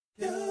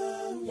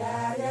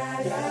How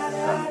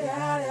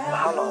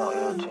long,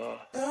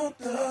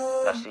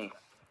 L10? Now see,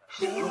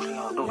 usually I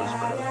don't do this,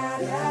 but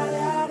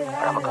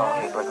I'm gonna go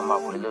ahead and break them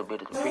off with a little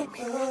bit of the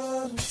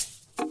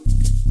premix.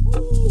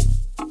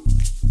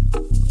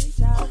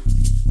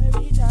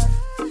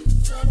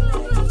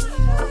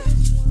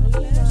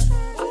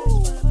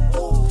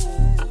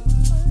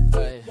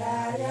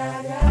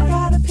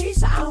 Got a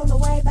piece on the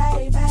way,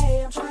 baby.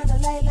 I'm trying to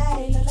lay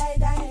day.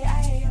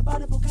 I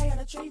bought a bouquet on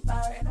a tree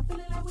fire, and I'm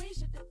feeling like we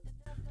should.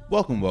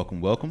 Welcome.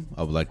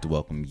 I would like to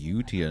welcome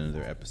you to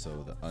another episode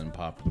of the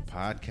Unpopular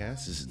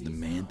Podcast. This is the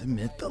man, the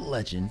myth, the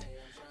legend,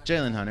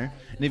 Jalen Hunter.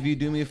 And if you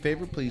do me a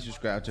favor, please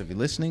subscribe to if you're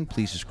listening.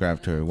 Please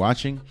subscribe to if you're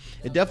watching.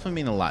 It definitely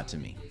means a lot to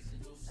me.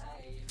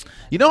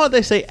 You know how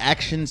they say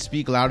actions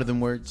speak louder than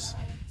words?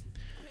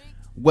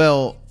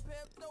 Well,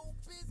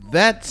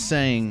 that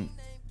saying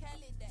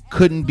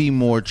couldn't be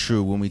more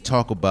true when we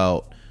talk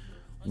about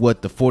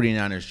what the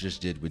 49ers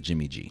just did with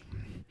Jimmy G.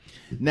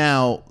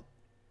 Now,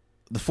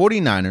 the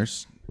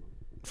 49ers,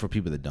 for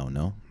people that don't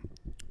know,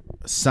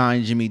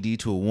 signed Jimmy D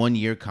to a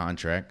 1-year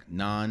contract,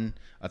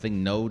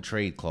 no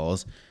trade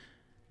clause,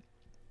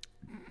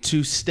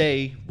 to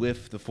stay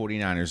with the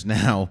 49ers.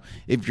 Now,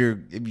 if you're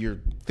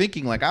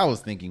thinking like I was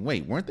thinking,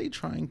 wait, weren't they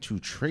trying to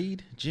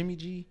trade Jimmy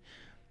G?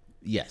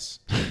 Yes.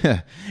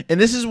 And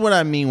this is what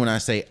I mean when I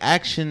say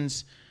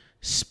actions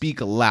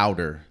speak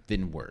louder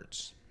than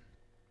words.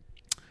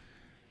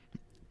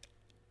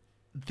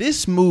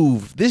 This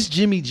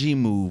Jimmy G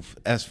move,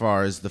 as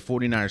far as the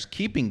 49ers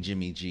keeping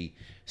Jimmy G,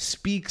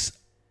 speaks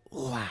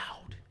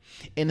loud.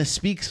 And it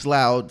speaks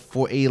loud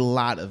in a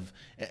lot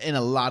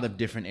of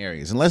different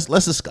areas. And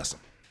let's discuss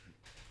them.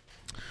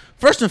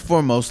 First and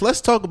foremost, let's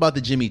talk about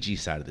the Jimmy G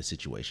side of the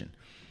situation.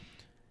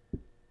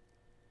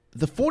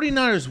 The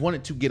 49ers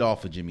wanted to get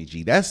off of Jimmy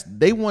G.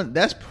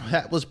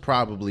 That was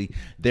probably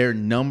their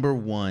number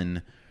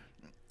one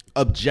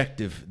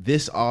objective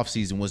this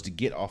offseason, was to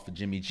get off of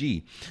Jimmy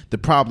G. The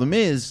problem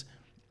is,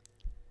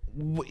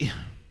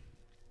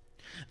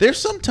 there's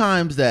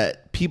sometimes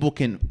that people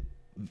can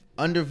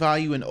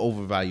undervalue and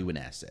overvalue an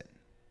asset.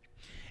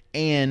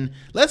 And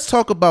let's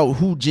talk about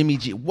what Jimmy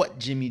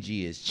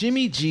G is.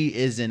 Jimmy G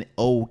is an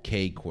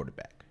okay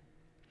quarterback.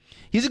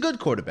 He's a good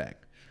quarterback.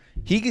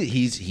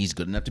 He's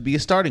good enough to be a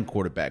starting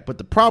quarterback. But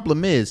the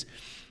problem is,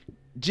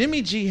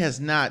 Jimmy G has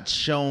not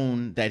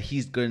shown that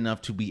he's good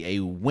enough to be a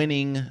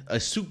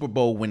Super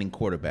Bowl winning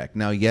quarterback.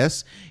 Now,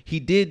 yes, he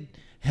did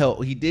get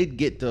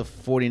the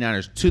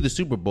 49ers to the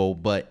Super Bowl,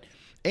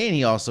 and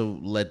he also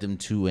led them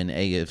to an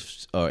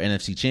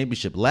NFC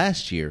championship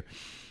last year.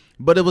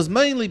 But it was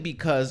mainly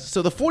because,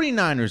 so the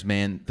 49ers,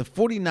 man,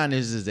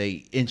 is a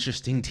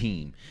interesting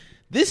team.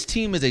 This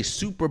team is a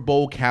Super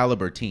Bowl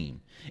caliber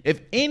team.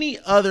 If any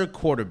other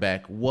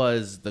quarterback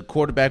was the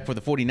quarterback for the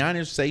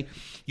 49ers, say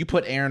you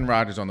put Aaron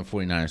Rodgers on the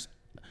 49ers,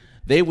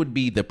 they would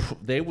be the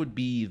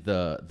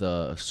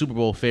Super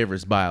Bowl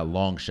favorites by a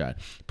long shot.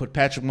 Put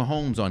Patrick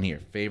Mahomes on here,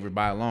 favored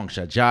by a long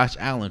shot. Josh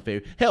Allen,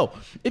 favored. Hell,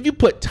 if you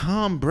put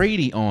Tom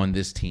Brady on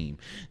this team,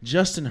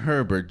 Justin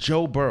Herbert,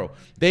 Joe Burrow,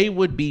 they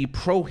would be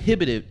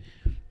prohibitive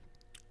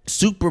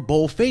Super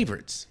Bowl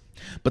favorites.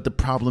 But the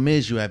problem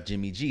is you have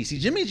Jimmy G. See,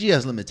 Jimmy G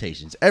has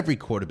limitations. Every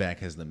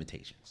quarterback has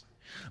limitations.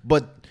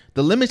 But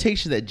the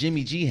limitation that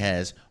Jimmy G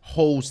has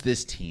holds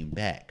this team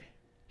back.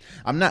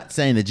 I'm not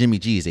saying that Jimmy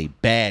G is a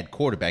bad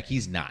quarterback.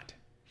 He's not.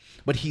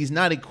 But he's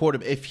not a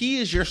quarterback. If he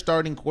is your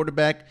starting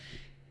quarterback,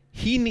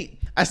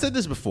 I said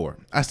this before.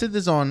 I said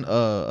this on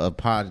a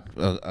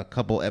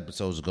couple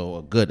episodes ago,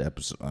 a good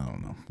episode. I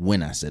don't know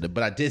when I said it,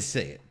 but I did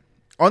say it.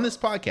 On this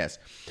podcast,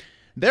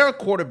 there are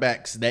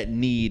quarterbacks that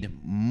need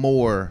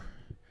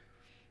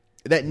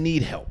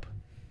help.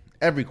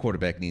 Every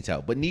quarterback needs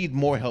help, but need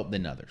more help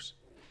than others.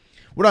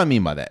 What do I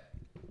mean by that?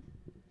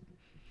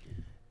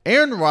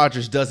 Aaron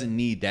Rodgers doesn't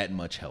need that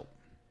much help.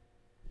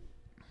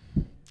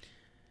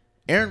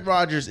 Aaron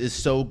Rodgers is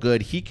so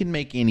good, he can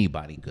make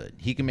anybody good.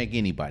 He can make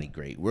anybody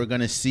great. I think we're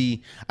going to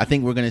see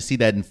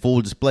that in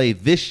full display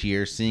this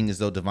year, seeing as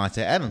though Devontae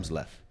Adams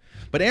left.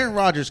 But Aaron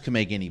Rodgers can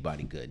make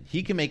anybody good.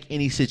 He can make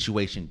any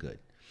situation good.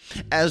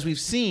 As we've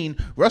seen,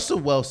 Russell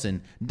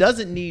Wilson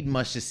doesn't need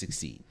much to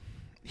succeed.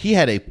 He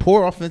had a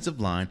poor offensive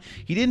line.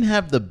 He didn't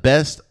have the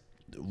best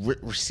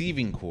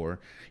receiving core.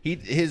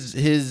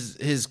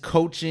 His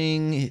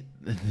coaching,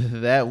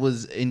 that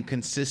was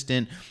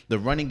inconsistent. The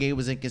running game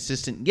was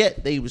inconsistent,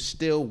 yet they were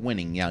still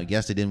winning. Now,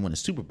 yes, they didn't win a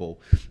Super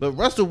Bowl, but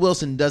Russell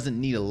Wilson doesn't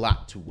need a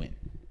lot to win.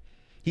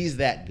 He's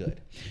that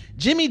good.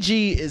 Jimmy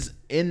G is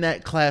in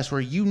that class where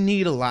you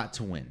need a lot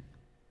to win.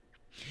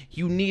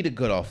 You need a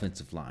good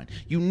offensive line.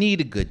 You need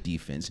a good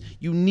defense.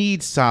 You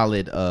need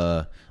solid,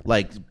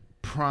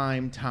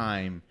 prime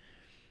time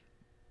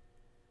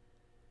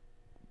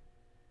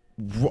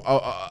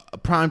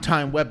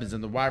weapons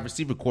in the wide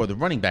receiver core, the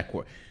running back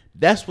core.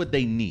 That's what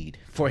they need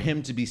for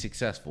him to be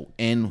successful.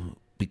 And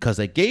because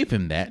I gave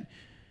him that,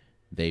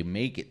 they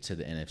make it to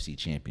the NFC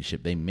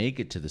Championship. They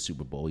make it to the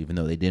Super Bowl. Even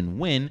though they didn't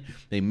win,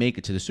 they make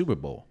it to the Super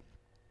Bowl.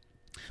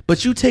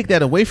 But you take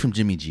that away from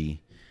Jimmy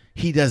G,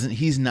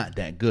 he's not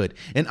that good.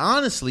 And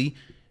honestly,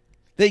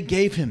 They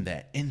gave him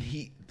that. And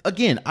he,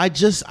 again, I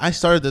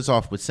started this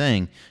off with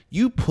saying,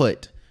 you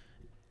put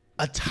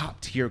a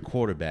top tier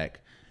quarterback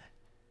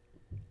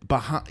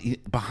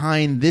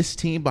behind this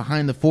team,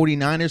 behind the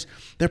 49ers,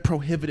 they're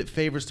prohibited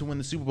favorites to win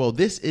the Super Bowl.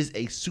 This is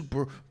a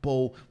Super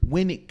Bowl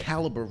winning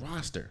caliber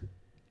roster.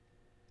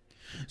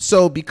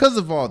 So because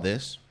of all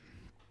this,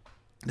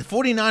 the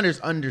 49ers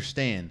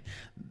understand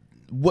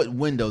what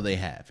window they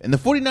have. And the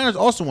 49ers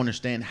also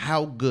understand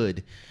how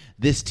good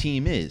this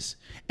team is.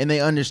 And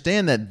they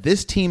understand that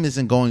this team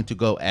isn't going to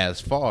go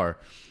as far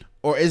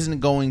or isn't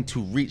going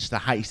to reach the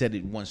heights that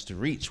it wants to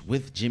reach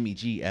with Jimmy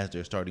G as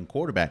their starting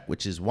quarterback,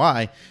 which is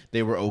why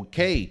they were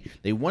okay.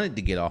 They wanted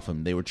to get off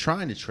him. They were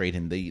trying to trade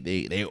him.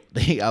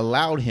 They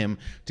allowed him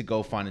to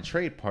go find a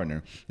trade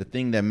partner. The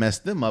thing that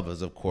messed them up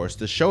is, of course,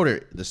 the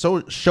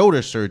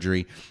shoulder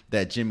surgery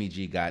that Jimmy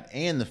G got,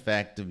 and the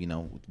fact of,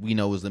 we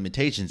know his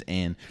limitations,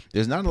 and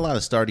there's not a lot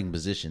of starting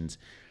positions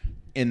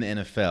in the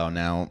NFL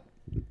now.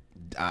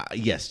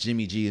 Yes,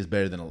 Jimmy G is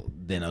better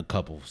than a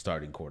couple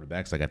starting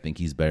quarterbacks. Like, I think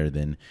he's better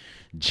than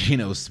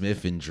Geno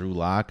Smith and Drew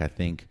Lock. I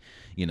think,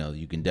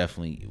 you can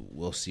definitely,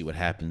 we'll see what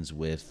happens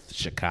with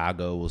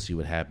Chicago. We'll see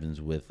what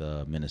happens with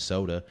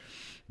Minnesota.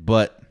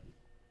 But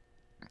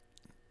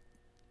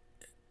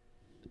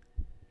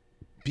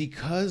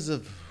because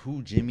of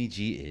who Jimmy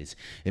G is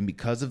and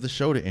because of the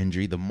shoulder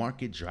injury, the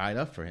market dried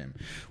up for him,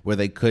 where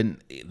they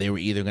were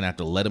either going to have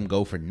to let him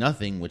go for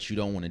nothing, which you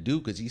don't want to do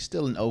because he's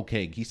still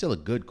a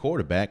good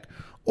quarterback,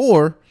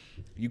 or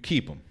you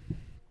keep him.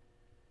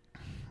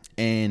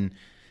 And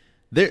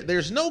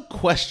there's no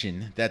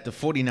question that the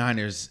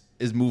 49ers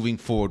is moving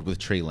forward with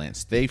Trey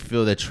Lance. They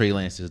feel that Trey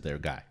Lance is their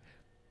guy,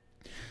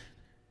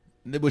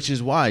 which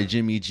is why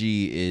Jimmy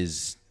G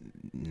is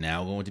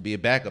now going to be a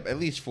backup, at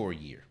least for a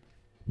year.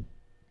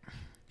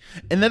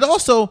 And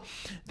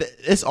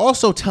it's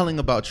also telling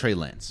about Trey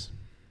Lance.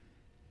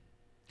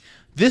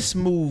 This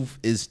move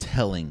is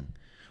telling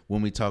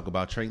when we talk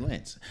about Trey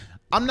Lance.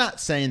 I'm not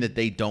saying that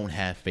they don't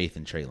have faith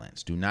in Trey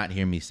Lance. Do not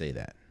hear me say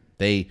that.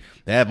 They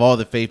have all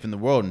the faith in the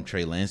world in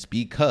Trey Lance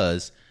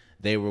because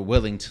they were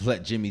willing to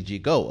let Jimmy G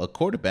go, a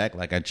quarterback,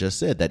 like I just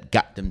said, that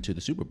got them to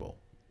the Super Bowl.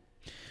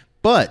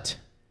 But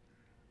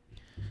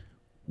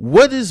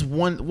what is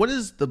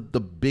the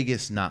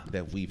biggest knock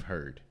that we've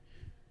heard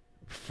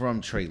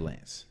from Trey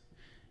Lance?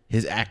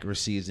 His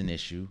accuracy is an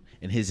issue,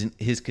 and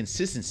his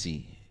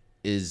consistency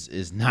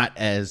is not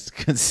as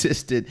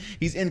consistent.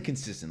 He's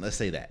inconsistent. Let's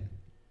say that.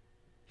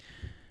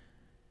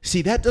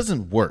 See, that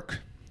doesn't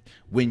work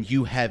when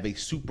you have a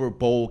Super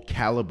Bowl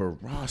caliber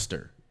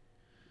roster.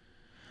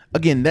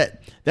 Again,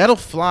 that'll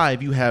fly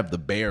if you have the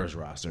Bears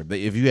roster, but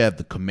if you have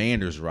the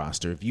Commanders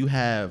roster, if you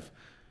have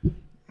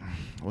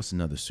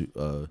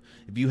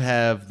if you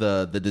have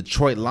the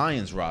Detroit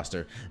Lions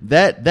roster,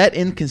 that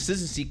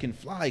inconsistency can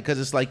fly because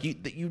it's like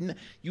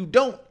you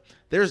don't.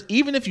 There's,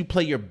 even if you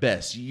play your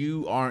best,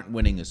 you aren't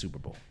winning a Super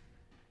Bowl.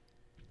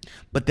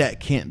 But that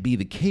can't be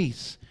the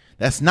case.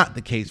 That's not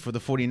the case for the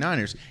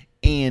 49ers.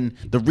 And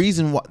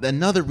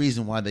another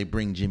reason why they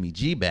bring Jimmy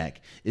G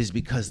back is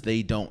because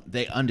they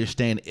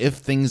understand if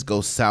things go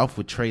south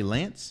with Trey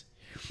Lance,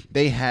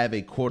 they have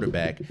a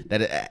quarterback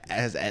that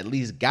has at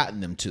least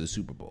gotten them to the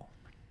Super Bowl.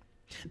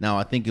 Now,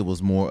 I think it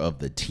was more of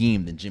the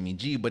team than Jimmy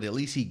G, but at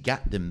least he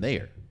got them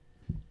there.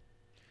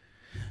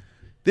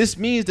 This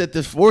means that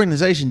this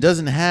organization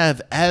doesn't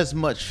have as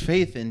much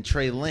faith in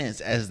Trey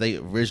Lance as they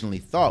originally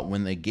thought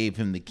when they gave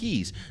him the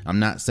keys. I'm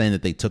not saying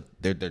that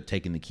they're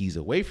taking the keys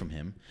away from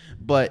him,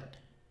 but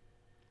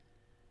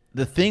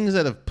the things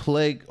that have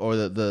plagued, or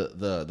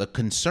the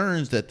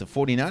concerns that the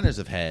 49ers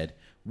have had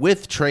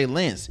with Trey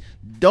Lance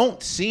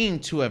don't seem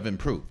to have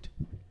improved.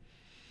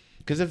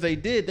 Because if they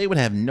did, they would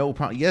have no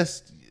problem.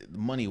 Yes,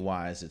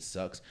 money-wise, it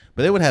sucks,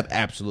 but they would have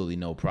absolutely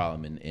no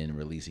problem in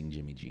releasing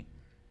Jimmy G.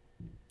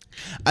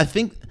 I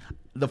think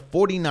the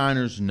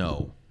 49ers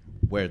know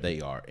where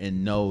they are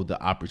and know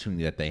the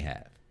opportunity that they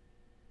have.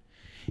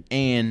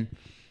 And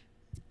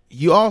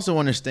you also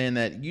understand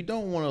that you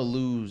don't want to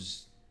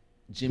lose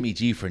Jimmy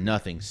G for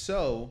nothing.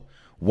 So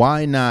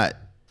why not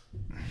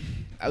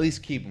at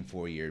least keep him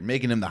for a year,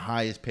 making him the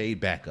highest paid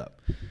backup?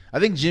 I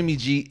think Jimmy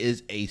G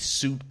is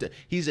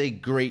he's a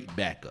great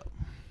backup.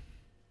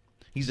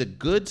 He's a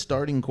good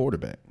starting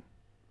quarterback.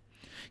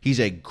 He's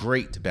a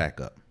great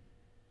backup.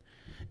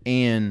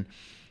 And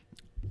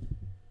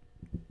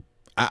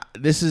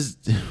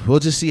we'll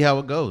just see how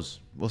it goes.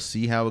 We'll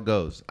see how it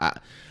goes.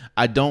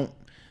 I don't,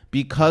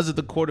 because of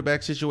the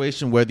quarterback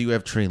situation, whether you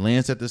have Trey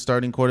Lance at the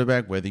starting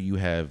quarterback, whether you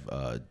have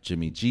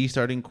Jimmy G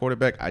starting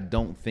quarterback, I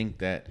don't think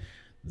that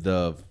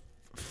the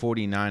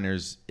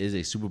 49ers is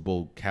a Super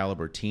Bowl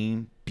caliber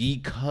team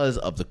because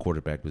of the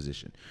quarterback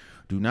position.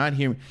 Do not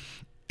hear me.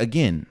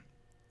 Again,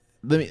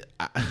 the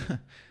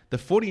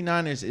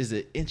 49ers is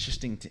an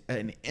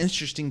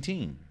interesting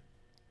team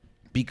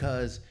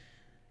because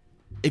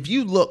if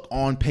you look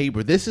on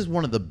paper, this is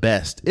one of the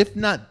best, if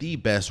not the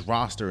best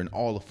roster in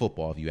all of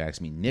football, if you ask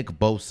me. Nick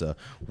Bosa,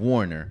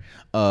 Warner,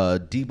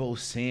 Deebo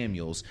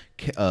Samuels,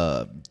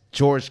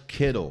 George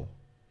Kittle,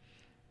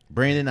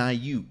 Brandon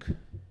Ayuk,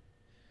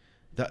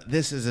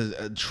 This is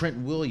a Trent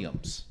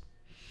Williams.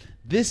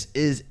 This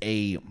is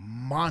a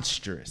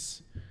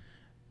monstrous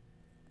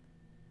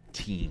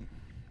team.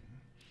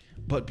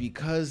 But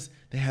because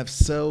they have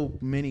so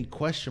many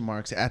question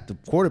marks at the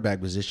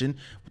quarterback position,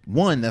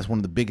 one, that's one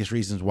of the biggest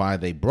reasons why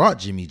they brought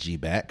Jimmy G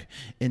back.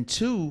 And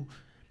two,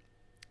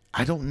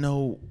 I don't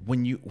know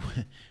when you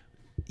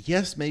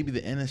yes, maybe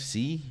the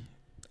NFC.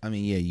 I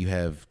mean, yeah, you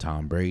have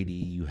Tom Brady,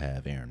 you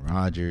have Aaron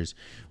Rodgers.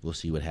 We'll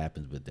see what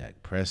happens with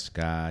Dak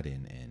Prescott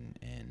and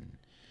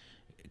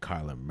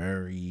Kyler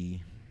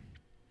Murray.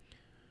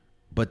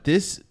 But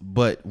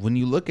when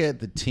you look at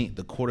the team,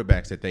 the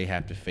quarterbacks that they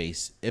have to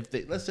face,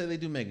 let's say they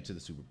do make it to the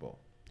Super Bowl,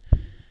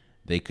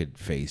 they could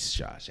face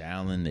Josh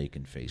Allen, they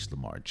can face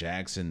Lamar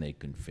Jackson, they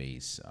can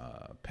face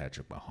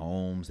Patrick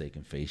Mahomes, they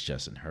can face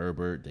Justin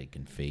Herbert, they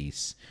can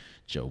face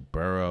Joe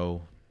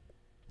Burrow.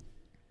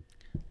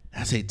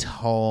 That's a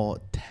tall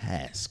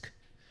task,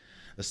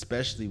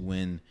 especially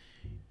when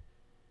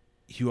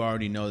you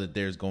already know that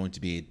there's going to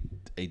be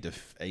a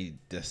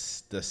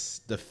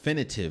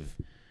definitive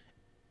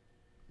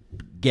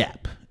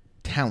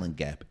talent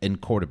gap in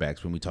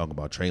quarterbacks when we talk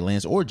about Trey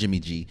Lance or Jimmy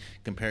G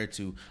compared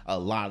to a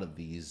lot of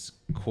these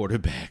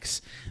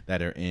quarterbacks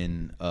that are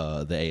in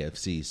the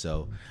AFC.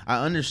 So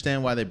I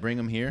understand why they bring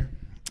him here.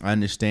 I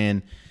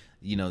understand,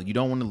 you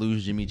don't want to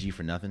lose Jimmy G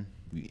for nothing.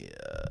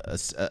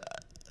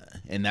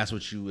 And that's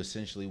what you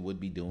essentially would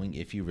be doing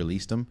if you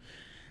released him.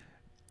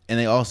 And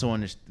they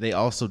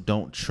also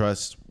don't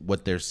trust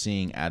what they're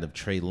seeing out of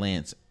Trey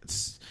Lance.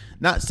 It's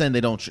not saying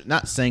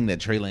that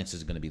Trey Lance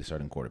is going to be the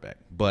starting quarterback,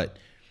 but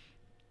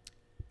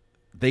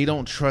they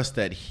don't trust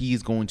that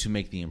he's going to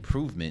make the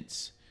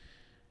improvements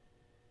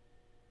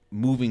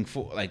moving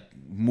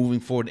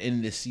forward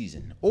in this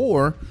season,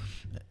 or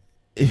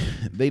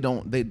they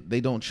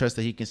don't trust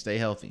that he can stay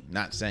healthy.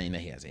 Not saying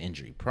that he has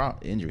injury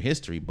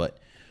history, but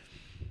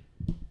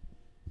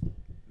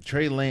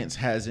Trey Lance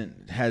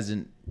hasn't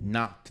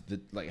knocked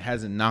it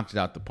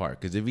out the park.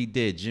 Because if he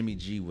did, Jimmy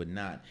G would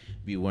not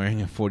be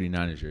wearing a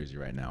 49ers jersey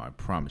right now. I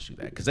promise you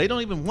that. Because they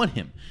don't even want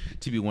him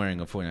to be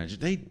wearing a 49ers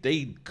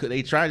jersey.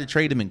 They tried to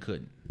trade him and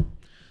couldn't.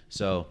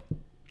 So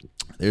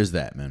there's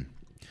that, man.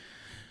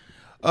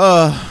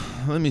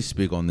 Let me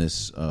speak on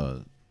this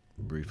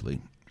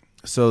briefly.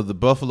 So the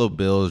Buffalo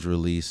Bills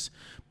released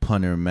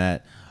punter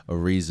Matt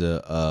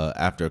Ariza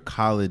after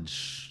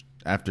college.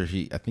 I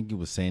think it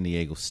was San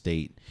Diego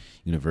State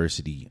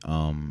University.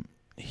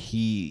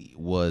 He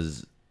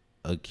was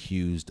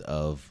accused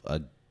of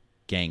a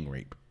gang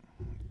rape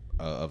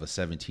of a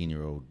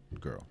 17-year-old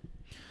girl.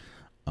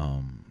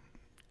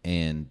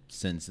 And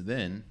since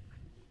then,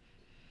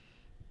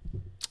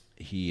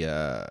 he's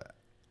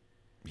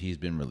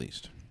been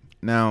released.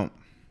 Now,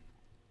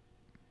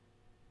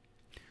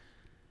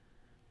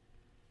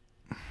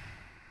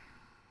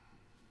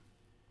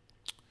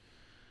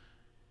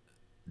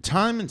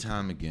 time and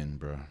time again,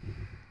 bro,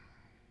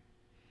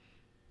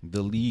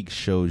 the league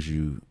shows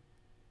you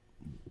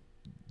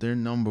their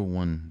number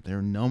one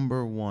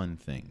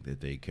thing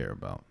that they care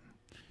about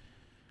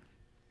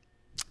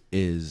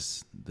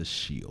is the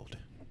shield.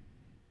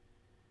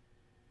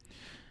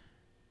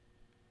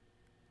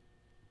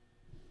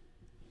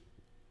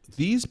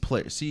 These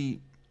players,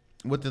 see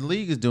what the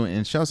league is doing,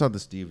 and shouts out to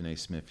Stephen A.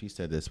 Smith. He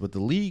said this: what the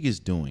league is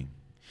doing,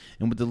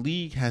 and what the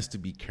league has to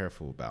be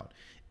careful about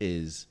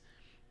is.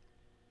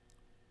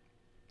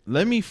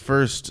 Let me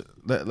first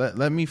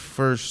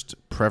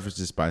preface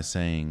this by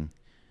saying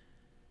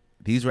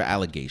these were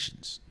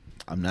allegations.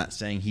 I'm not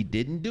saying he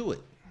didn't do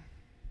it,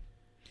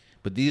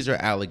 but these are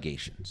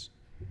allegations,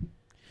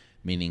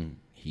 meaning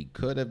he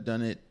could have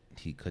done it,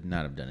 he could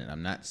not have done it.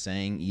 I'm not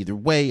saying either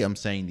way. I'm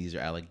saying these are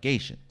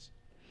allegations.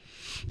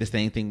 The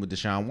same thing with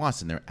Deshaun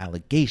Watson. They're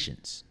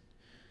allegations.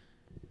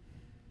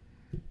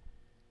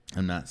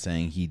 I'm not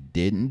saying he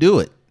didn't do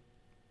it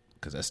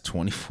because that's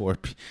 24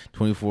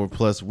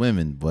 plus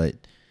women, but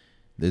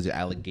those are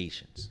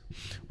allegations.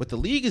 What the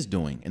league is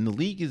doing, and the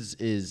league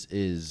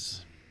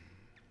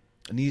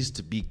needs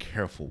to be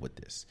careful with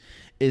this,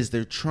 is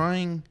they're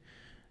trying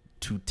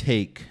to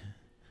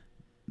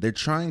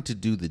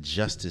do the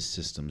justice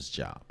system's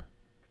job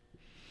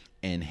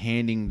and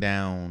handing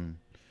down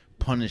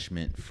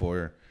punishment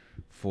for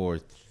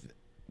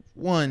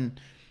one,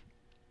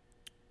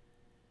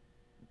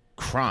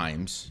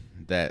 crimes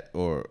that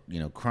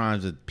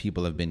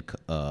people have been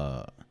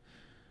the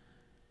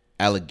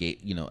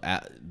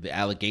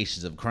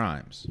allegations of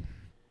crimes.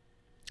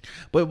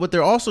 But what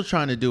they're also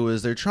trying to do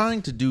is they're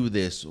trying to do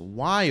this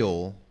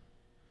while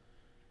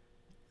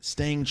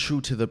staying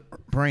true to the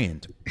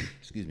brand.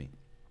 Excuse me.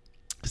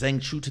 Staying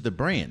true to the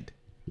brand.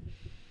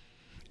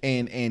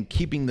 And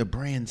keeping the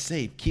brand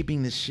safe,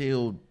 keeping the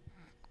shield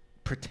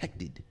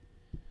protected,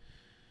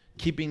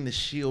 keeping the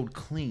shield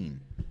clean.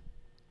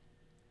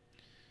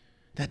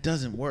 That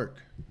doesn't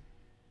work.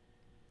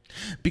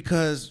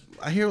 Because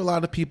I hear a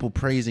lot of people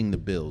praising the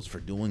Bills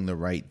for doing the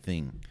right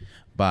thing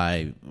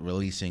by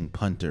releasing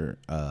punter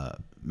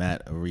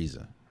Matt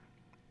Ariza.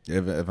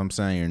 If I'm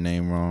saying your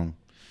name wrong,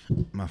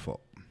 my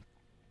fault.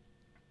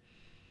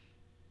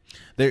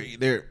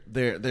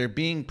 they're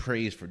being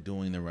praised for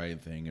doing the right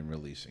thing and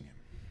releasing him.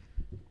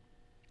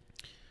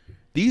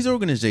 These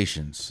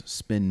organizations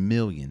spend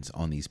millions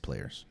on these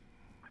players.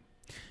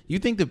 You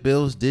think the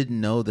Bills didn't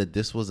know that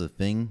this was a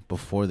thing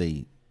before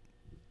they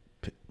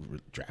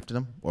drafted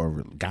him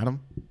or got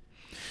him?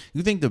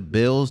 You think the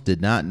Bills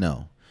did not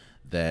know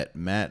that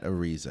Matt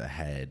Ariza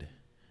had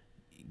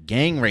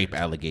gang rape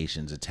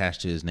allegations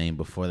attached to his name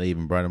before they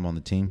even brought him on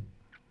the team?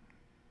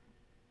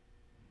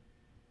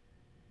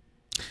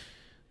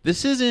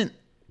 This is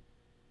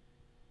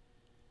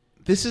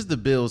the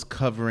Bills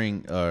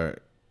covering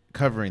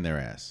their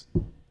ass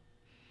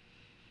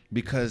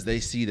because they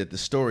see that the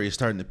story is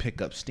starting to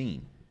pick up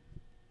steam.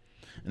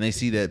 And they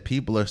see that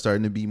people are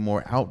starting to be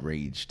more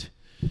outraged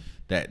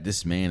that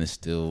this man is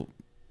still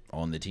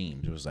on the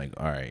team. It was like,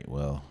 all right,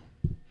 well,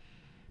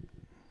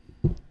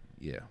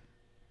 yeah,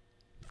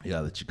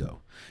 I'll let you go.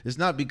 It's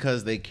not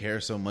because they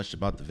care so much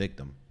about the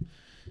victim.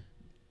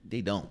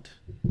 They don't.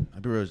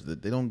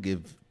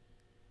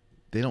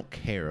 They don't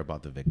care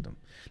about the victim.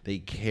 They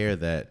care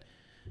that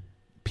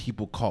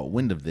people caught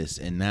wind of this,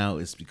 and now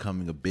it's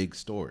becoming a big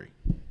story.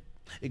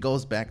 It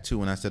goes back to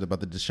when I said about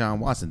the Deshaun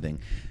Watson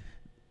thing.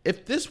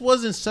 If this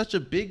wasn't such a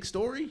big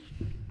story,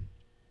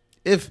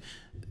 if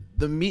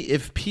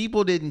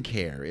people didn't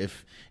care,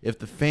 if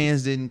the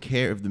fans didn't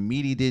care, if the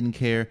media didn't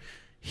care,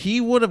 he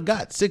would have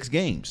got 6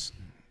 games,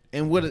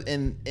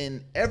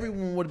 and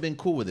everyone would have been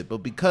cool with it.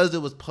 But because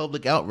it was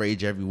public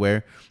outrage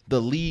everywhere,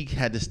 the league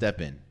had to step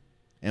in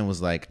and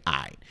was like, "All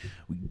right,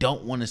 we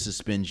don't want to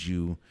suspend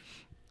you.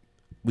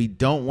 We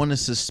don't want to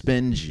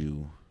suspend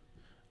you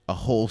a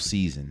whole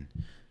season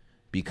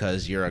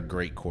because you're a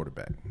great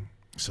quarterback.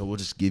 So we'll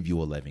just give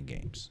you 11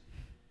 games."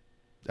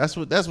 That's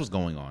what's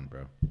going on,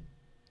 bro.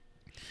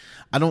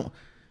 I'm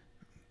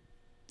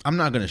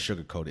not going to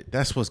sugarcoat it.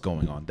 That's what's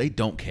going on. They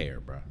don't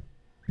care, bro.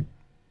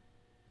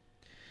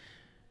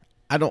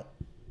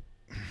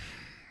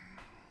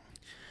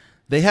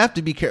 They have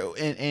to be careful.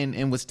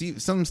 And what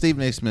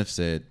Stephen A. Smith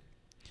said,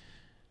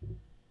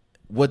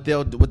 what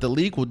the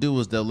league will do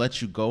is they'll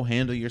let you go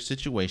handle your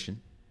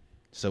situation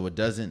so it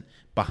doesn't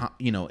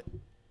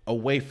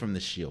away from the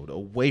shield,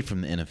 away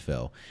from the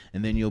NFL,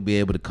 and then you'll be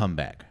able to come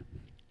back.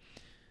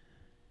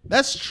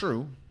 That's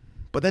true,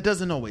 but that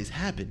doesn't always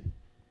happen.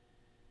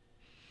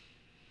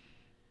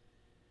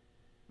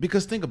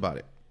 Because think about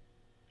it.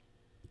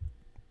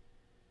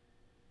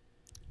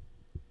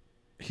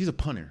 He's a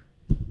punter.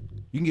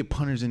 You can get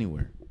punters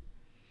anywhere.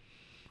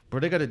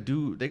 Bro, they got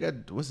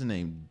what's the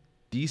name?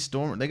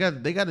 D-Storm. They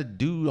got a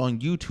dude on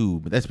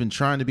YouTube that's been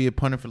trying to be a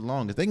punter for the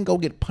longest. They can go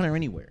get a punter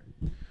anywhere.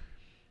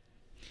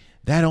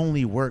 That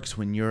only works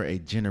when you're a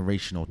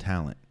generational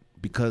talent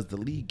because the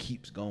league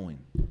keeps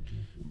going.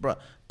 Bro,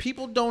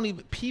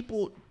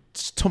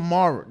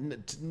 tomorrow,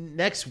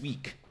 next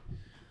week,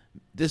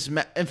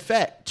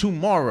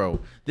 tomorrow,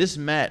 this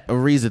Matt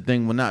Ariza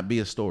thing will not be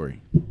a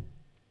story.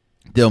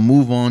 They'll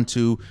move on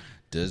to,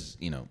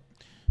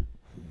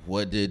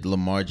 what did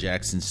Lamar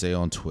Jackson say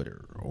on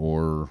Twitter?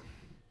 Or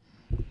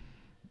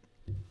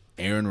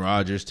Aaron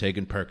Rodgers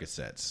taking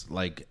Percocets.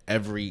 Like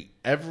every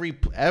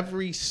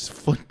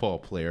football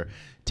player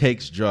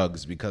takes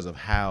drugs because of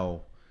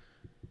how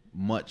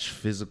much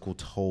physical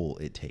toll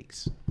it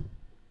takes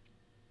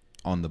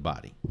on the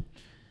body.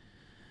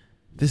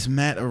 This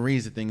Matt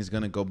Ariza thing is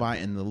going to go by,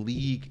 and the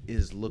league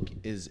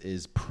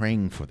is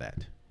praying for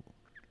that.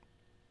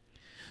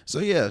 So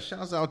yeah,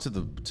 shouts out to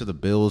the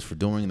Bills for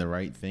doing the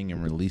right thing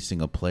and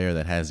releasing a player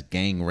that has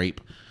gang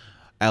rape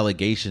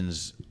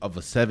allegations of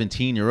a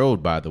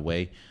 17-year-old, by the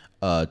way,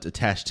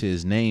 attached to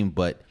his name.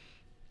 But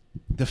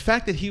the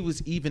fact that he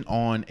was even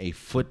on a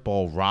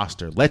football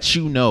roster lets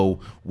you know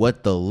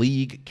what the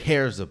league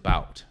cares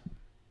about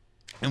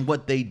and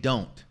what they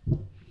don't.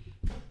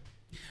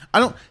 I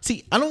don't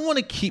want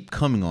to keep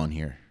coming on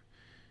here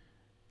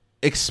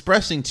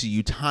expressing to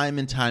you time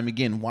and time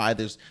again why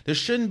there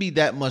shouldn't be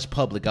that much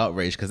public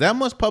outrage, because that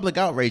much public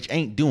outrage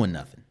ain't doing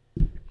nothing.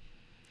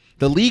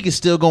 The league is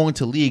still going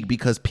to league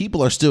because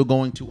people are still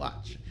going to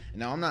watch.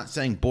 Now, I'm not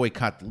saying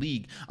boycott the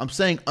league. I'm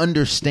saying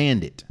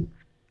understand it.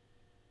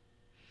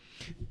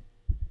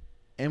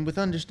 And with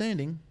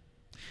understanding,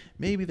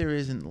 maybe there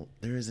isn't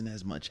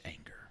as much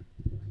anger.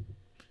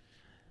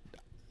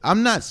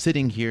 I'm not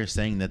sitting here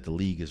saying that the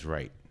league is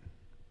right.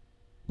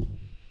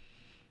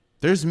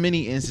 There's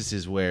many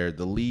instances where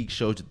the league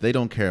shows that they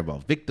don't care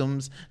about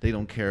victims. They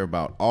don't care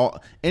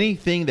about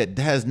anything that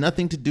has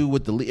nothing to do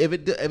with the league. If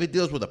it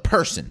deals with a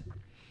person,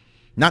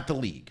 not the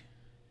league,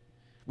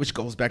 which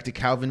goes back to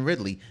Calvin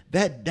Ridley,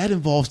 that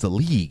involves the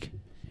league.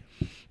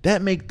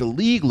 That make the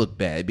league look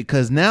bad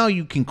because now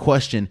you can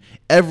question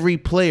every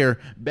player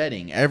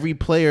betting, every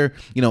player,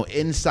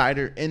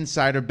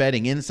 insider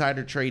betting,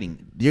 insider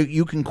trading.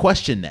 You can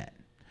question that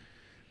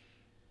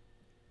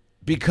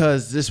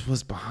because this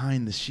was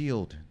behind the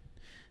shield.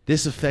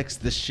 This affects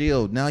the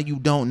shield. Now you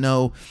don't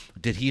know,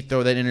 did he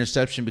throw that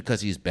interception because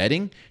he's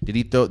betting? Did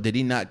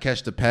he not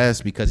catch the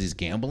pass because he's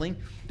gambling?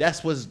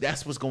 That's what's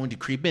going to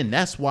creep in.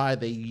 That's why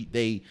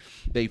they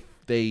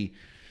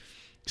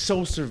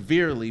so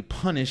severely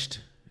punished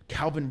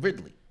Calvin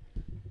Ridley.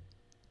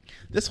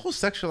 This whole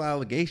sexual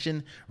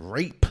allegation,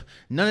 rape,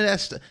 none of that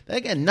stuff,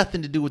 that got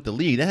nothing to do with the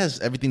league. That has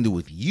everything to do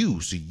with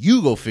you. So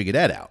you go figure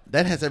that out.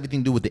 That has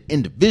everything to do with the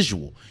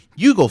individual.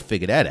 You go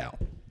figure that out.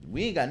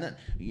 We ain't got nothing.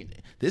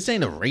 This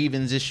ain't a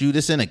Ravens issue.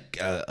 This ain't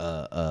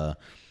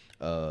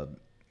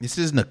this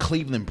isn't a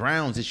Cleveland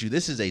Browns issue.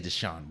 This is a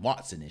Deshaun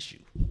Watson issue.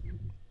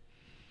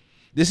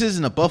 This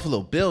isn't a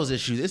Buffalo Bills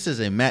issue. This is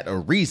a Matt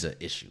Ariza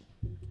issue.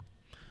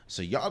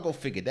 So y'all go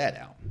figure that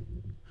out.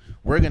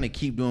 We're going to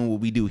keep doing what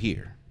we do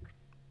here.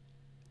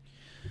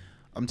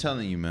 I'm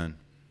telling you, man,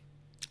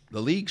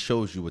 the league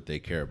shows you what they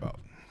care about.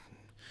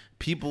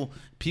 People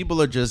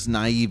are just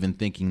naive in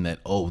thinking that,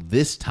 oh,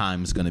 this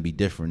time is going to be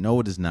different. No,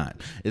 it is not.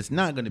 It's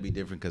not going to be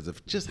different because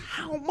of just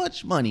how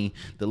much money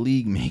the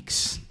league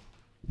makes.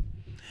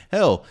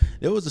 Hell,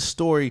 there was a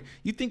story.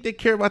 You think they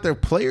care about their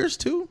players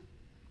too?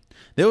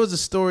 There was a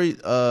story,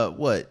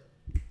 Wes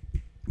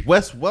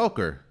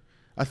Welker.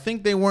 I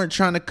think they weren't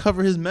trying to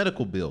cover his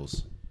medical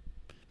bills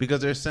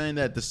because they're saying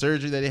that the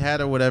surgery that he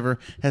had or whatever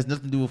has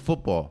nothing to do with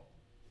football.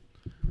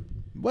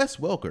 Wes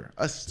Welker,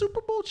 a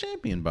Super Bowl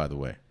champion, by the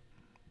way.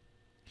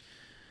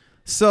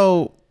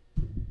 So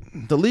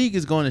the league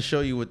is going to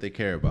show you what they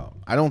care about.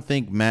 I don't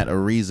think Matt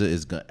Ariza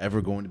is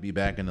ever going to be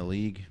back in the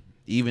league,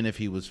 even if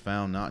he was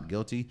found not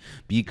guilty,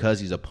 because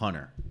he's a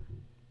punter.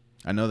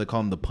 I know they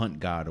call him the punt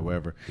god or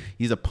whatever.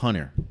 He's a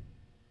punter.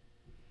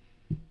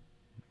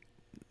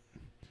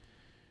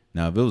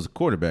 Now, if it was a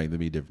quarterback, that'd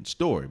be a different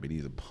story, but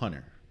he's a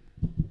punter.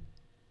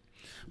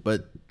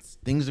 But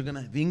things are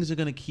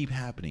gonna keep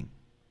happening.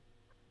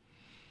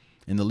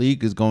 And the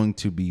league is going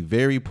to be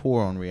very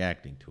poor on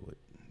reacting to it.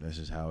 That's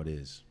just how it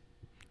is.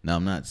 Now,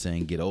 I'm not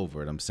saying get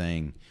over it. I'm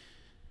saying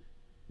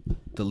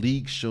the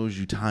league shows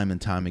you time and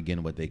time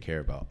again what they care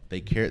about.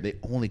 They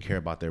only care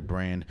about their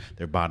brand,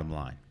 their bottom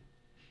line.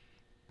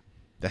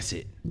 That's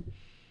it.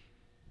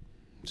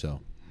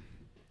 So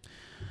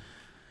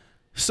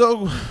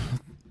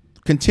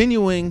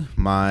continuing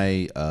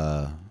my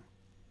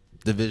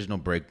divisional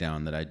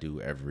breakdown that I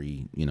do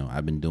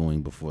I've been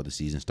doing before the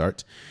season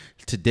starts.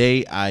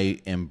 Today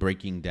I am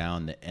breaking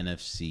down the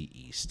NFC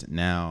East.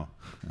 Now,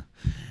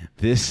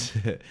 this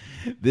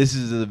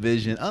is a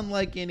division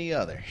unlike any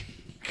other,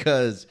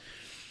 because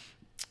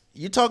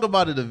you talk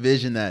about a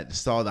division that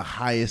saw the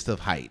highest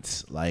of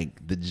heights.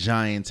 Like the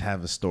Giants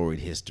have a storied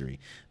history,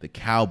 the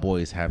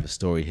Cowboys have a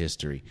storied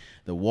history,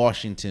 the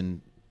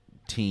Washington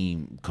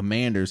team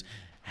Commanders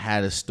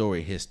had a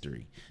storied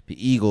history.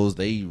 The Eagles,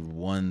 they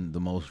won the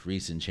most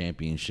recent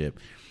championship.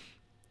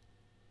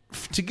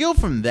 To go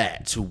from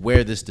that to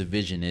where this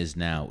division is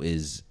now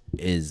is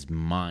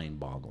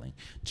mind-boggling.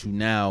 To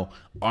now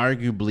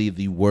arguably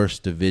the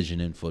worst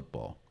division in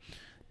football.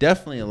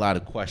 Definitely a lot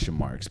of question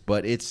marks,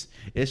 but it's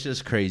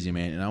just crazy,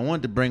 man. And I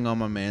wanted to bring on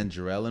my man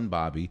Jarrell and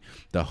Bobby,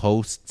 the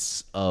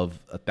hosts of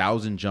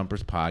 1,000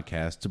 Jumpers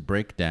podcast, to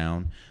break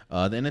down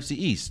the NFC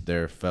East,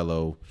 their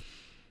fellow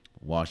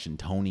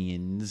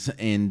Washingtonians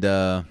and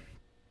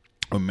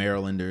or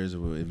Marylanders,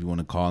 or if you want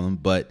to call them.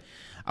 But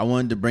I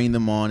wanted to bring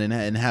them on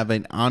and have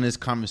an honest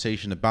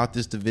conversation about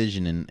this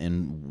division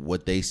and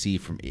what they see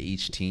from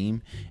each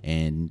team.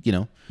 And,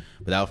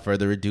 without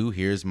further ado,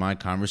 here's my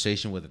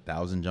conversation with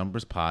 1,000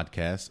 Jumpers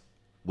podcast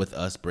with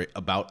us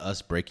about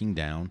us breaking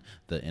down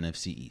the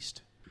NFC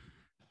East.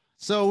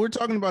 So we're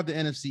talking about the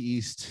NFC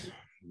East.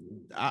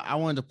 I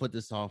wanted to put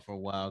this off for a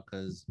while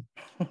because,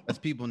 as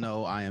people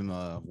know, I am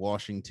a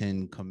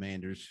Washington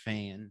Commanders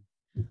fan.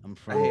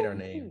 I hate our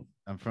name.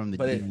 I'm from the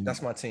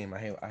that's my team. I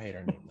hate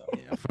our name though.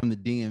 Yeah, from the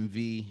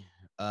DMV.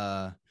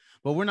 But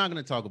we're not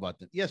going to talk about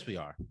them. Yes, we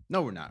are.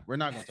 No, we're not. We're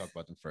not going to talk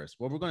about them first.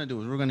 What we're going to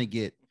do is we're going to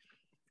get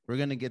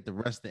the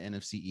rest of the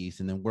NFC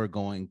East, and then we're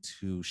going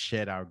to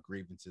shed our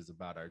grievances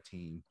about our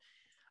team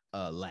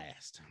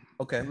last.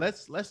 Okay.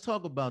 Let's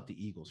talk about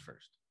the Eagles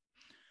first.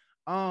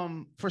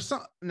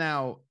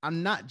 Now,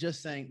 I'm not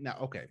just saying now,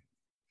 okay.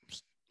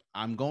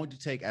 I'm going to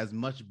take as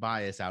much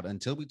bias out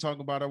until we talk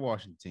about our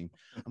Washington team.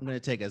 I'm going to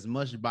take as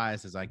much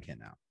bias as I can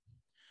out.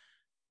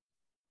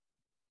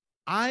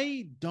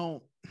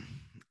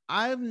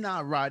 I'm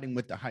not riding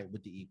with the hype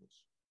with the Eagles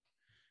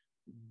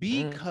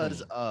because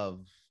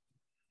of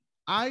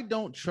I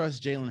don't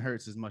trust Jalen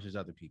Hurts as much as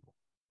other people.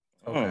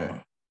 Okay.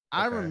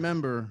 I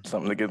remember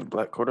something against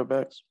black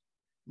quarterbacks.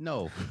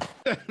 No,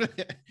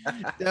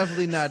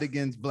 definitely not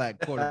against black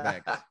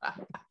quarterbacks,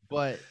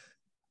 but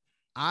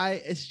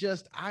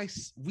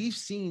we've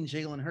seen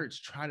Jalen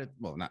Hurts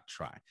not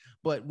try,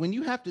 but when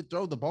you have to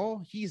throw the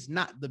ball, he's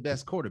not the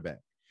best quarterback.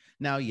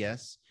 Now,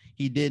 yes,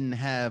 he didn't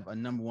have a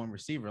number one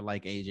receiver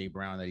like AJ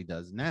Brown that he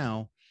does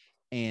now.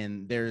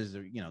 And there's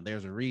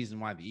a reason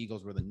why the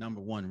Eagles were the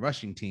number one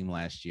rushing team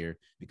last year,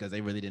 because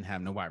they really didn't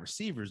have no wide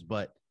receivers.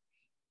 But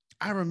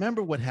I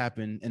remember what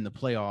happened in the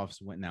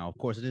playoffs now, of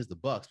course, it is the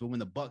Bucs, but when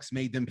the Bucs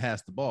made them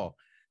pass the ball,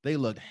 they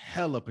looked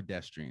hella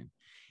pedestrian.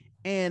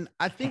 And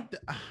I think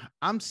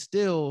I'm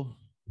still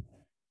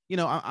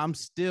holding.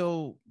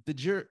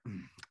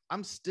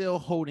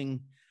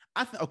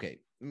 Okay,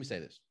 let me say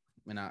this,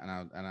 and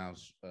I'll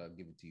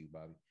give it to you,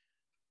 Bobby.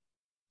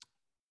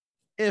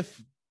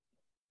 If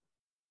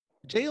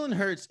Jalen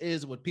Hurts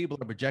is what people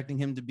are projecting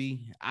him to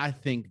be. I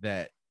think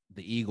that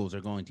the Eagles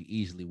are going to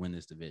easily win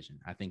this division.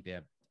 I think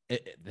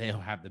they'll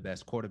have the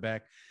best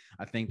quarterback.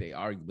 I think they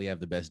arguably have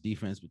the best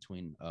defense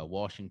between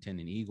Washington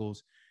and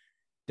Eagles.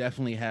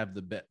 Definitely have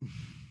the best,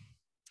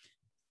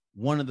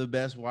 one of the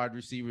best wide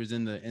receivers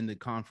in the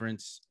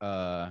conference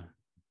or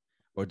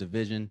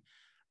division.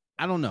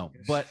 I don't know,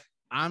 but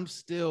I'm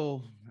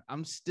still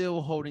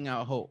holding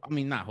out hope. I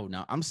mean, not holding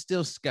out. I'm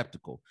still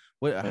skeptical.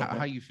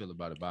 How you feel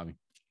about it, Bobby?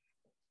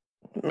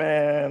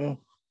 Man,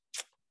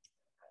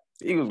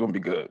 the Eagles gonna be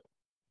good.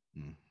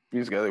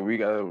 We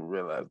gotta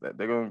realize that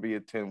they're gonna be a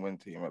 10-win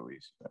team at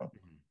least. You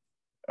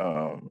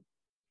know?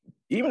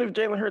 Even if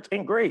Jalen Hurts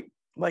ain't great,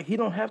 like he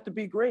don't have to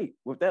be great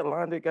with that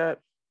line they got.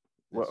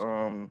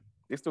 Well,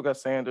 they still got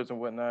Sanders and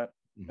whatnot.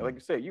 And like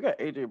you said, you got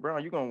AJ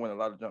Brown. You're gonna win a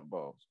lot of jump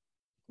balls.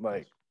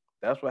 Like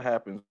that's what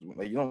happens.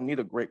 Like you don't need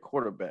a great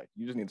quarterback.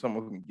 You just need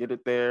someone who can get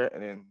it there,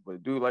 and then with a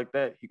dude like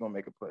that, he gonna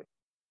make a play.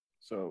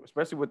 So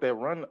especially with that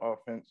run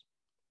offense,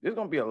 there's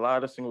gonna be a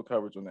lot of single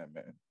coverage on that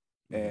man.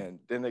 And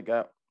then they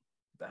got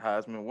the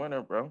Heisman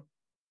winner, bro,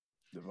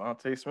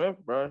 Devontae Smith,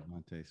 bro.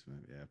 Devontae Smith,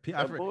 yeah.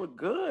 That boy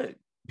good.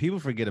 People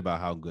forget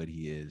about how good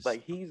he is.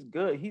 Like he's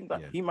good. He's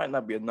not. He might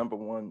not be a number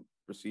one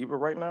receiver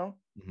right now.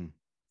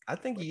 I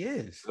think he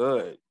is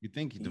good. You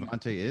think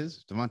Devontae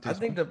is? I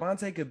think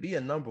Devontae could be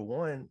a number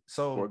one.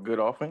 So for a good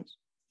offense.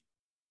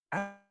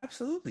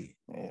 Absolutely.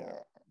 Yeah.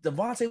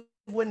 Devontae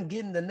wasn't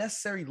getting the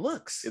necessary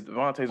looks. If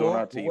Devontae's on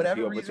our team,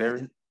 whatever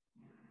reason,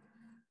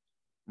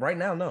 right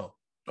now, no.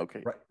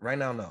 Okay. Right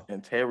now, no.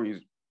 And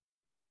Terry's,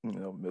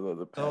 middle of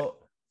the pack. So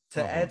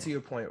to add to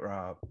your point,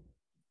 Rob,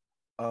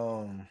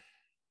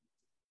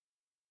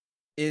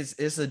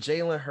 it's a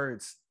Jalen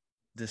Hurts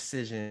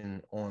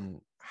decision on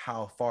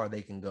how far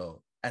they can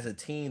go. As a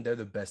team, they're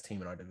the best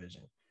team in our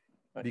division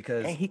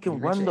because and he can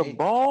run the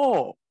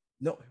ball.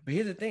 No, but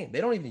here's the thing: they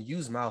don't even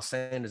use Miles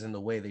Sanders in the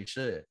way they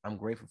should. I'm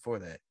grateful for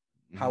that.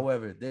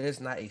 However,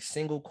 there's not a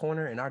single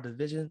corner in our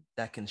division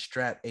that can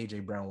strap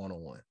AJ Brown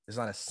 1-on-1. There's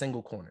not a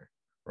single corner,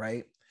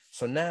 right?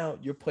 So now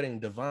you're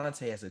putting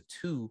Devontae as a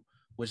 2,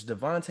 which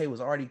Devontae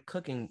was already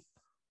cooking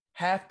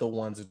half the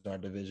ones in our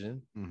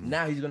division.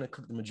 Now he's going to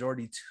cook the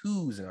majority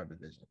 2s in our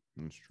division.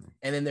 That's true.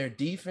 And then their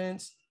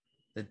defense,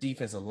 the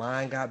defensive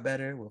line got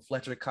better with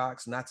Fletcher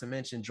Cox, not to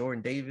mention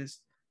Jordan Davis.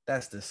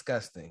 That's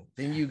disgusting.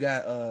 Then you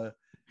got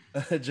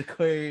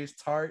Jaquarius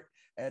Tart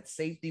at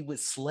safety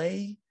with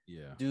Slay.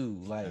 Yeah,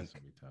 dude, like that's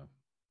gonna be tough.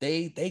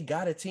 They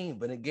got a team,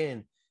 but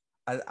again,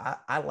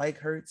 I like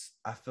Hurts.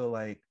 I feel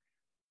like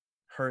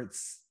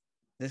Hurts,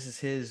 this is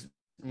his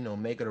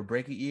make it or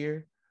break it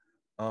year.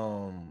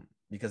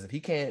 Because if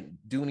he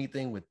can't do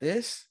anything with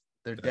this,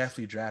 they're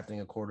definitely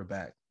drafting a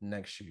quarterback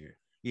next year.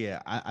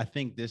 Yeah, I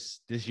think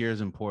this year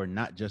is important,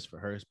 not just for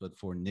Hurts, but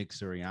for Nick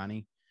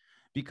Sirianni.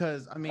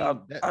 Because I mean,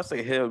 I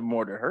say him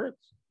more than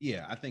Hurts.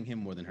 Yeah, I think him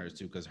more than Hurts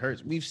too. Because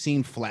Hurts, we've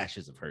seen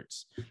flashes of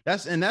Hurts.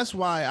 That's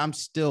why I'm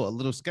still a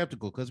little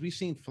skeptical because we've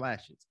seen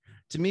flashes.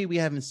 To me, we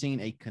haven't seen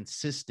a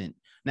consistent.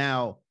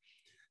 Now,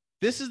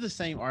 this is the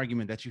same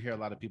argument that you hear a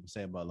lot of people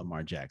say about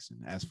Lamar Jackson.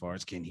 As far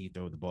as can he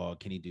throw the ball,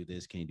 can he do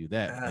this, can he do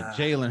that? But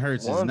Jalen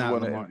Hurts is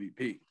not Lamar.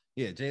 MVP.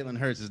 Yeah, Jalen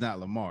Hurts is not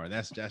Lamar.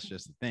 That's just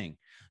the thing.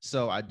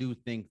 So I do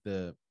think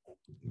for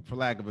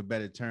lack of a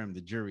better term,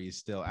 the jury is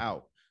still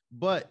out.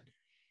 But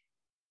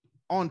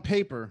on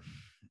paper,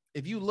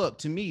 if you look,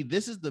 to me,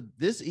 this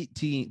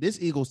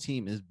Eagles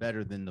team is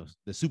better than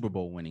the Super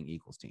Bowl winning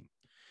Eagles team.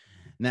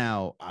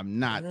 Now, I'm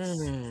not,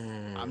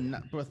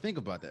 bro, think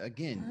about that.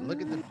 Again,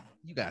 look at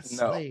you got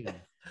Slade. No.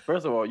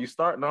 First of all, you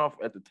starting off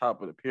at the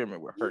top of the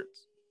pyramid with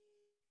Hurts.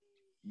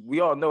 We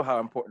all know how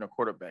important a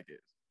quarterback is.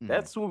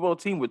 That Super Bowl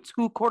team with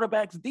 2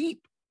 quarterbacks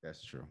deep.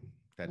 That's true.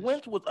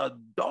 Wentz was a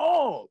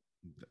dog.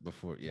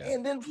 Before, yeah.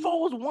 And then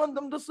Foles won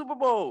them the Super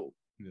Bowl.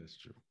 That's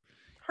true.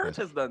 Hurts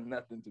has done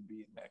nothing to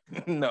be in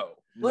that. No.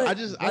 I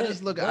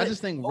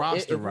just think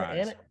roster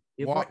rise.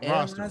 If we're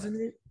analyzing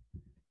it,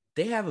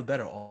 they have a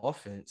better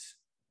offense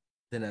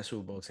than that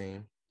Super Bowl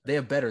team. They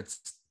have better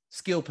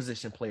skill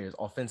position players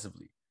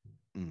offensively.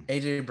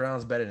 AJ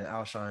Brown's better than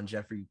Alshon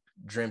Jeffrey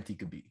dreamt he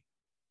could be.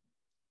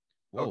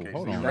 Whoa, okay,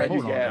 hold so on.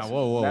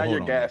 Now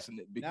you're gassing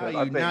it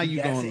because now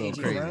you're going a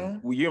little crazy.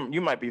 Well, you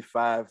might be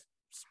 5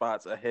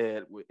 spots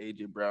ahead with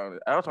AJ Brown.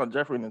 Alshon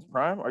Jeffrey in his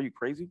prime. Are you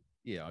crazy?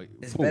 Yeah,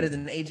 it's better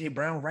than AJ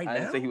Brown right now. I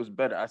didn't say he was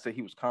better. I said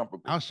he was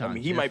comparable. Alshon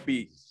he might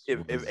be.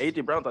 If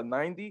AJ Brown's a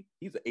 90,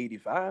 he's an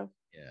 85.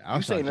 Yeah,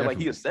 you saying that like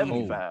he's a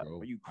 75?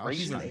 Are you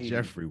crazy? Alshon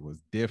Jeffrey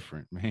was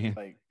different, man.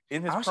 Like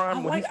in his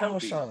prime, when he's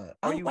healthy. Alshon.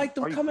 I like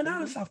them coming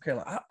out of South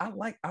Carolina. I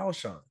like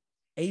Alshon.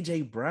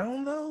 AJ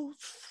Brown though.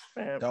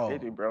 Man,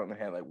 AJ Brown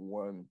had like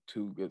 1-2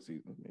 good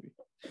seasons, maybe.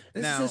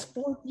 This is his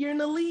 4th year in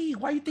the league.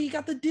 Why you think he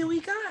got the deal he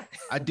got?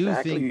 I do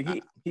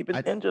think he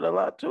been injured a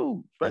lot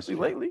too, especially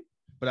lately.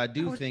 But I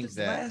do think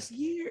that last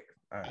year,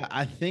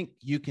 I think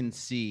you can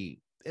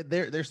see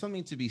there's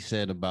something to be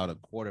said about a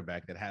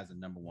quarterback that has a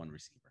number 1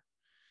 receiver.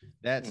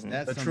 That's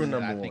something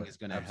that I think is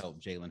going to help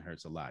Jalen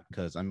Hurts a lot.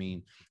 Because I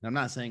mean, I'm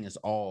not saying it's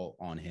all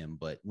on him,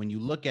 but when you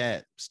look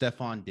at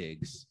Stephon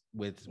Diggs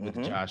with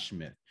Josh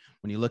Smith,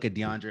 when you look at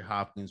DeAndre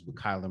Hopkins with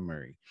Kyler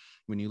Murray,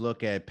 when you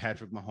look at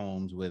Patrick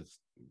Mahomes with,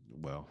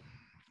 well,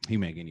 he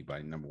make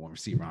anybody number one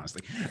receiver,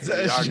 honestly. So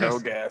y'all go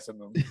gassing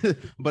them.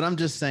 But I'm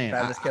just saying,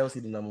 Travis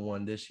Kelce the number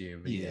one this year.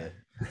 But yeah.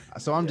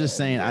 So I'm just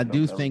saying, I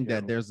do think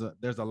that go.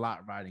 there's a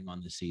lot riding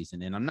on the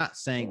season, and I'm not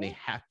saying they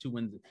have to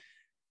win.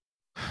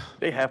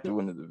 They have to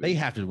win the division. They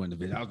have to win the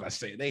division. I was about to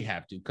say they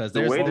have to, because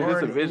the way that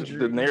this division,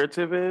 the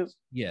narrative is.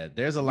 Yeah,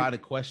 there's a lot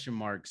of question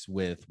marks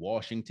with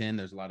Washington.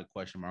 There's a lot of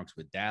question marks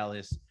with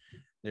Dallas.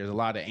 There's a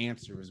lot of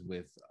answers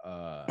with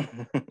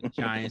the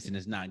Giants, and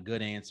it's not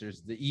good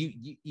answers.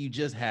 You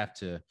just have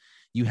to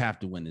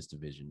win this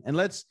division. And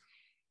let's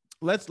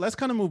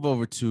kind of move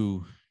over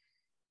to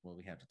what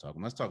we have to talk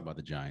about. Let's talk about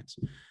the Giants.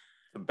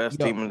 The best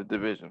team in the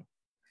division.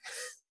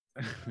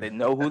 They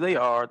know who they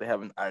are. They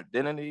have an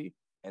identity,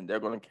 and they're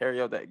going to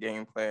carry out that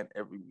game plan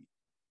every week.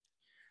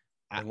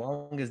 As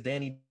long as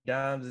Danny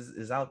Dimes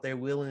is out there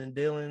wheeling and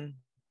dealing,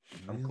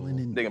 I'm cool.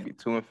 They're gonna be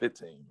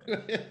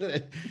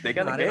 2-15. They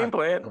got a game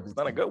plan. It's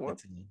not a good one.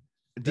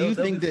 Do you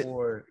think that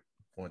 4-13?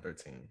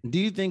 Do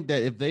you think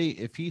that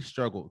if he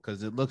struggled,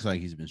 because it looks like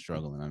he's been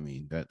struggling? I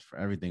mean, that's for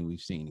everything we've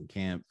seen in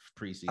camp,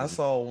 preseason. I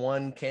saw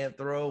one camp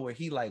throw where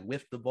he like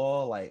whiffed the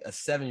ball like a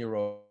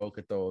 7-year-old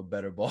could throw a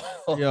better ball.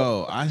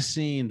 Yo, I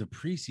seen the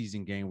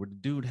preseason game where the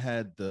dude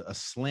had a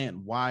slant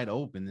wide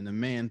open and the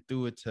man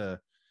threw it to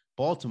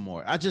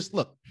Baltimore.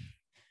 Look.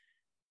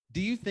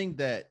 Do you think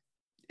that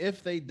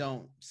if they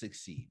don't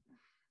succeed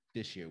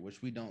this year,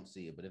 which we don't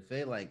see it, but if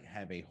they like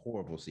have a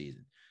horrible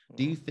season,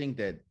 do you think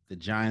that the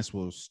Giants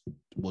will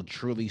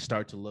truly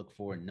start to look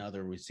for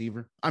another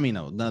receiver? I mean,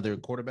 no, another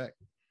quarterback.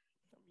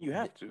 You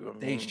have to. I mean,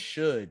 they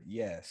should,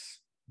 yes.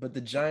 But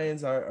the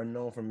Giants are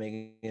known for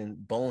making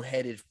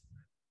boneheaded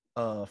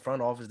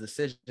front office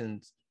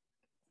decisions.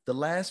 The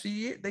last few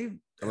years,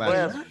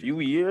 few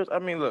years. I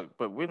mean, look,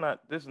 but we're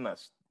not. This is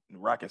not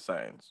rocket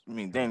science. I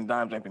mean, Danny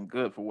Dimes ain't been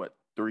good for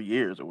 3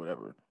 years or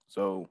whatever.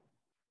 So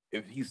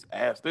if he's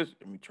asked this,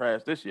 I mean,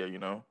 trash this year,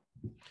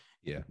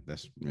 Yeah,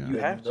 you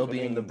have to. They'll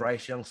be in the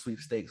Bryce Young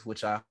sweepstakes,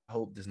 which I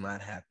hope does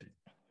not happen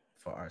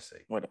for our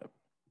sake. Whatever.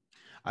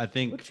 I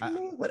think. What you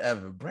mean?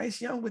 Whatever. Bryce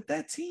Young with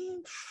that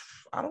team,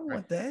 I don't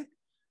want that.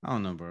 I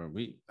don't know, bro.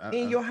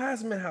 In your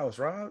Heisman house,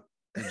 Rob.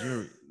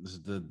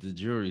 The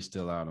jury's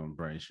still out on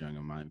Bryce Young,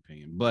 in my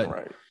opinion. But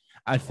right.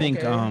 I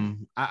think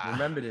I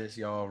remember this,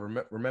 y'all.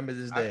 Remember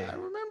this day. I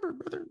remember,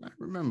 brother. I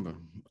remember.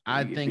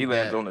 If he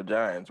lands on the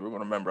Giants, we're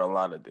gonna remember a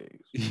lot of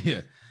days.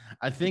 Yeah.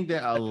 I think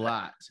that a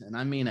lot, and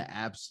I mean an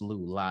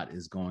absolute lot,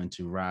 is going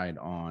to ride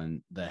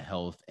on the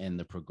health and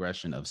the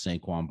progression of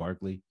Saquon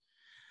Barkley.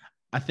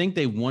 I think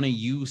they want to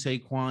use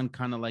Saquon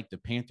kind of like the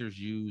Panthers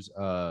use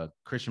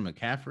Christian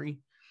McCaffrey.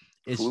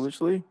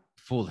 Foolishly.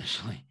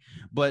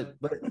 But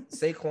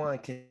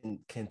Saquon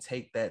can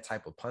take that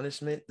type of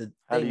punishment.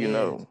 How do you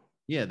know?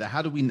 Yeah,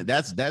 how do we know?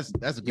 That's a good.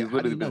 He's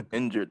literally been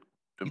injured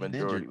the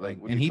majority.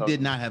 And he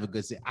did not have a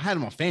good season. I had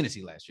him on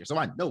fantasy last year, so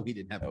I know he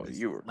didn't have a good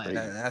season. You were crazy.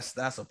 That's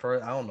I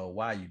don't know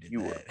why you did that.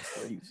 You were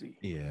crazy.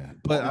 Yeah,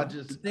 but I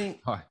just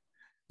think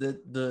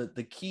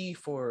the key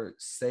for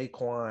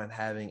Saquon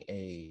having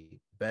a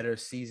better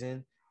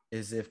season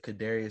is if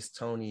Kadarius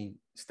Toney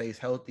stays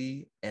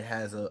healthy and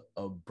has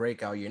a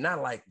breakout year.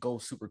 Not like go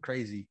super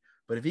crazy,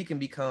 but if he can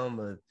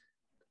become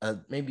a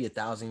maybe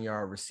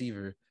 1,000-yard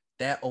receiver,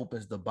 that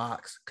opens the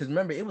box. Because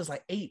remember, it was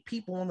like 8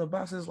 people on the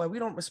box. It's like, we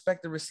don't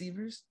respect the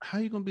receivers. How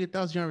are you going to be a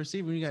 1,000-yard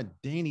receiver when you got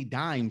Danny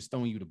Dimes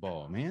throwing you the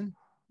ball, man?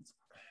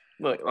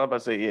 Look, I'm about to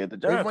say, yeah, the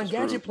Giants run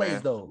gadget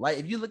plays, though. Like,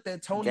 if you looked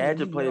at Tony,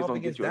 gadget plays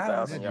don't get you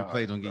 1,000 yards.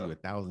 Plays don't get you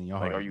 1,000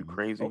 yards. Like, are you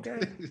crazy? Okay.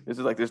 This is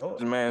like this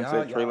man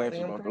said Trey Lance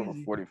was going to throw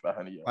for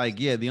 4,500 yards. Like,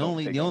 yeah, the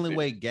only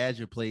way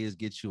gadget plays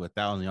get you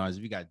 1,000 yards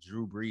if you got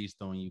Drew Brees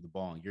throwing you the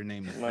ball and your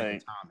name is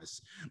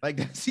Thomas. Like,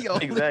 that's the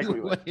only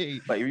way.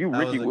 Like, if you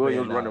Ricky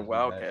Williams running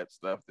Wildcat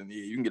stuff, then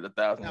yeah, you can get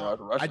 1,000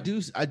 yards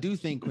rushing. I do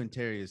think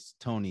Quintarius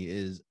Toney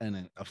is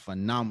a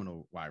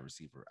phenomenal wide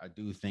receiver. I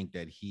do think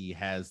that he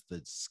has the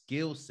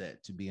skill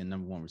set to be a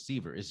number one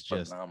receiver. It's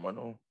just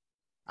phenomenal.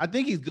 I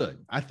think he's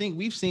good. I think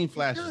we've seen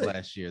flashes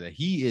last year that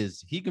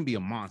he can be a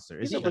monster.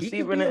 He's a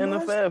receiver in the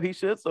NFL. He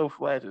should show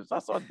flashes. I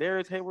saw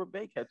Darius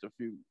Hayward-Bay catch a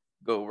few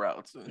go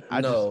routes.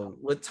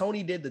 What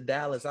Tony did to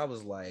Dallas, I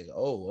was like,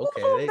 oh,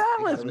 okay.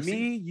 Dallas,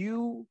 me,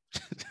 you,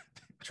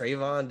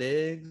 Trayvon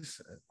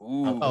Diggs.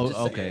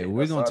 Okay.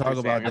 We're gonna talk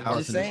about Dallas. I'm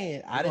just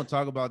saying. I'm gonna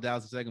talk about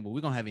Dallas in a second, but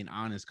we're gonna have an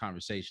honest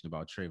conversation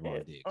about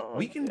Trayvon Diggs.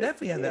 We can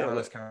definitely have that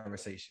honest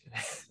conversation.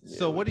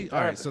 So all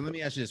right. So let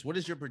me ask you this: what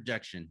is your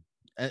projection?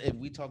 If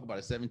we talk about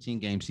a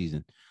 17-game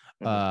season,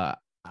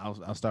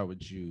 I'll start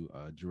with you,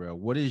 Jarrell.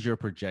 What is your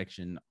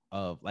projection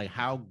of like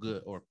how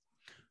good or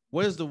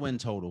what is the win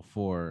total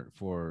for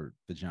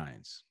the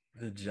Giants?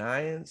 The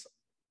Giants,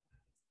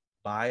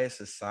 bias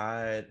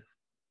aside,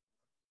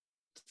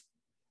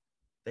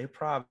 they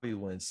probably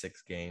win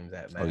 6 games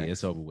at max. Oh yeah,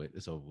 it's over with.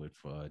 It's over with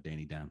for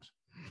Danny Dimes.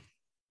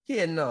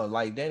 Yeah, no,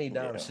 like Danny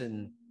Dimes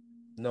shouldn't.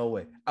 No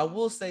way. I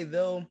will say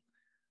though,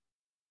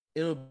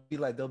 it'll be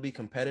like they'll be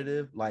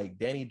competitive. Like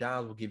Danny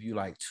Dimes will give you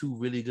like 2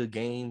 really good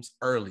games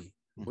early,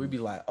 we'd be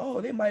like,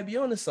 oh, they might be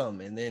onto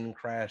something, and then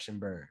crash and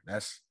burn.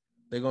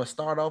 They're gonna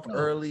start off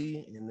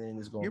early, and then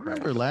it's gonna. You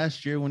remember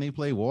last year when he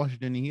played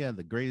Washington, he had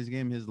the greatest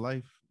game of his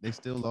life. They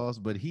still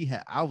lost, but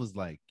I was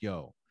like,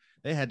 yo,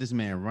 they had this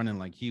man running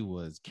like he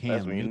was Cam.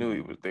 That's when you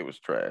knew they was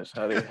trash.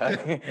 How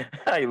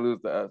he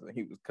lose to us and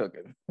he was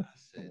cooking.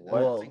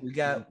 Well, we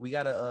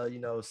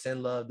gotta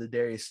send love to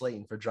Darius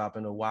Slayton for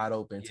dropping a wide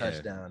open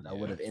touchdown that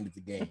would have ended the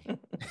game.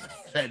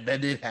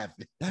 that did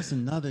happen. That's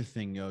another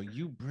thing, yo.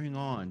 You bring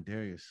on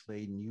Darius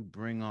Slayton, you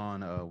bring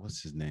on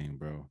what's his name,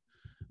 bro?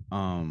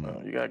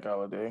 You got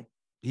Galladay.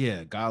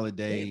 Yeah,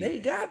 Galladay. They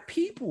got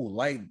people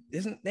like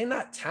they're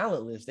not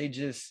talentless. They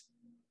just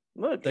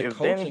look. If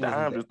Danny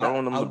Dimes is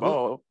throwing them the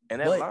ball,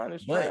 and that line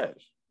is trash.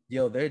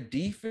 Yo, their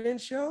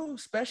defense,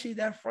 especially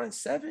that front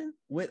seven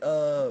with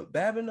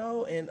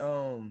Babineau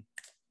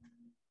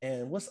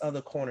and what's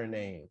other corner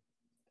name?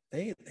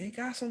 They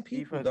got some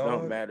people. Defense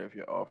don't matter if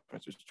your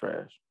offense is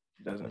trash.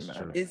 It doesn't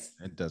matter.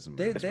 It doesn't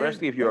matter,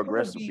 especially if you're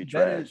aggressively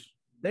trash.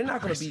 They're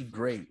not going to be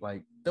great.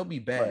 Like they'll be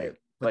bad.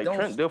 Like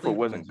Trent Dilfer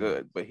wasn't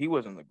good, but he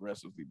wasn't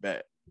aggressively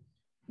bad.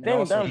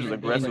 Danny Dimes was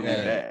aggressively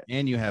bad,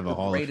 and you have a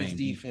Hall of Fame greatest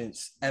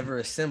defense ever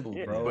assembled,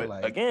 bro. But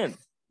like again,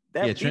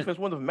 that defense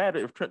wouldn't have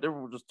mattered if Trent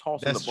Dilfer was just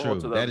tossing the ball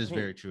to the That other is team.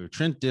 very true.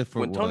 Trent Dilfer,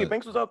 when Tony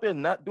Banks was out there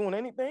not doing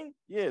anything,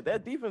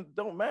 that defense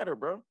don't matter,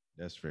 bro.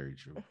 That's very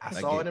true. I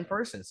saw it in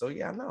person, so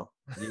I know.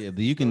 Yeah,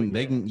 but you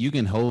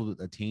can hold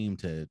a team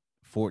to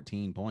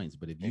 14 points,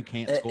 but if you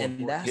can't score,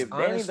 if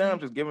Danny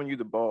Dimes is giving you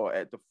the ball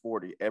at the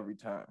 40 every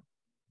time,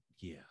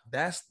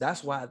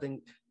 that's why I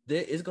think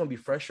it's gonna be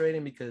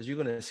frustrating because you're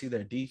gonna see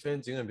their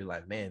defense. You're gonna be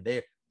like, man,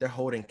 they're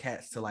holding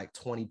cats to like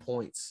 20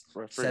 points,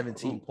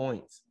 17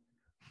 points,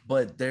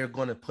 but they're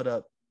gonna put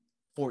up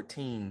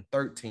 14,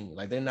 13.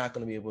 Like they're not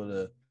gonna be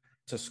able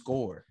to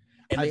score.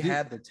 And they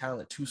have the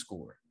talent to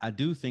score. I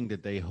do think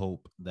that they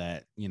hope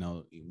that,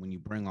 when you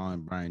bring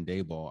on Brian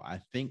Daboll,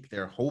 I think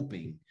they're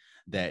hoping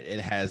that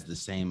it has the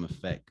same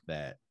effect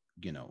that,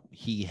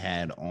 he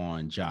had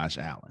on Josh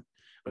Allen,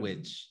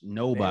 which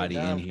nobody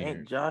in here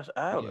ain't Josh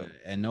Allen.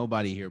 And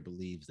nobody here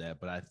believes that.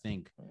 But I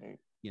think,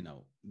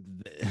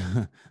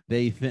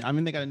 they think,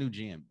 they got a new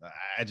GM.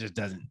 I just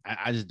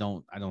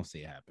don't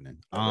see it happening.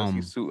 Unless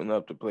he's suiting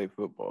up to play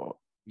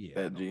football. Yeah,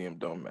 that GM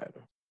don't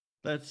matter.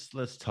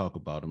 Let's talk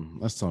about them.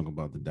 Let's talk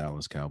about the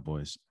Dallas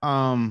Cowboys.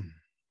 I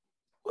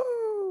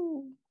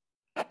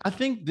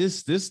think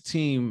this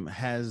team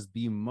has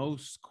the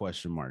most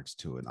question marks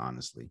to it,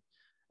 honestly,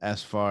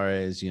 as far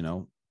as,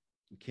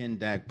 can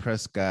Dak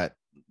Prescott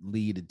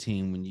lead a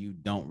team when you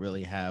don't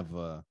really have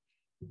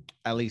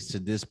at least to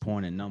this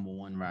point, a number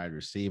one wide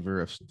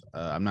receiver.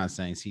 I'm not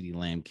saying CeeDee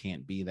Lamb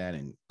can't be that,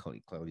 and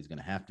Chloe's going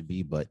to have to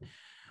be, but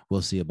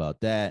we'll see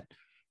about that.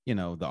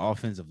 The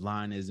offensive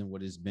line isn't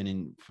what it's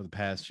been for the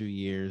past few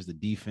years. The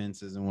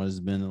defense isn't what it's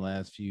been the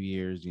last few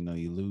years. You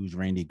lose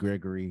Randy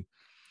Gregory.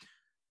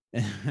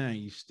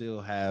 You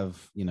still have,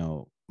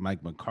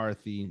 Mike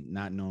McCarthy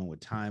not knowing what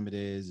time it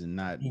is and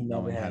not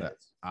knowing how to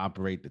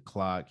operate the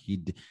clock. He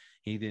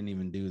didn't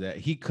even do that.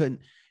 He couldn't.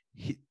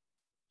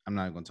 I'm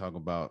not going to talk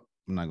about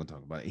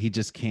it. He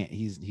just can't.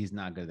 He's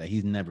not good at that.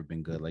 He's never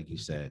been good, like you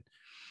said.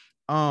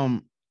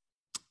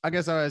 I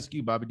guess I'll ask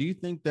you, Bobby, do you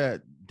think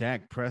that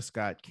Dak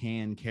Prescott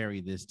can carry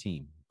this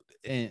team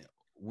and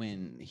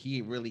when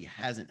he really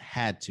hasn't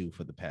had to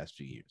for the past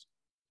few years?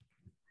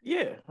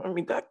 Yeah,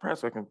 Dak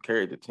Prescott can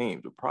carry the team.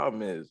 The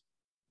problem is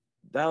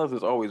Dallas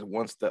is always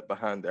one step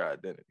behind their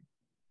identity.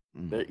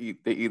 Mm-hmm.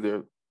 They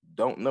either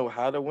don't know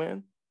how to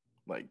win,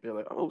 like they're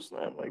like, oh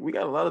snap, like we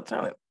got a lot of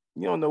talent.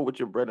 You don't know what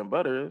your bread and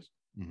butter is,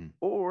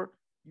 or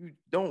you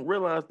don't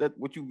realize that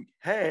what you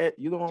had,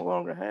 you no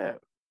longer have.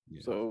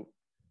 Yeah. So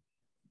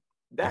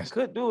Dak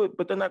could do it,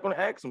 but they're not going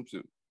to ask him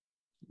to.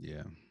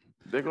 Yeah.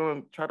 They're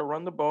going to try to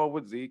run the ball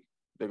with Zeke.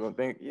 They're going to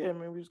think, yeah,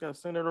 man, we just got to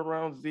center it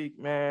around Zeke,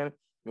 man.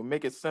 We'll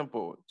make it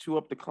simple, chew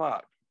up the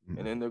clock. Mm-hmm.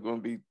 And then they're going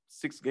to be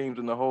 6 games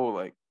in the hole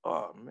like,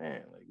 oh,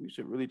 man, like we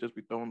should really just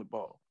be throwing the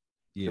ball.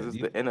 Yeah. Because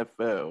it's the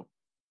NFL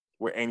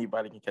where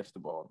anybody can catch the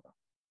ball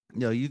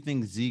now. Yo, you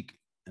think Zeke,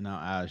 and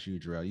I'll ask you,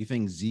 Jarrell, you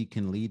think Zeke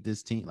can lead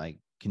this team, like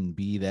can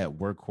be that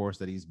workhorse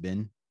that he's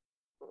been?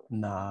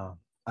 Nah.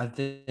 I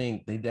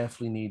think they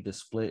definitely need to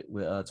split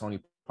with Tony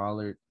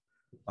Pollard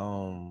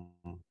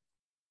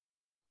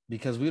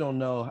because we don't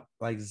know,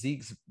 like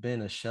Zeke's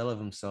been a shell of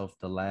himself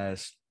the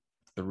last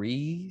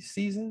 3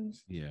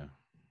 seasons. Yeah.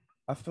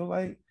 I feel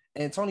like.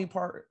 And Tony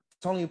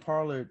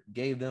Pollard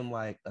gave them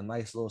like a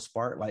nice little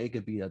spark. Like it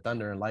could be a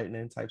thunder and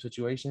lightning type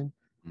situation.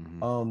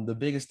 Mm-hmm. The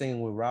biggest thing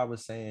what Rob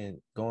was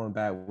saying, going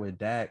back with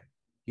Dak,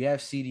 you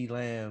have CeeDee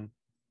Lamb.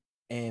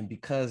 And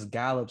because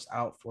Gallup's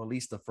out for at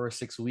least the first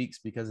 6 weeks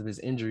because of his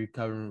injury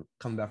coming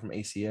back from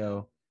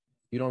ACL,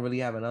 you don't really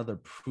have another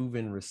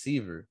proven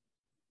receiver.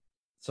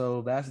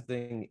 So that's the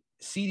thing.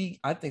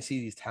 I think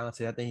CeeDee's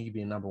talented. I think he could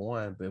be a number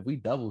one. But if we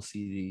double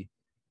CeeDee,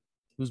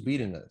 who's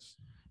beating us?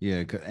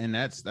 Yeah, and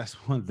that's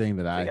one thing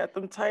that they got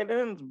them tight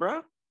ends,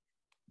 bro.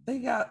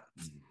 They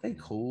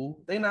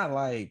cool. They not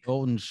like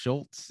Golden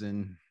Schultz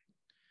and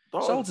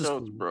Schultz,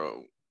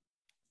 bro.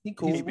 He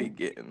cool. He be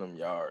getting them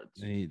yards.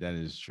 That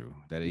is true.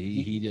 That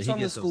he He's from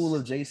the school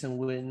of Jason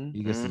Witten.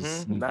 He gets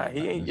those Nah,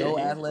 he ain't no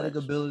he ain't athletic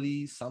fresh.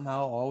 ability.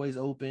 Somehow always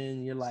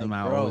open. You're like,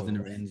 somehow bro. always in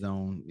the end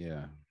zone.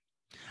 Yeah,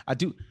 I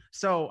do.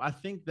 So I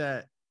think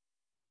that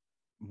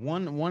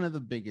one of the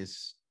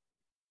biggest.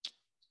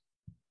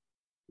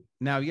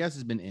 Now, yes,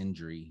 it's been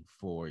injury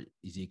for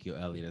Ezekiel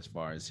Elliott as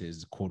far as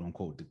his quote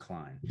unquote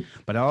decline,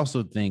 but I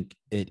also think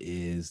it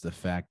is the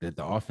fact that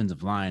the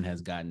offensive line has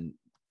gotten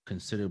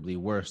considerably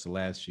worse the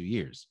last few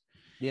years.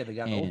 Yeah, they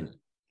got older.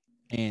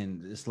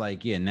 And it's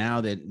like, now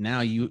they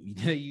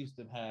used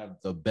to have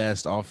the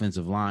best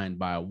offensive line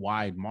by a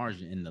wide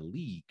margin in the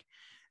league.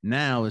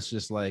 Now it's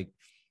just like,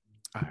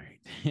 all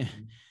right,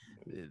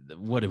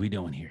 what are we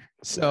doing here?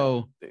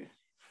 So,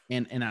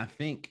 and I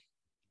think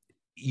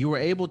you were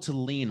able to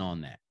lean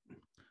on that.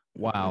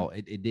 While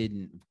it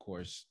didn't, of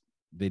course,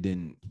 they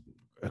didn't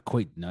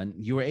equate none.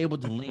 You were able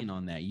to lean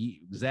on that.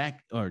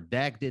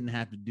 Dak didn't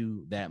have to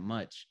do that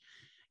much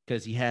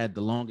because he had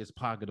the longest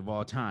pocket of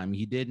all time.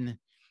 He didn't,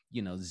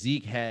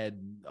 Zeke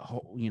had,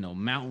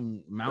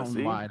 mountain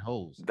wide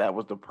holes. That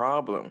was the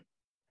problem.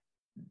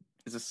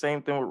 It's the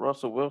same thing with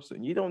Russell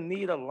Wilson. You don't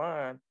need a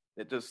line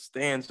that just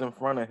stands in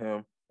front of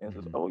him and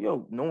says, "Oh,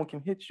 yo, no one can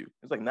hit you."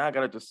 It's like, now I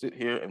gotta just sit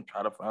here and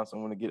try to find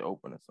someone to get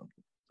open or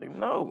something. It's like,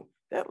 no.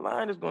 That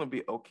line is going to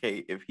be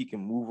okay if he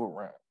can move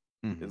around.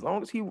 As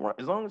long as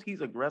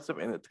he's aggressive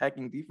and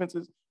attacking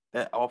defenses,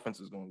 that offense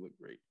is going to look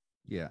great.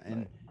 Yeah,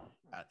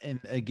 and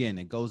again,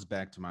 it goes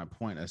back to my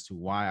point as to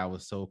why I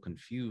was so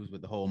confused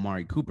with the whole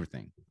Amari Cooper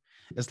thing.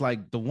 It's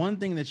like the one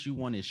thing that you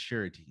want is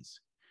sureties.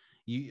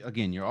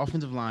 Your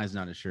offensive line is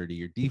not a surety,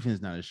 your defense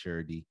is not a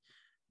surety.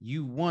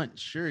 You want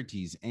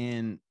sureties,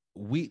 and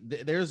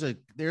there's a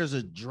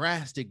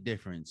drastic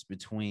difference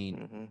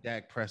between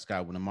Dak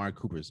Prescott when Amari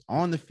Cooper's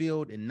on the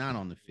field and not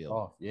on the field.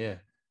 Oh, yeah.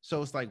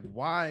 So it's like,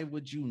 why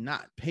would you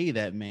not pay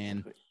that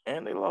man?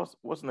 And they lost,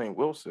 what's his name?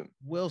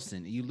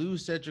 Wilson. You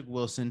lose Cedric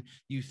Wilson.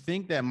 You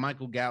think that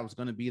Michael Gallup's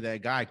going to be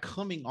that guy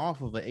coming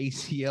off of an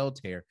ACL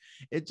tear.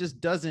 It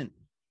just doesn't.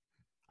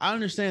 I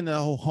understand the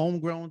whole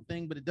homegrown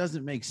thing, but it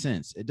doesn't make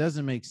sense. It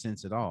doesn't make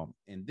sense at all.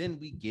 And then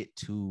we get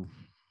to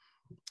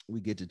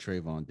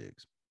Trayvon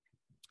Diggs.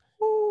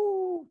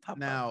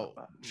 Now,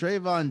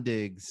 Trayvon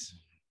Diggs,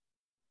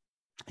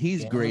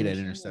 he's great at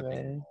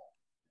intercepting.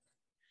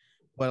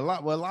 But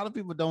what a lot of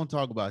people don't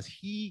talk about is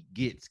he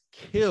gets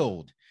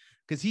killed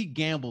because he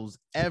gambles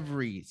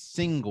every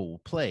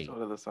single play. So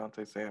does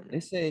Asante Samuel.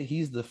 They say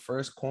he's the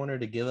first corner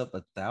to give up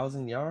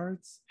 1,000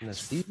 yards in a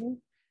season.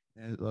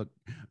 And look,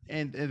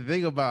 and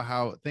think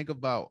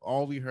about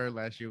all we heard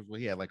last year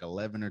was he had like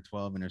 11 or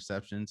 12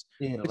 interceptions.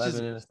 Yeah,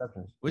 11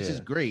 interceptions, which is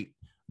great.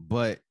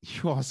 But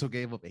you also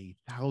gave up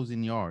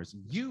 1,000 yards.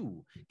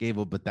 You gave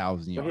up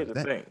 1,000 yards. But here's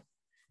the thing.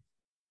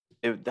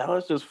 If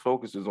Dallas just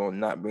focuses on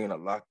not being a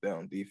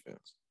lockdown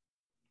defense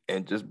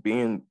and just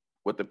being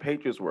what the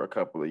Patriots were a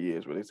couple of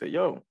years where they say,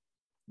 yo,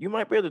 you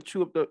might be able to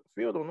chew up the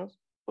field on us,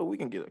 but we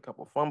can get a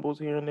couple fumbles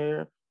here and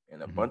there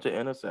and a bunch of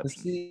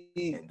interceptions.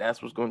 And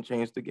that's what's going to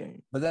change the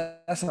game. But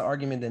that's an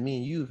argument that me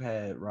and you've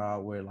had,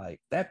 Rob, where like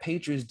that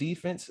Patriots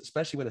defense,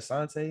 especially with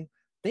Asante,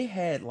 they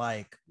had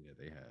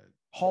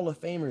Hall of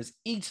Famers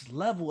each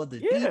level of the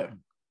defense.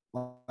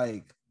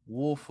 Like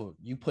Wolford,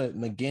 you put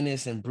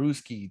McGinnis and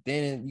Brewski,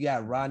 then you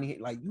got Rodney.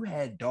 Like you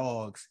had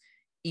dogs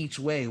each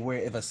way. Where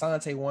if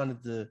Asante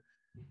wanted to,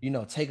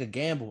 take a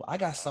gamble, I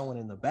got someone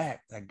in the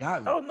back that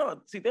got me. Oh no,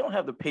 see, they don't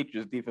have the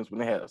Patriots defense when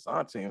they had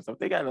Asante and stuff.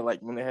 They got it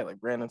like when they had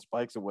like Brandon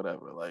Spikes or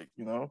whatever. Like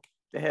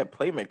they had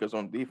playmakers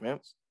on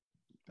defense,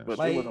 but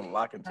they wasn't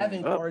locking teams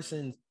having up.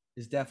 Parsons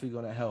is definitely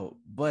going to help,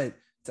 but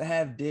to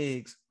have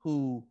Diggs,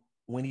 who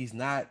when he's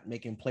not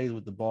making plays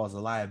with the ball is a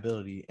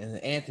liability, and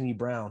Anthony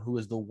Brown, who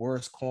is the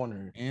worst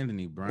corner in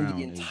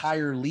the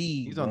entire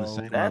league. He's on the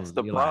same. That's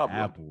the problem,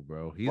 Apple,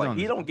 bro. He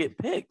don't get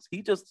picks.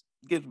 He just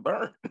gets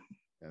burnt.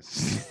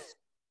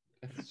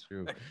 That's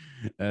true.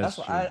 That's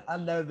why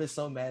I've never been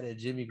so mad at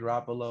Jimmy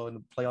Garoppolo in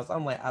the playoffs.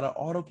 I'm like, out of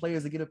all the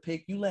players that get a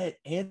pick, you let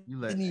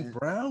Anthony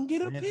Brown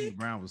get a pick. Anthony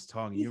Brown was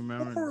talking. You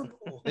remember?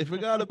 They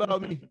forgot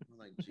about me. I'm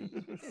like,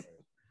 Jesus.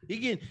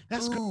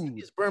 That's crazy. He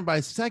gets burned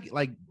by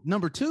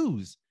number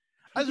twos.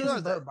 I just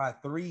realized that by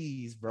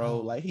threes,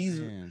 bro. Like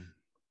he's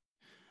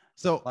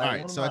so all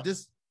right. So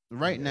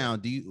now,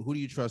 who do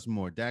you trust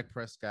more, Dak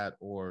Prescott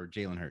or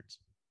Jalen Hurts?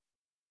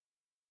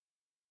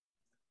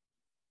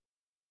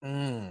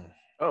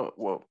 Oh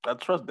well, I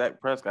trust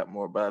Dak Prescott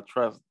more, but I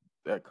trust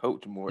that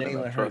coach more.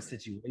 Jalen Hurts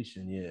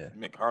situation,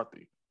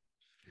 McCarthy.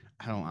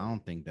 I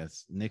don't think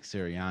that's Nick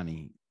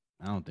Sirianni.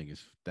 I don't think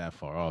it's that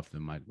far off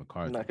than Mike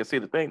McCarthy. I can see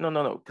the thing.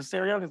 No. Because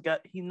Sirianni's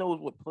he knows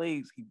what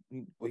plays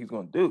what he's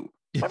going to do.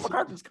 Mike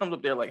McCarthy just comes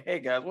up there like, hey,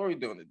 guys, what are we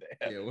doing today?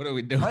 Yeah, what are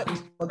we doing? Mike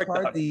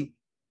McCarthy,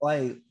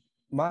 like,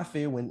 my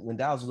fear when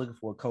Dallas was looking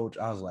for a coach,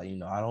 I was like,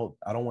 I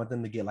don't want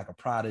them to get like a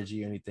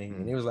prodigy or anything.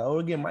 And it was like, oh,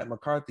 again, Mike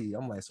McCarthy.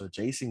 I'm like, so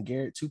Jason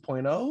Garrett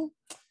 2.0?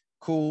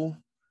 Cool.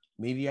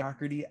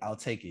 Mediocrity, I'll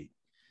take it.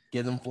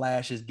 Give them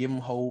flashes, give him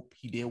hope.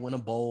 He did win a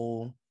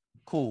bowl.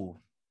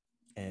 Cool.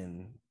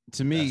 And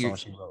to me, That's all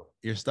she wrote.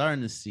 You're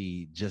starting to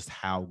see just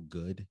how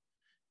good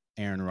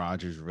Aaron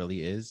Rodgers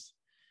really is.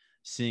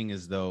 Seeing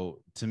as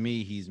though, to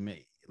me, he's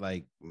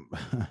like,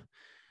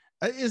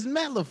 is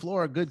Matt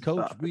LaFleur a good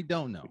coach? We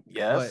don't know.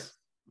 Yes. But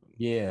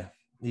yeah,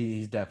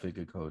 he's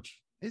definitely a good coach.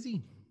 Is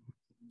he?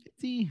 Is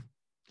he?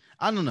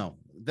 I don't know.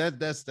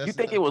 That's you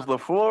think it was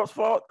LaFleur's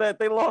fault that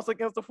they lost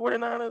against the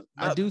 49ers?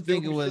 I do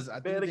think it was.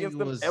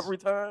 Every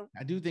time.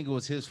 I do think it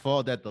was his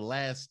fault that the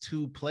last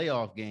two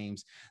playoff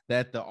games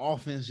that the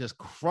offense just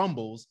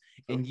crumbles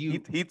and he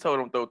told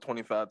him throw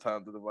 25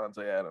 times to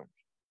Devontae Adams.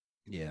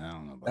 Yeah, I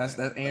don't know about that's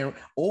Aaron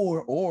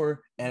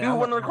or and you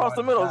went across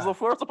the middle. Is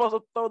LaFleur supposed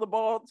to throw the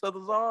ball to the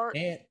Zard?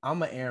 And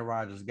I'm an Aaron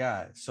Rodgers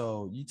guy.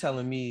 So you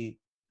telling me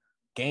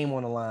game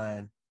on the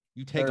line,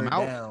 you take him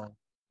out down,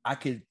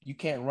 you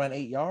can't run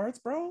 8 yards,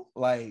 bro.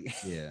 Like,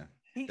 yeah,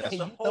 you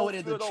throw it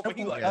in the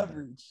triple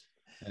coverage.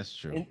 That's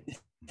true.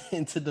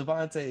 Into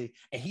Devontae,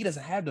 and he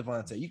doesn't have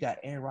Devontae. You got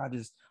Aaron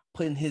Rodgers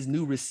putting his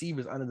new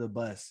receivers under the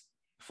bus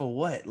for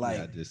what? Like,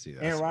 I did see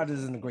that. Aaron Rodgers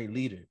isn't a great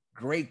leader,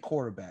 great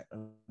quarterback,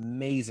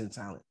 amazing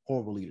talent,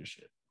 horrible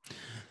leadership.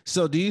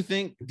 So, do you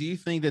think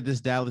that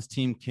this Dallas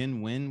team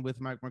can win with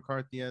Mike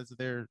McCarthy as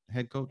their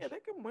head coach? Yeah, they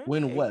can win.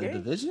 Win what? A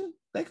division?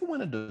 They can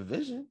win a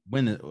division.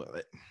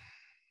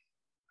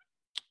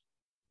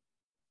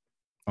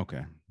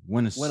 Okay.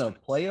 Win a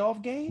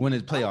playoff game? Win a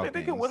playoff game.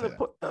 They can win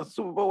a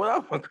Super Bowl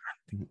without McCarthy.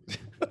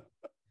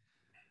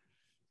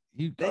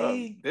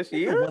 This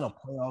year? Win a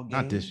playoff game.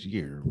 Not this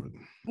year.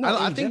 No,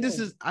 I think this,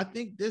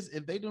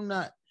 if they do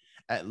not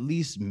at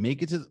least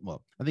make it to,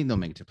 I think they'll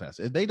make it to playoffs.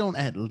 If they don't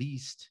at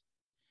least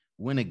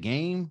win a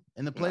game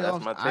in the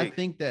playoffs, I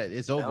think that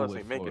it's over Dallas with.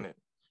 Ain't making it.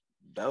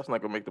 Dallas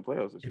not gonna make the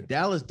playoffs this year. If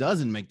Dallas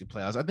doesn't make the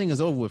playoffs, I think it's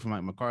over with for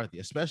Mike McCarthy,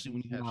 especially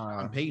when you have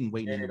Sean Payton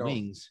waiting in the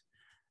wings.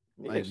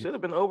 Yeah, it should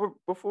have been over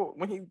before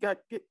when he get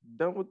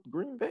done with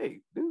Green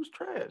Bay. Dude's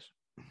trash.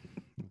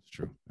 That's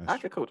true. I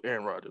could coach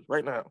Aaron Rodgers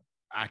right now.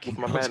 I can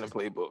with my Madden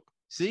playbook.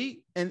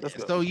 See, and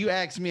so you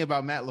asked me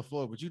about Matt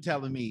LaFleur, but you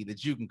telling me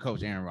that you can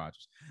coach Aaron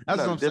Rodgers. That's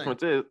what I'm saying. The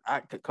difference is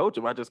I could coach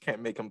him. I just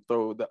can't make him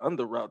throw the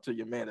under route to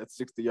your man at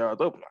 60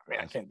 yards open.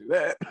 I can't do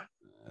that.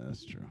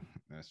 That's true.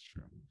 That's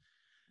true.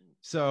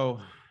 So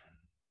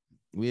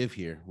we have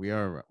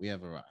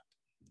arrived.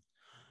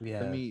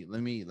 Yeah. Let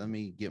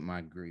me get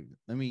my grievance.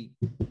 Let me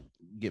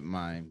get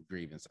my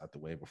grievance out the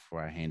way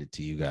before I hand it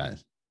to you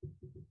guys.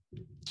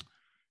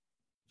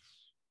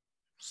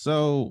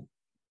 So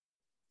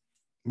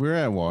we're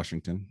at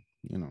Washington,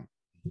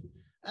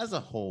 as a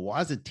whole,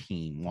 as a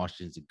team,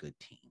 Washington's a good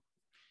team.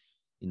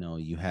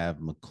 You have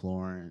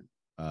McLaurin,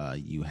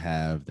 you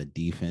have the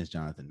defense,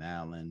 Jonathan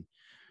Allen,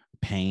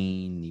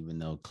 Payne, even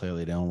though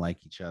clearly they don't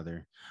like each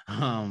other.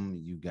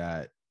 You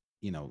got,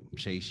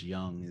 Chase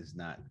Young is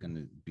not going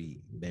to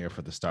be there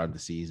for the start of the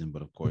season,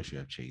 but of course you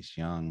have Chase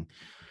Young.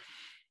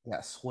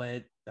 Yeah,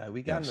 Sweat.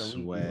 We got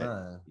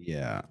Sweat.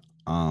 Yeah.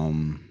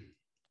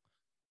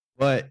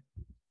 But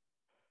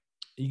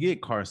you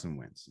get Carson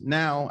Wentz.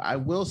 Now, I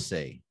will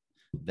say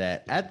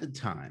that at the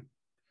time,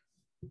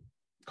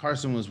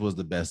 Carson Wentz was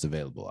the best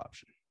available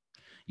option.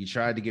 You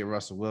tried to get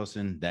Russell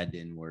Wilson. That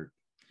didn't work.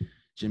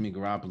 Jimmy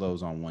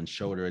Garoppolo's on one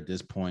shoulder at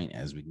this point,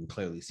 as we can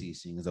clearly see,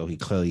 seeing as though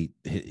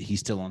he's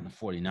still on the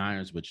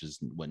 49ers, which is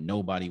what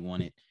nobody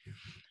wanted.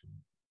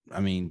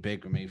 I mean,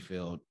 Baker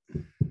Mayfield,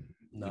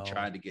 we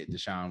tried to get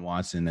Deshaun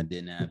Watson. That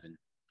didn't happen.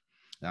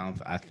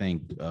 I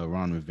think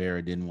Ron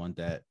Rivera didn't want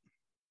that.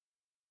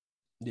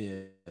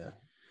 Yeah.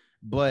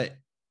 But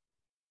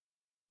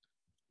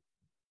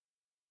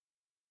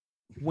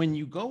when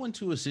you go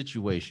into a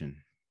situation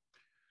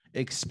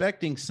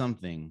expecting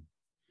something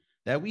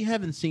that we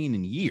haven't seen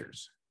in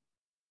years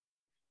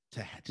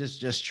to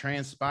just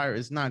transpire,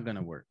 it's not going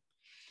to work.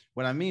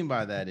 What I mean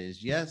by that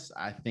is, yes,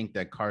 I think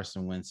that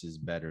Carson Wentz is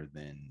better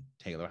than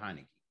Taylor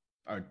Heineke.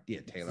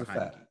 Taylor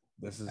Heineke.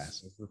 This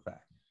is a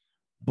fact.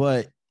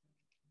 But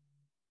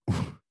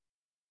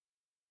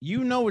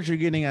you know what you're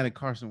getting out of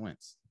Carson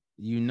Wentz.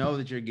 You know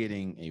that you're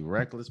getting a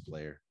reckless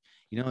player.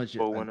 You know that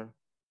you're winner.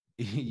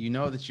 You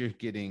know that you're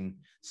getting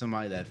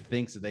somebody that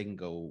thinks that they can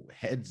go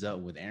heads up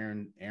with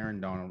Aaron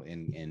Donald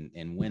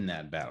and win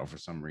that battle for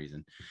some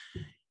reason.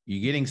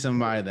 You're getting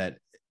somebody that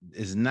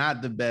is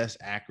not the best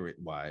accurate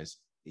wise.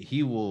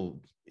 He will.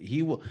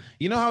 You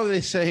know how they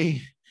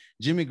say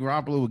Jimmy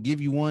Garoppolo will give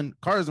you one.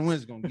 Carson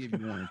Wentz is going to give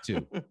you one or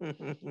two.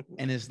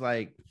 And it's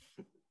like,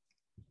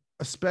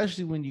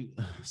 especially when you.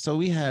 So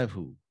we have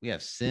who? We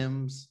have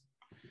Sims.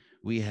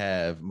 We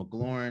have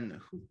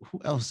McLaurin.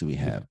 Who else do we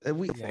have?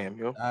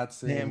 Samuel.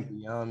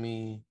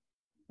 Yami.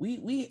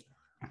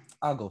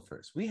 I'll go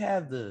first. We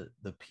have the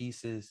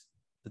pieces.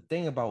 The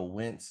thing about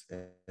Wentz,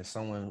 as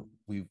someone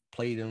we've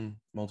played him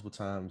multiple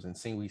times and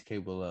seen what he's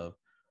capable of,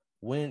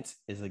 Wentz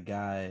is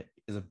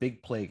a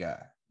big play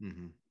guy.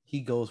 Mm-hmm.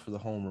 He goes for the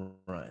home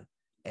run.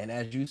 And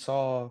as you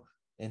saw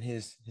in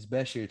his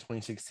best year,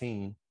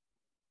 2016,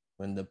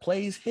 when the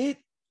plays hit,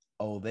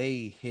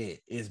 they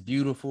hit. It's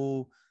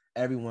beautiful.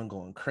 Everyone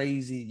going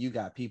crazy. You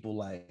got people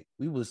like,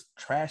 we was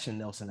trashing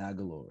Nelson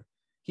Aguilar.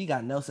 He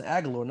got Nelson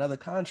Aguilar another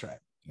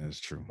contract. That's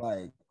true.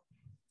 Like,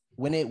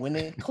 when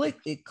it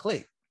clicked, it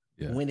clicked.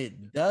 Yeah. When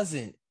it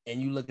doesn't,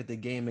 and you look at the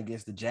game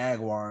against the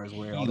Jaguars,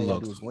 where all they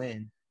gotta do is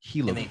win, he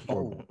and looks they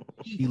fold.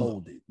 He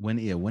folded.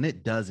 When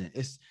it doesn't,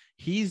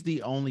 he's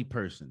the only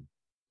person.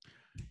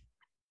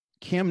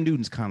 Cam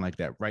Newton's kind of like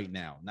that right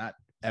now, not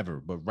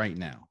ever, but right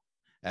now.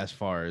 As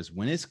far as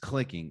when it's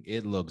clicking,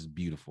 it looks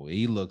beautiful.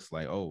 He looks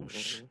like,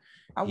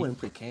 I wouldn't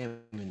put Cam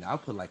in. I'll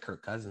put like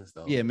Kirk Cousins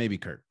though. Yeah, maybe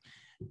Kirk.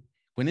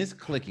 When it's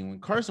clicking, when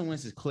Carson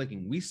Wentz is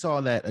clicking, we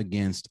saw that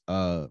against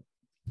last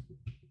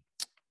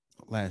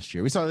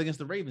year. We saw it against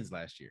the Ravens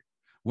last year.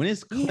 When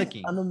it's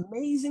clicking, an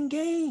amazing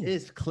game.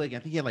 It's clicking. I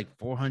think he had like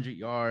 400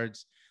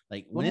 yards.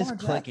 Like when it's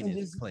clicking,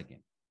 it's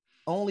clicking.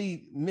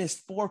 Only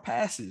missed 4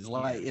 passes.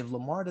 Like if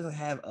Lamar doesn't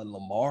have a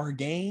Lamar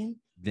game,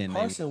 then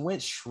Carson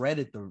Wentz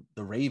shredded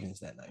the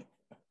Ravens that night.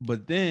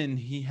 But then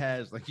he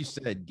has, like you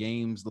said,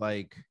 games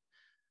like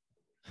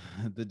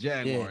the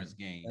Jaguars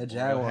game.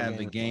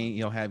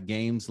 He'll have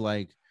games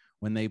like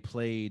when they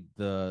played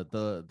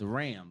the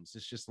Rams.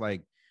 It's just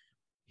like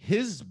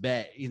his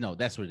bet,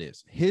 that's what it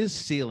is. His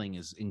ceiling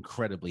is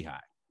incredibly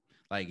high.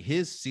 Like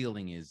his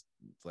ceiling is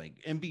like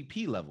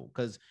MVP level,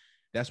 because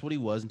that's what he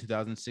was in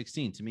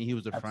 2016. To me, he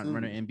was a front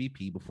runner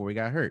MVP before he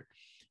got hurt.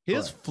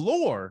 His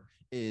floor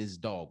is,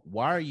 dog,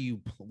 why do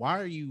you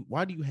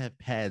have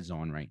pads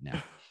on right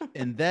now?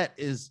 And that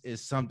is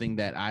something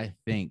that I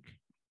think,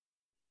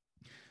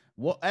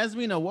 well, as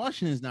we know,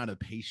 Washington is not a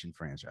patient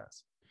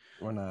franchise.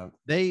 We're not.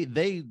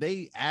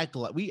 They act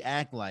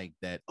like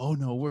that. Oh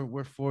no,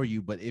 we're for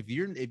you. But if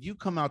you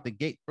come out the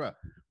gate, bro,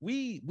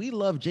 we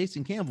love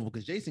Jason Campbell,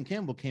 because Jason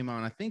Campbell came out,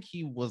 and I think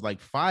he was like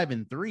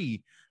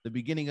 5-3 the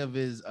beginning of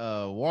his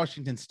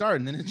Washington start,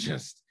 and then it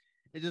just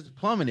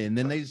plummeted, and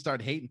then they just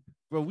started hating.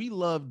 Bro, we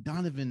love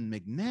Donovan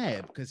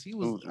McNabb because he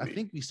was. I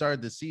think we started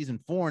the season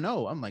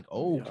 4-0. I'm like,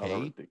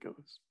 okay,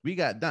 we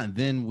got done.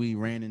 Then we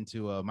ran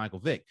into Michael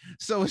Vick.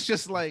 So it's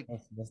just like,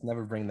 let's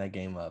never bring that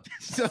game up.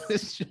 So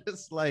it's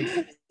just like,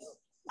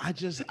 I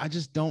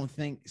just don't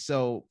think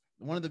so.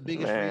 One of the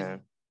biggest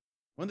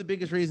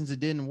reasons it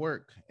didn't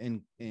work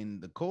in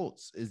the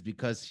Colts is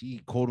because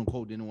he, quote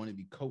unquote, didn't want to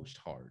be coached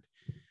hard.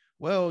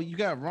 Well, you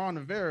got Ron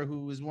Rivera,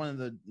 who is one of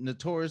the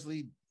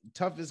notoriously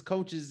toughest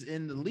coaches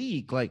in the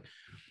league. Like,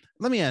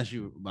 let me ask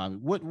you, Bobby,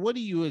 what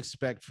do you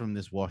expect from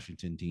this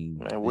Washington team?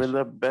 Man, we're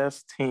the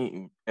best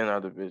team in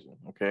our division,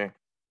 okay?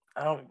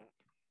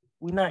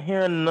 We're not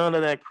hearing none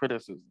of that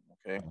criticism,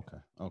 okay?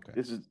 Okay.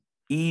 This is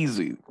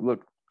easy.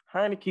 Look,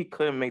 Heineke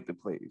couldn't make the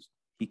plays.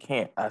 He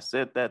can't. I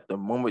said that the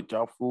moment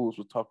y'all fools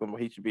were talking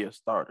about he should be a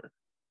starter.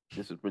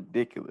 This is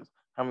ridiculous.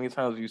 How many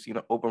times have you seen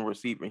an open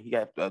receiver and he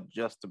has to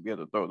adjust to be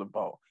able to throw the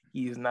ball?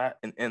 He is not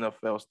an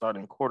NFL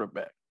starting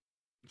quarterback.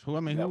 Who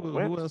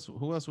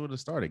else would have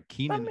started?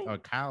 Keenan or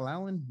Kyle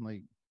Allen?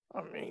 Like,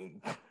 I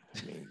mean,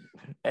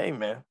 hey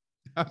man,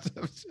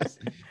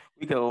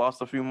 we could have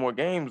lost a few more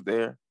games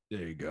there.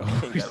 There you go.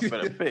 He got a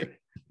better pick.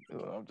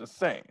 I'm just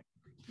saying.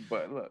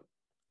 But look,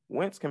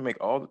 Wentz can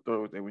make all the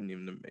throws that we need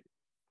him to make.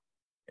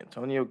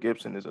 Antonio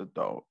Gibson is a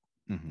dog.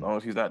 Mm-hmm. As long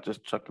as he's not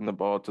just chucking the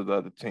ball to the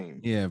other team.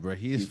 Yeah, bro.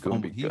 He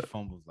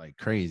fumbles like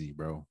crazy,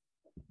 bro.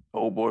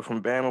 Old boy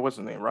from Bama, what's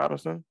his name?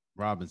 Robinson.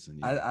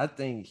 Yeah. I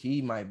think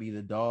he might be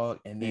the dog,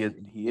 and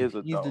then he is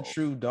a he's dog. The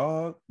true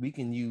dog. We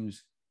can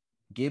use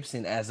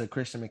Gibson as a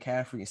Christian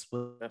McCaffrey and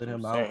split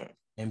him out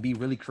and be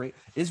really creative.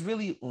 It's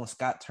really on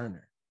Scott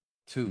Turner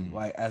too,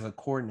 like as a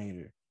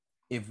coordinator.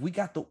 If we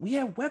have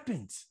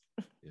weapons.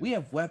 We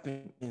have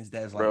weapons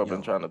that's like, bro, I've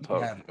been trying to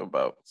talk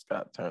about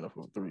Scott Turner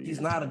for 3 years. He's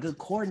not a good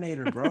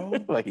coordinator, bro.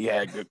 Like he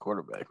had good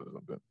quarterbacks or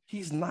something.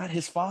 He's not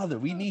his father.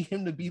 We need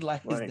him to be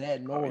like his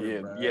dad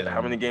Norman, bro. Yeah.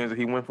 How many games did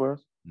he win for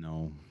us?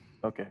 No.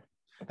 Okay.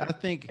 I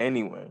think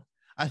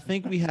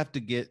we have to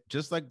get,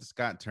 just like the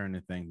Scott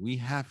Turner thing, we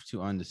have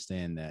to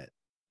understand that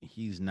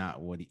he's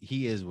not what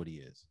he is. What he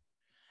is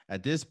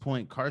at this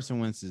point. Carson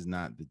Wentz is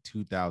not the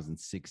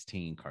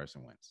 2016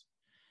 Carson Wentz.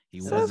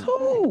 He wasn't.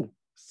 Who?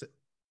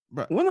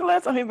 Bro, when the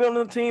last time he been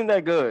on a team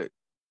that good?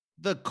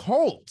 The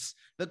Colts.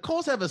 The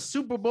Colts have a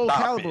Super Bowl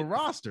caliber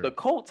roster. The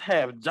Colts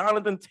have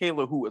Jonathan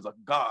Taylor, who is a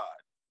god.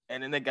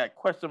 And then they got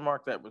question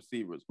marks at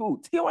receivers.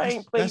 Who? T.Y.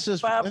 ain't played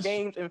 5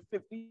 games in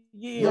 50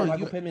 years.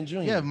 Michael Pittman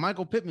Jr. Yeah,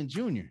 Michael Pittman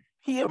Jr.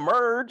 He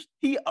emerged.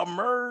 He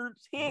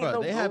ain't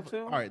no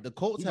go-to. All right, the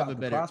Colts have a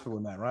better. Prosper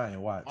with Matt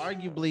Ryan. Watch.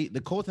 Arguably, the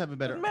Colts have a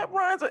better. Matt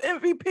Ryan's an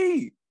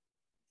MVP.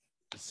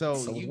 So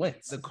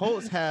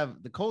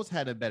the Colts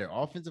had a better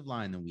offensive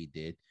line than we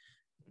did.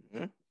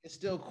 Mm-hmm. It's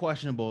still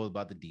questionable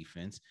about the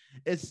defense.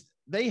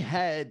 They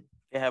have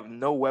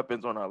no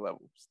weapons on our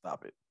level.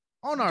 Stop it.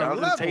 On our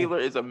Jonathan level, Taylor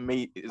is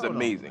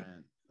amazing.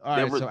 All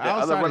right, so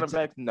other running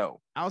backs,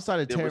 no. Outside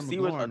of Terry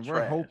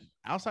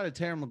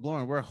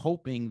McLaurin, we're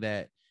hoping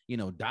that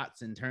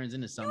Dotson turns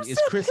into something.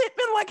 It's Chris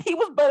Pittman like he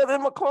was better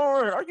than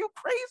McLaurin. Are you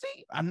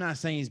crazy? I'm not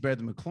saying he's better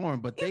than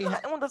McLaurin, but he's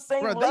not on the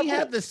same level. They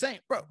have the same,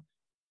 bro.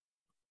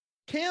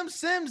 Cam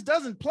Sims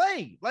doesn't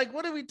play. Like,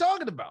 what are we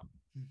talking about?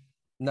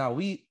 No,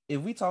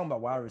 if we talking about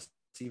wide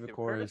receiver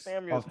core of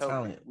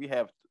talent, we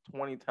have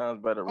 20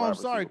 times better. Oh, I'm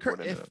sorry, Kurt.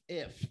 If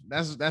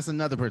that's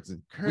another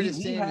person. We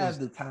have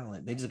the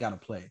talent. They just got to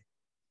play.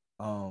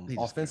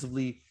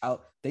 Offensively,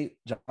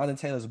 Jonathan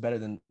Taylor's better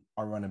than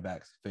our running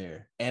backs,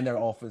 fair, and their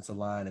offensive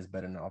line is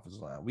better than the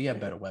offensive line. We have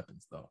better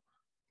weapons though.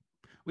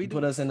 We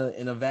put us in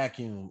a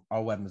vacuum.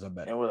 Our weapons are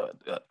better. And with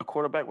a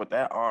quarterback with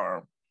that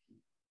arm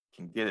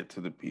can get it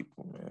to the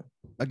people, man.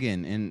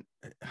 Again, and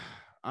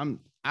I'm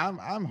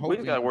hoping we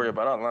just gotta worry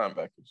about our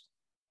linebackers.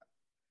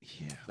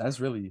 Yeah, that's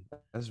really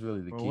the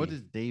key. What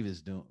is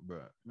Davis doing,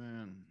 bro?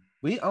 Man,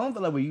 I don't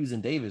feel like we're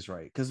using Davis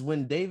right, because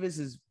when Davis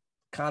is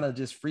kind of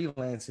just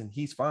freelancing,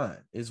 he's fine.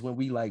 Is when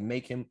we like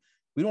make him.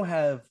 We don't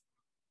have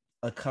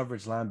a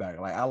coverage linebacker.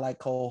 Like I like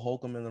Cole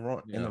Holcomb in the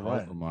run. Yeah,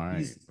 Holcomb, all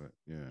right, but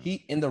yeah.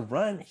 He in the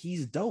run,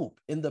 he's dope.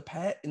 In the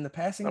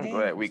passing I'm game,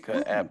 glad we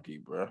cut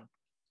Apke, bro.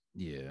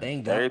 Yeah.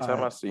 Thank God. Every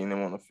time I seen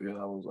him on the field,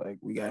 I was like,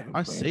 we got him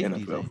our playing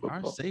safeties, NFL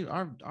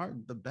football. our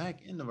the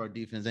back end of our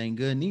defense ain't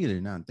good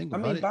neither. Now think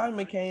about it.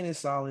 Bobby McCain is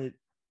solid.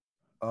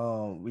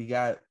 We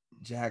got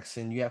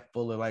Jackson, you have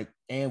Fuller,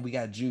 and we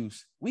got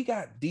Juice. We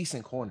got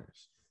decent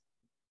corners.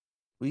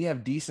 We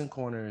have decent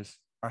corners.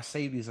 Our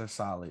safeties are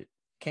solid.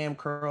 Cam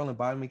Curl and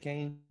Bobby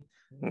McCain,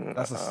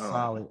 that's a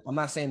solid. I'm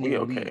not saying we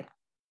okay.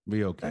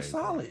 We okay. That's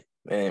solid.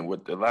 And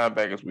with the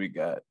linebackers we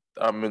got,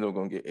 our middle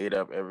gonna get 8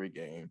 up every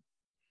game.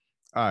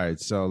 All right,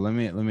 so let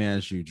me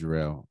ask you,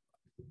 Jarrell.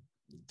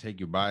 Take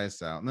your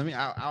bias out.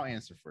 I'll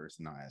answer first,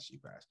 and I'll ask you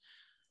guys.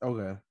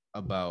 Okay.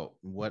 About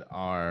what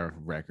our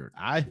record.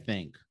 I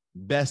think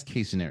best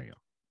case scenario.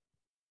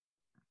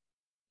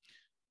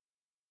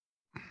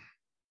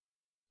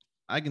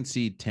 I can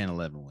see 10,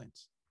 11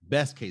 wins.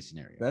 Best case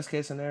scenario. Best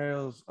case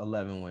scenario is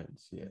 11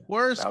 wins. Yeah.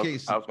 Worst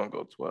case. I was gonna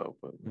go 12,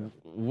 but yeah.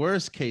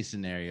 Worst case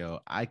scenario,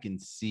 I can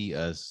see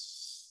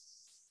us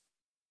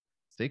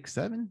 6,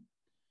 7.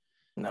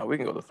 No, we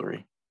can go to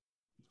 3.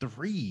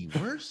 3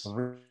 worse.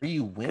 3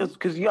 wins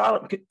because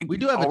y'all. We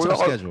do have a tough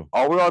schedule.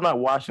 Are we all not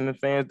Washington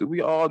fans? Do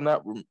we all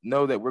not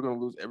know that we're gonna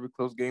lose every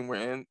close game we're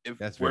in? If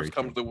that's worst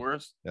comes to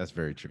worst, that's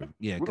very true.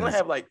 Yeah, we're gonna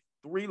have like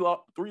 3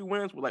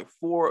 wins with like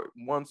 4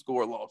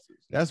 one-score losses.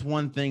 That's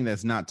one thing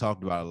that's not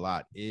talked about a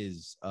lot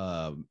is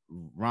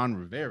Ron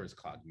Rivera's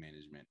clock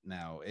management.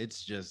 Now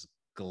it's just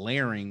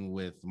glaring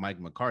with Mike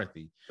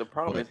McCarthy. The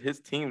problem is his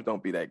teams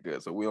don't be that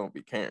good, so we don't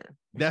be caring.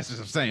 That's what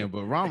I'm saying.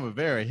 But Ron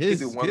Rivera,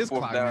 his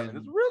clock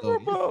management,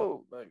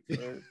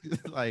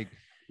 like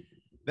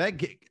that.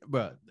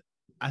 But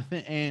I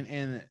think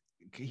and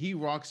he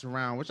walks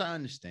around, which I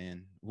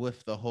understand,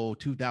 with the whole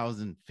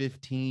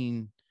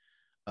 2015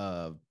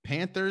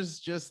 Panthers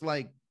just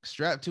like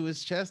strapped to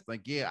his chest.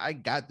 Like, yeah, I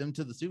got them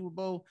to the Super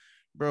Bowl,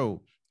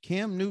 bro.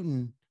 Cam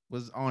Newton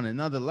was on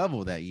another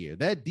level that year.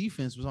 That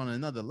defense was on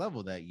another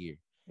level that year.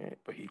 Yeah,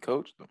 but he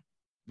coached them.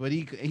 But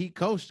he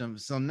coached them.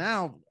 So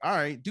now, all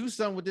right, do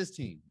something with this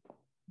team.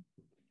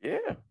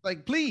 Yeah.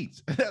 Like,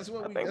 please. That's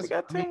what I think we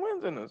got 10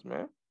 wins in us,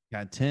 man.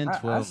 Got 10,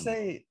 12. I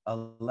say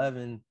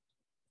 11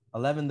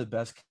 the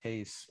best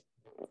case.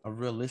 A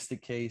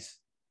realistic case,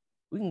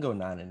 we can go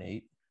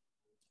 9-8.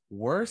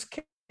 Worst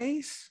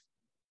case,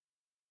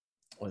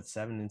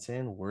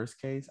 7-10? Worst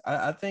case,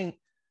 I think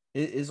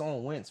it's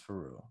on Wentz for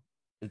real.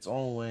 It's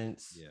on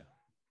Wentz. Yeah,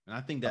 and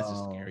I think that's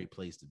a scary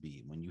place to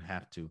be when you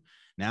have to.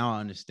 Now I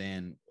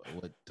understand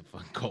what the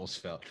fuck Coles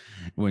felt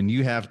when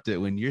you have to.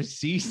 When your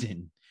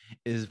season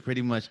is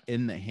pretty much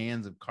in the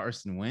hands of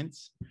Carson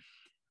Wentz.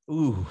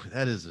 Ooh,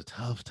 that is a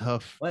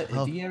tough. But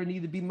if you ever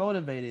need to be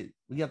motivated,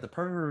 we got the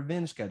perfect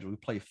revenge schedule. We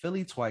play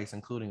Philly twice,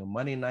 including a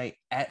Monday night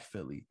at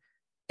Philly,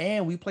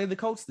 and we play the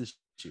Colts this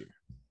year.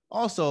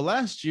 Also,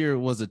 last year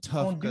was a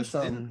tough.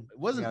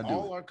 Wasn't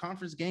all our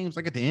conference games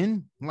like at the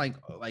end, like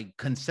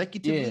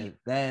consecutively?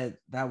 Yeah,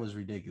 that was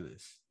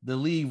ridiculous. The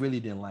league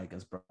really didn't like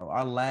us, bro.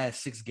 Our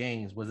last 6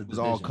 games was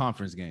all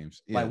conference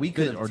games. Yeah, like we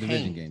could or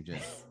division games, yeah.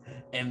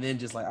 And then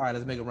just like, all right,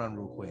 let's make a run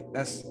real quick.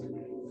 That's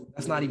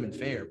not even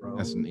fair, bro.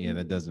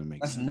 That doesn't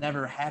make sense. That's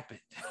never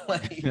happened.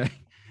 Like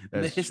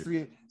the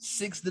history of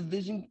 6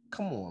 division.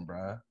 Come on,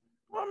 bro.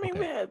 Well, I mean,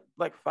 we had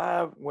like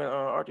 5 when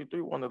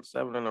RG3 won the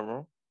 7 in a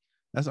row.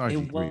 That's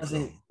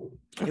RG3.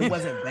 It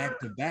wasn't back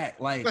to back.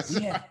 Like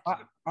we had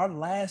our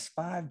last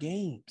 5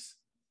 games.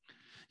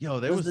 Yo,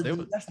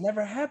 that's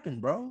never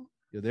happened, bro.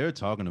 Yo, they were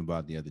talking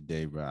about the other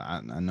day, bro.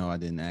 I know I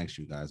didn't ask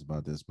you guys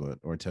about this,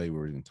 or tell you we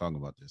were going to talk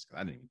about this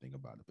because I didn't even think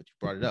about it, but you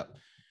brought it up.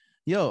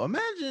 Yo,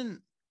 imagine,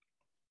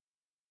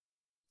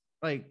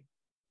 like,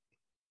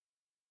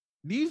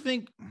 do you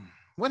think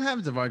what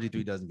happens if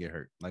RG3 doesn't get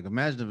hurt? Like,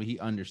 imagine if he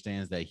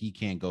understands that he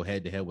can't go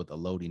head to head with a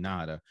Lodi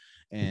Nada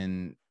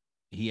and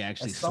he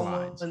actually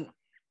slides.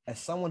 As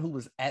someone who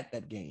was at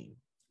that game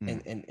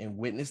and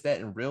witnessed that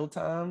in real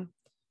time,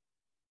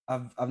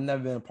 I've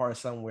never been a part of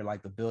something where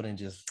like the building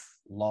just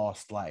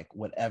lost like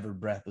whatever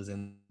breath was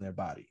in their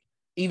body.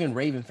 Even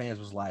Raven fans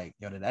was like,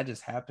 "Yo, did that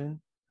just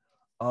happen?"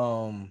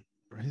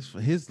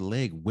 His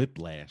leg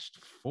whiplashed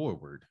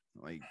forward.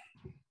 Like,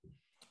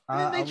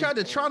 and they tried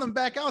to trot him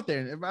back out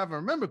there, if I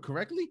remember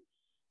correctly.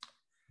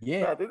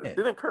 Yeah,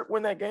 didn't Kurt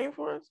win that game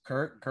for us?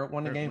 Kurt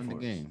won the game for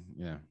us.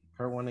 Yeah.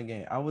 Kurt won the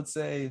game. I would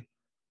say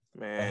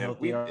Man,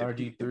 healthy if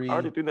RG3.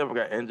 RG3 never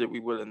got injured, we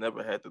would have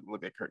never had to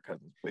look at Kirk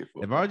Cousins play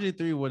football. If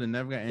RG3 would have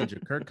never got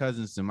injured, Kirk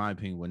Cousins, in my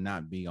opinion,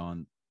 wouldn't be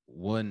one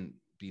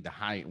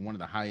of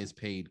the highest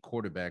paid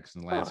quarterbacks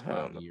in the last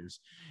 5 years,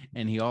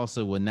 and he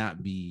also would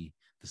not be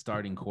the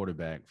starting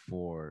quarterback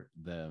for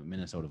the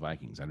Minnesota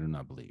Vikings. I do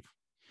not believe,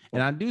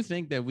 and I do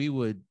think that we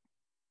wouldn't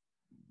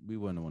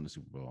have won the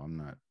Super Bowl. I'm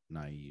not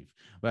naive,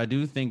 but I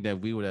do think that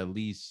we would at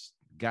least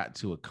got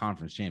to a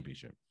conference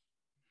championship.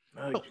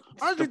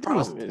 RG3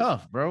 was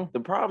tough, bro. The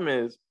problem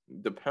is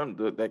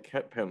that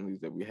kept penalties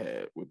that we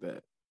had with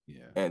that.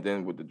 Yeah. And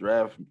then with the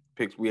draft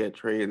picks we had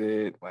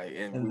traded,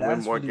 and we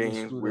win more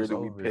games, where do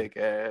we pick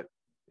at?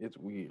 It's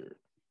weird.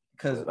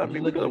 Because I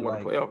mean, we could have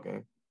won a playoff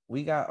game.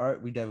 We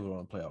definitely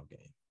won a playoff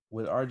game.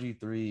 With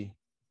RG3,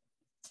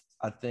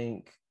 I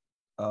think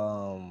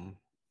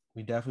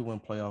we definitely won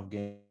playoff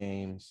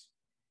games.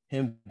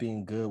 Him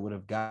being good would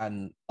have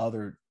gotten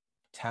other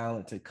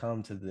talent to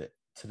come to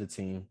the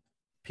team.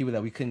 People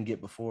that we couldn't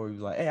get before. He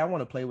was like, hey, I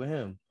want to play with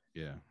him.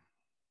 Yeah.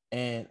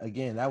 And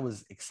again, that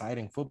was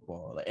exciting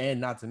football.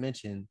 And not to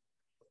mention,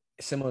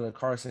 similar to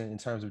Carson in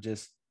terms of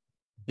just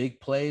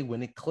big play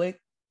when it clicked.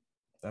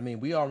 I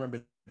mean, we all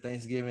remember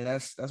Thanksgiving.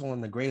 That's one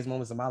of the greatest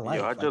moments of my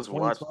life. I just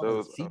watched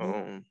those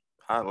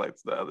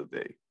highlights the other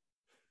day.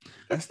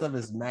 That stuff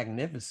is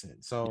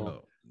magnificent.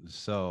 So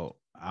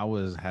I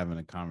was having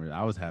a conversation.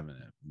 I was having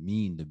a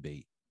mean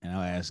debate, and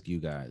I'll ask you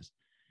guys: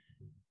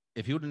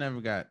 if he would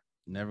have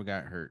never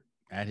got hurt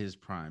at his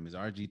prime, is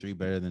RG3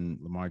 better than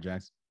Lamar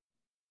Jackson?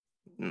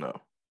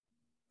 No.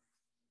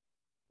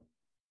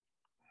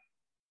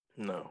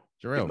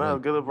 Jarrell, he's not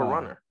as good of a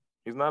runner.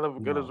 He's not as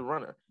good as a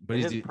runner. But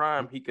in his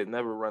prime, he could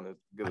never run as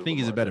good. I think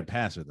he's a better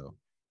passer, though.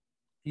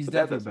 He's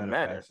definitely a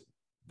better passer.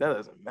 That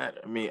doesn't matter.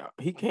 I mean,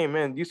 he came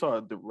in. You saw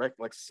a direct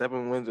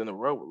 7 wins in a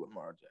row with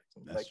Lamar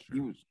Jackson. That's true.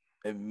 He was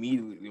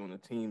immediately on a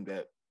team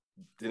that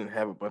didn't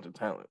have a bunch of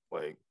talent.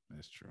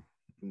 That's true.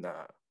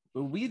 Nah.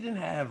 But we didn't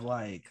have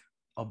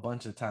a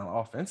bunch of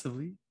talent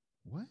offensively.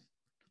 What?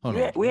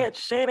 We had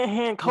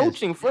Shanahan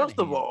coaching, first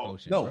of all.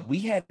 We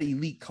had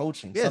elite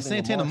coaching. We had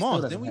Santana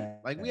Moss, didn't we?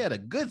 We had a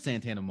good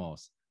Santana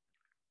Moss.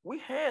 We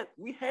had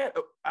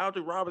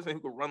Aldridge Robinson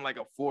who could run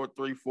a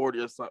 4.3 40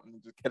 or something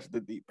and just catch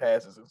the deep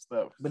passes and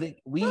stuff. But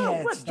we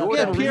had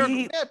Jordan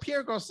Reed. Yeah,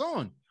 Pierre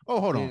Garçon.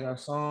 Oh, hold on.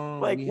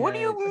 Garçon, what do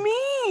you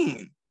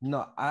mean?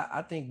 No,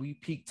 I think we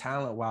peaked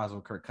talent-wise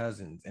with Kirk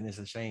Cousins, and it's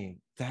a shame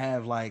to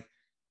have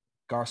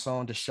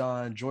Garçon,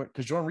 Deshaun, Jordan,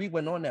 because Jordan Reed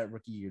wasn't on that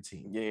rookie year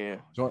team. Yeah.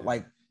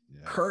 Jordan,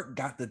 Kirk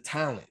got the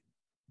talent,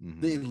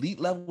 the elite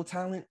level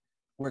talent,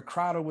 where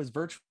Crowder was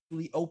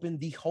virtually open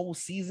the whole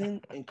season,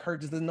 and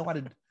Kirk just didn't know how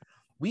to.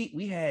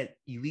 We had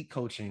elite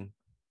coaching,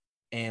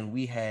 and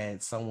we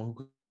had someone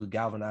who could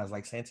galvanize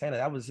like Santana.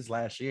 That was his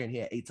last year, and he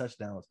had 8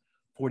 touchdowns,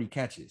 40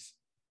 catches.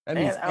 That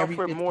means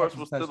Alfred Morris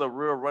was still a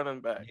real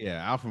running back.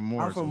 Yeah, Alfred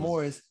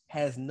Morris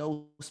has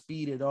no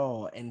speed at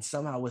all, and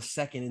somehow was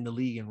second in the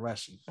league in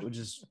rushing, which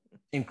is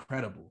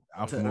incredible.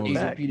 Alfred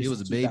Morris, he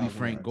was a baby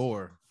Frank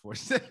Gore for a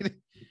second.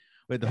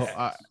 With the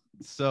whole,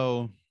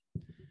 so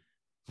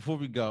before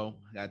we go,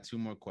 I got 2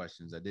 more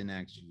questions. I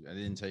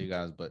didn't tell you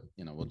guys, but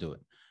we'll do it.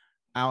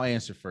 I'll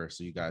answer first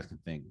so you guys can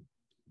think.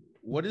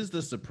 What is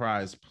the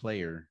surprise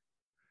player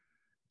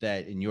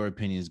that, in your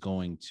opinion, is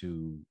going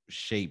to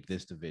shape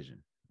this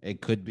division?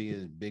 It could be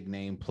a big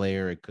name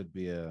player. It could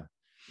be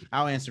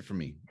I'll answer for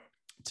me.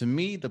 To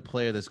me, the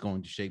player that's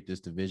going to shape this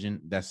division,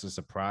 that's a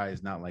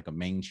surprise, not like a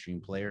mainstream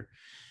player,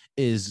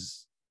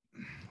 is,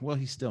 well,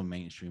 he's still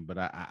mainstream, but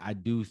I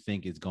do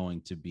think it's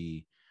going to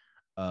be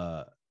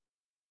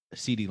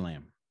CeeDee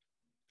Lamb.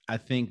 I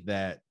think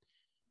that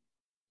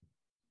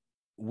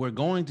we're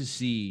going to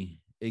see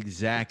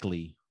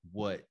exactly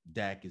what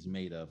Dak is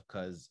made of,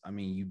 because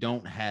you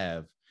don't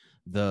have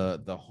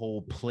the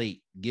whole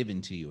plate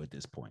given to you at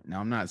this point. Now,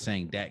 I'm not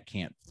saying Dak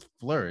can't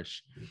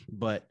flourish,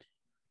 but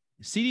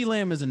CeeDee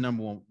Lamb is a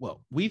number one.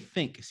 Well, we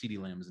think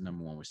CeeDee Lamb is a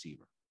number 1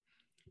 receiver.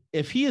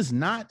 If he is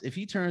not, if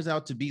he turns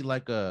out to be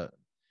like a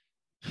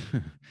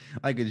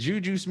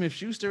Juju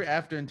Smith-Schuster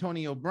after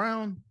Antonio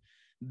Brown,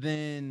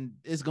 then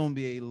it's going to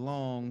be a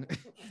long.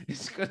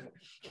 It's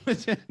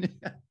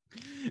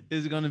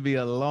going to be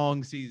a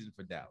long season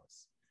for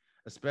Dallas,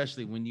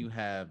 especially when you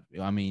have.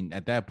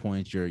 At that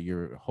point,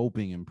 you're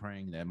hoping and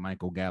praying that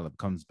Michael Gallup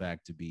comes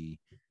back to be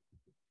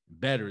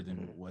better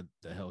than what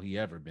the hell he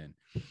ever been.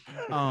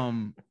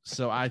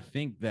 So I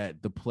think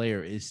that the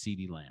player is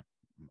CeeDee Lamb.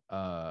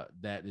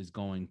 That is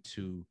going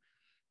to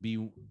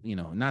be,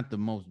 not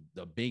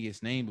the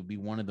biggest name, but be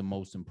one of the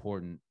most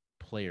important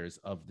players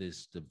of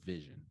this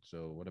division.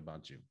 So what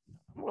about you?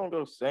 I'm gonna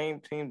go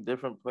same team,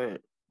 different player.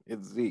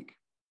 It's Zeke.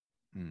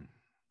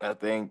 I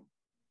think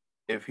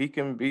if he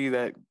can be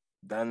that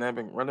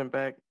dynamic running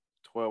back,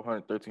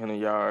 1,200, 1,300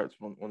 yards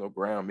on the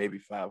ground, maybe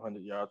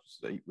 500 yards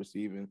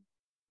receiving,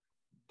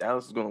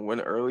 Dallas is going to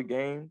win early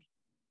games,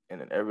 and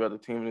then every other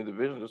team in the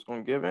division is just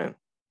going to give in.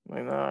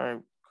 All right,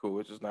 cool.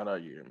 It's just not our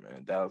year,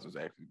 man. Dallas is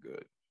actually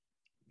good.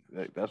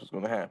 That's what's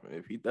going to happen.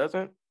 If he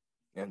doesn't,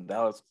 and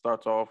Dallas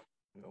starts off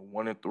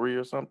 1-3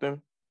 or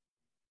something,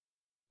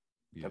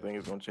 I think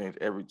it's gonna change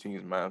every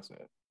team's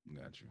mindset.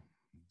 Got you.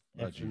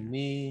 And for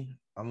me,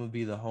 I'm gonna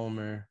be the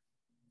homer.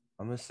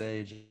 I'm gonna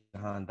say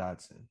Jahan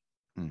Dotson.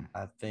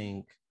 I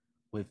think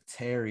with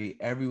Terry,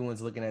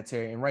 everyone's looking at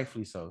Terry, and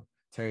rightfully so.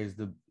 Terry's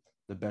the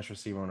best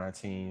receiver on our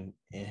team,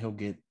 and he'll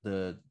get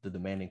the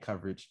demanding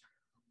coverage.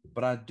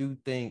 But I do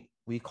think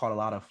we caught a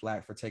lot of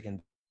flack for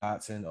taking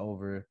Dotson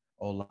over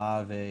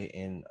Olave,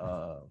 and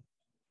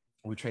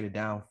we traded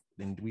down,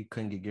 and we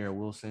couldn't get Garrett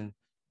Wilson.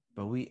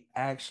 But we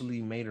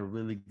actually made a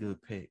really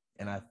good pick,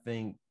 and I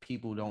think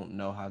people don't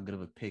know how good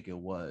of a pick it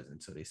was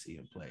until they see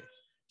him play.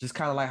 Just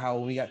kind of like how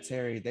when we got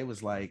Terry, they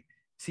was like,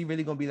 is he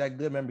really gonna be that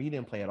good? Remember, he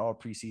didn't play at all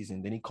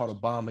preseason. Then he caught a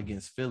bomb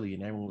against Philly,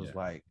 and everyone was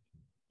like,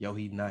 yo,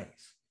 he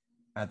nice.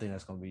 I think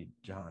that's gonna be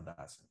Jahan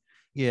Dotson.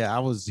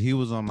 Yeah, he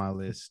was on my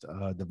list.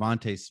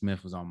 Devontae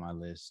Smith was on my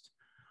list.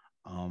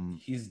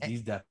 He's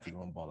definitely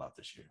gonna ball out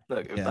this year.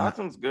 Look, if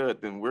Dotson's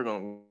good, then we're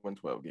gonna win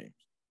 12 games.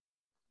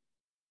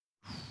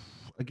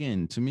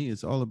 Again, to me,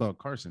 it's all about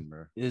Carson,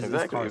 bro.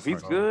 Exactly. If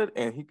he's good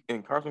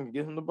and Carson can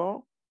get him the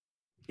ball,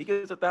 he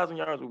gets 1,000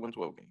 yards, we win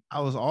 12 games. I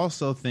was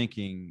also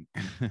thinking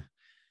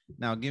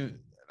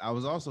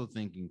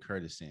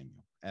Curtis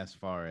Samuel, as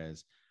far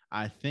as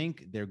I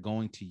think they're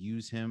going to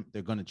use him.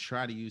 They're going to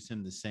try to use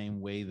him the same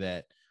way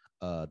that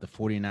the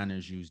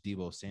 49ers use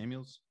Deebo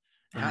Samuels.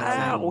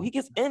 He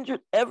gets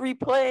injured every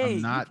play.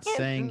 I'm not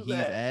saying he's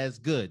as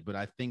good, but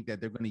I think that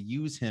they're going to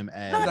use him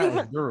as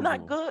not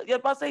good. Yeah,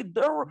 if I say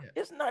durable,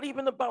 it's not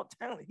even about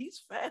talent.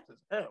 He's fast as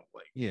hell.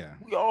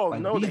 We all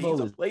know that he's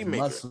a playmaker.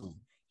 Muscle.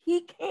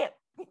 He can't.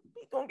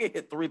 He's gonna get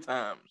hit 3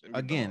 times.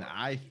 Again,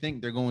 I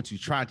think they're going to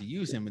try to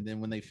use him, and then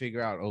when they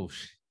figure out,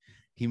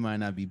 he might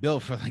not be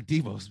built for like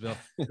Deebo's built,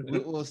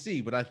 we'll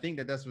see. But I think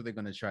that that's what they're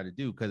going to try to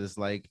do, because it's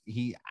like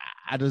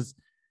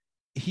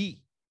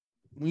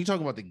when you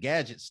talk about the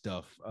gadget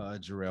stuff,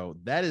 Jarrell,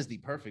 that is the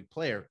perfect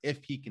player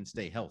if he can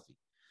stay healthy.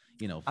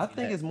 I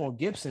think it's more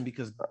Gibson,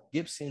 because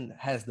Gibson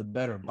has the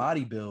better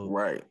body build.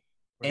 Right.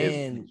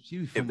 And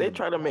if they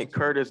try to make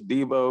Curtis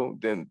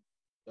Deebo, then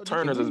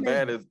Turner's as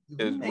bad as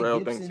Rel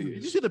thinks he is.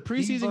 Did you see the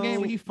preseason game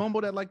where he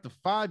fumbled at like the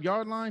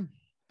 5-yard line?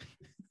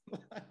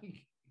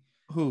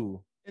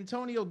 Who?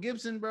 Antonio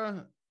Gibson,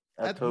 bro.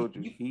 I told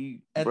you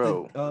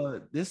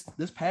this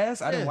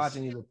pass. I didn't watch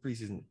any of the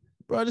preseason.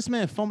 Bro, this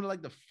man fumbled at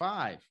like the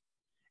 5.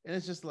 And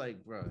it's just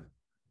like, bro,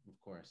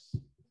 of course.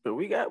 But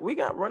we got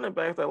running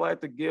backs that like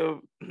to give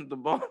the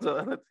ball to the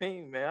other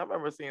team, man. I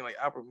remember seeing like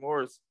Albert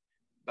Morris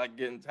like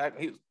getting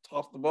tackled. He was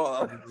tossed the ball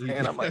out of his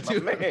hand. I'm like,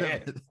 my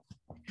man.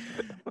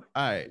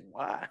 All right.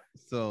 Why?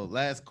 So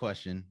last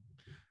question.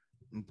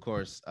 Of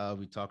course,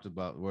 we talked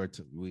about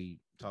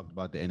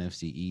the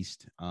NFC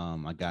East.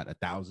 I got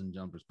 1,000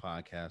 Jumpers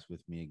podcast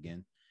with me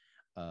again.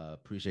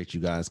 Appreciate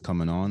you guys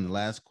coming on. The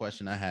last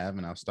question I have,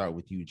 and I'll start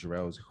with you,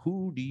 Jarrell, is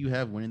who do you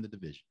have winning the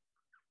division?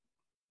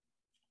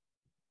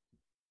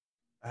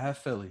 I have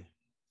Philly.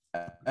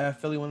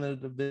 Winning the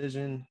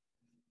division.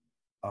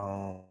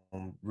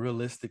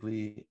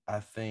 Realistically,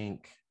 I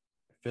think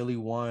Philly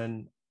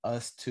 1,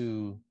 us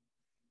 2,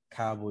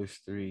 Cowboys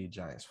 3,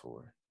 Giants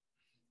 4.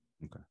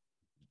 Okay.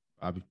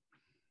 Bobby?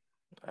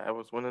 I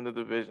was winning the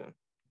division.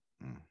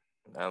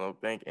 I don't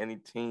think any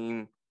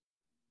team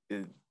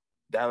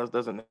Dallas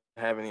doesn't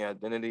have any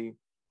identity.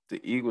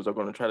 The Eagles are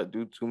going to try to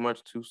do too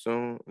much too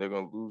soon. They're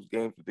going to lose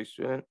games that they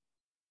shouldn't.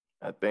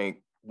 I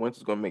think Wentz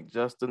is going to make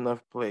just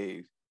enough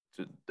plays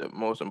to the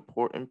most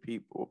important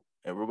people,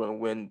 and we're going to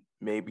win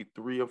maybe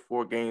 3 or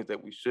 4 games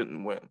that we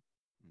shouldn't win.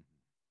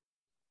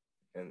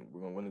 And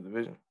we're going to win the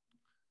division.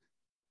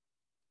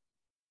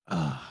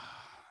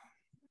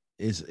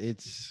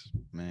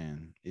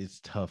 It's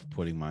tough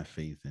putting my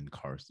faith in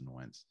Carson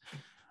Wentz,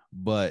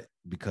 but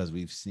because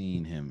we've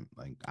seen him,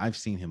 like I've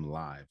seen him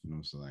live, and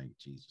I'm so like,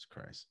 Jesus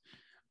Christ.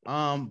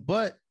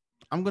 But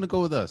I'm gonna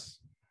go with us,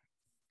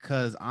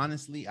 because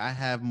honestly, I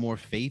have more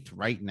faith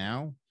right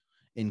now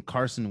in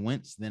Carson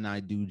Wentz than I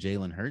do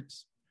Jalen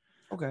Hurts.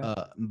 Okay.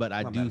 But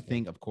I do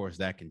think, of course,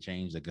 that can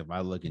change. Like if I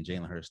look and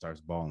Jalen Hurts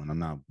starts balling, I'm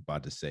not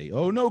about to say,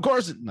 "Oh no,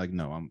 Carson!" Like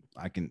no,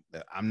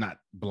 I'm not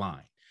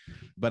blind.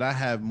 But I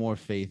have more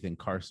faith in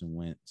Carson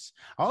Wentz.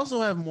 I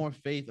also have more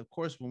faith, of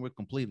course, when we're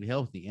completely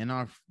healthy in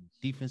our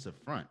defensive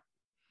front.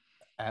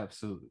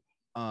 Absolutely.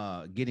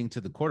 Getting to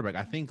the quarterback.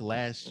 I think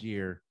last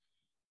year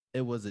I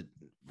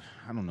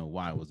don't know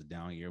why it was a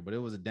down year, but it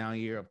was a down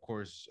year. Of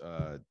course,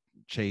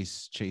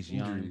 Chase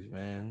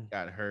Young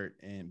got hurt,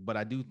 but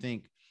I do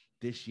think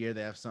this year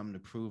they have something to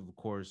prove. Of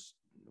course,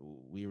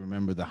 we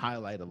remember the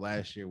highlight of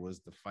last year was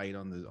the fight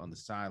on the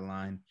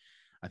sideline.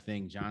 I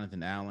think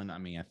Jonathan Allen,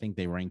 I think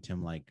they ranked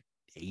him like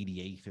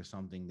 88th or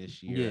something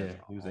this year. Yeah,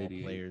 he was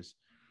 88 players.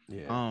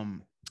 Yeah.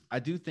 I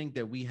do think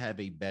that we have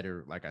a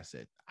better, like I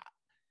said,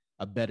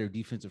 a better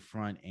defensive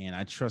front, and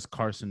I trust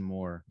Carson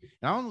more.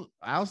 And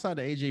outside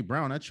of AJ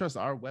Brown, I trust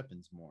our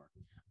weapons more.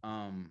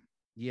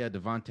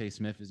 Devontae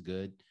Smith is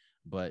good,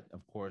 but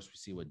of course we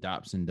see what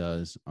Dobson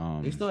does.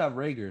 They still have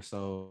Rager,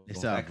 so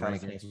that kind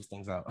of cancels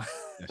things out.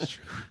 That's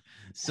true.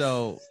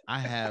 So I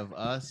have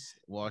us,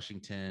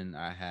 Washington.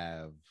 I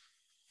have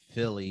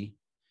Philly.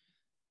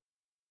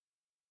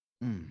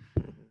 Mm.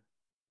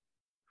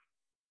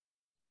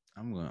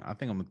 I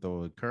think I'm gonna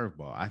throw a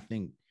curveball. I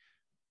think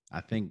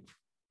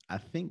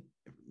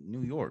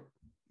New York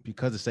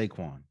because of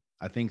Saquon.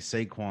 I think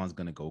Saquon's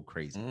gonna go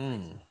crazy.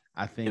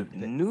 I think If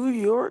New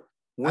York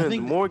wins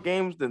think more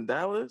games than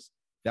Dallas,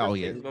 oh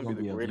yeah, it's gonna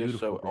be the greatest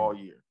show all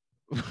year.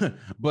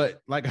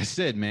 but like I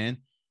said, man,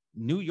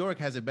 New York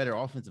has a better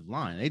offensive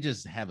line. They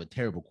just have a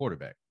terrible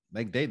quarterback.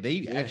 Like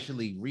they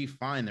actually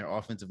refined their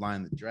offensive line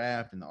in the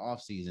draft and the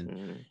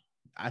offseason.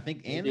 I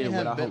think, and they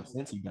have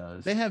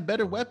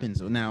better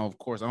weapons. Now, of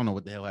course, I don't know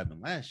what the hell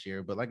happened last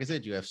year, but like I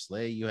said, you have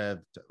Slay, you have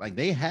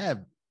they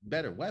have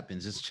better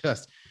weapons. It's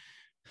just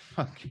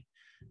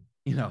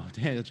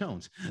Daniel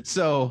Jones.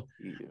 So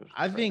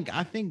I think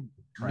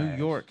New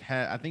York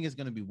I think it's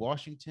going to be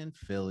Washington,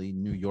 Philly,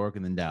 New York,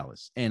 and then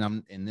Dallas.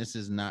 And this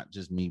is not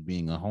just me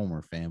being a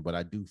Homer fan, but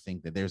I do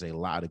think that there's a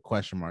lot of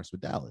question marks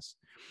with Dallas.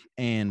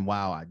 And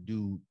while I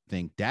do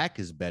think Dak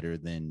is better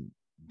than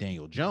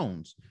Daniel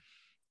Jones,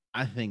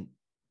 I think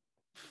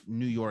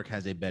New York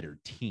has a better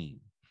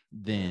team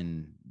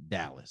than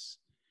Dallas.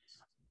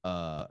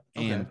 But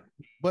I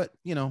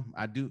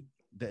do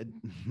that,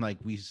 like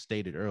we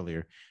stated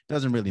earlier,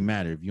 doesn't really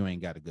matter if you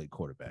ain't got a good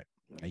quarterback.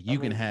 Like you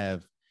can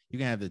have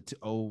the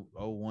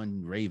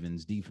 0-1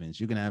 Ravens defense.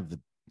 You can have the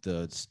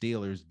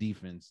Steelers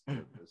defense,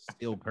 the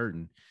steel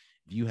curtain.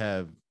 If you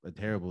have a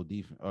terrible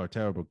defense or a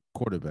terrible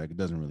quarterback, it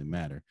doesn't really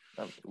matter.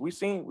 We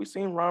seen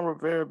Ron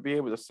Rivera be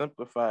able to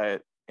simplify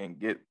it and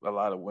get a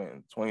lot of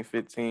wins.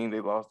 2015,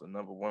 they lost the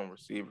number one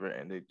receiver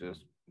and they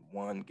just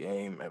won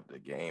game after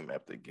game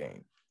after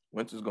game.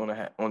 Wentz is going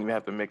to only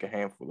have to make a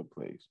handful of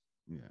plays.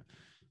 Yeah,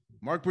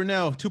 Mark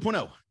Brunell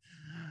 2.0,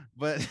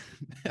 but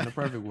in a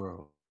perfect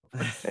world.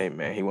 Hey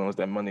man, he won us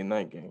that Monday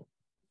night game.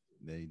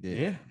 They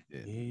did.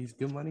 Yeah, he's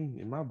good money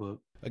in my book.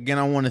 Again,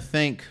 I want to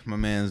thank my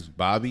man's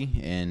Bobby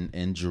and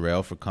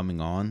Jarrell for coming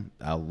on.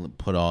 I'll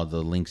put all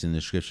the links in the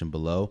description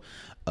below.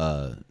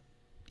 The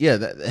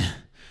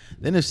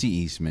NFC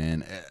East,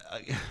 man.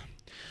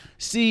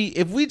 See,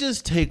 if we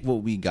just take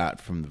what we got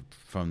from the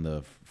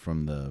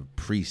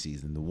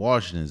preseason, the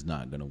Washington's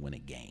not going to win a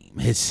game.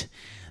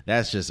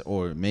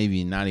 Or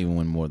maybe not even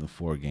win more than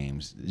 4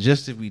 games.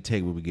 Just if we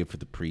take what we get for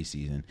the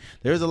preseason,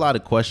 there's a lot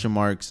of question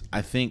marks.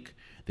 I think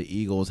the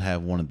Eagles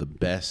have one of the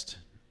best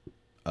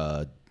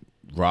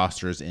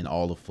rosters in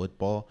all of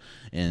football,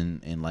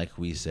 and like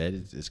we said,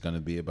 it's going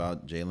to be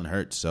about Jalen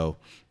Hurts. So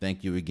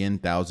thank you again,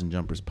 Thousand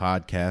Jumpers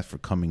Podcast, for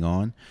coming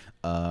on.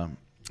 That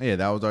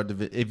was our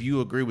if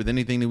you agree with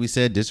anything that we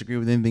said, disagree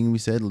with anything we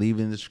said, leave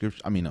in the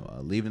description.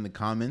 Leave in the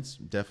comments.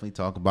 Definitely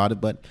talk about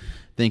it. But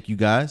thank you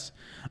guys.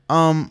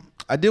 I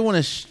did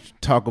want to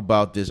talk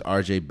about this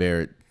RJ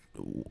Barrett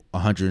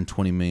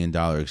 $120 million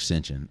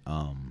extension.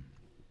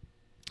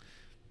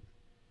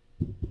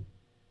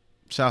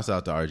 Shouts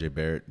out to RJ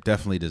Barrett,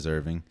 definitely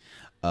deserving.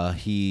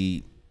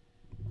 He's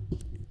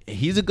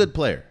a good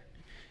player.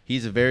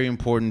 He's a very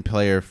important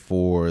player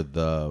for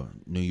the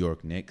New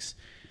York Knicks.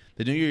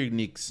 The New York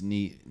Knicks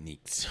need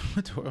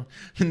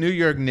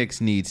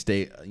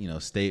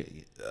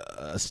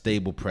a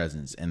stable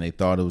presence, and they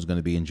thought it was going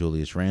to be in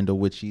Julius Randle,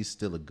 which he's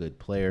still a good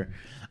player.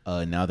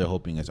 Now they're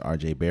hoping it's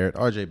RJ Barrett.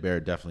 RJ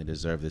Barrett definitely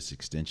deserved this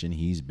extension.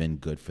 He's been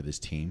good for this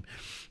team.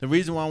 The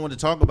reason why I want to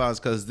talk about it is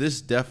because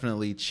this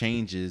definitely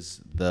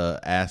changes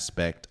the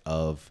aspect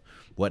of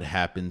what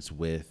happens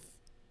with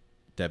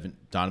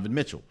Donovan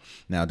Mitchell.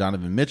 Now,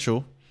 Donovan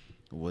Mitchell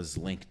was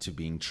linked to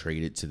being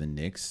traded to the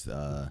Knicks.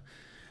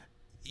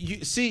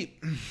 Teams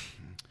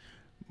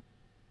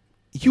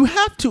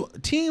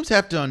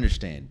have to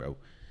understand, bro,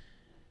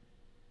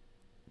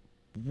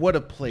 what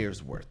a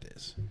player's worth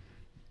is.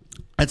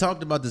 I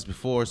talked about this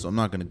before, so I'm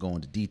not going to go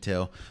into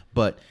detail,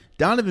 but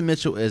Donovan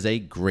Mitchell is a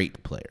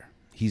great player.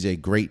 He's a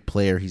great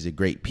player. He's a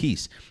great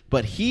piece,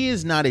 but he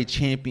is not a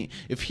champion.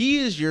 If he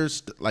is your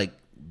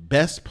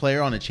best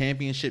player on a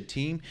championship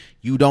team,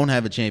 you don't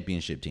have a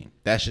championship team.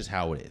 That's just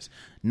how it is.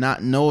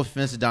 No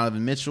offense to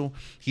Donovan Mitchell.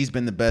 He's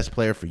been the best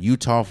player for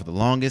Utah for the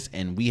longest,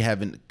 and we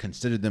haven't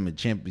considered them a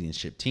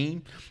championship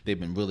team. They've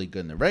been really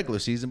good in the regular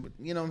season, but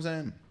you know what I'm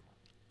saying?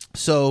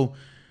 So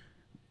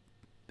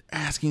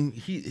asking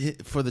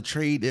for the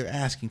trade, they're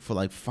asking for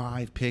like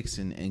 5 picks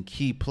and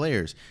key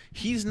players.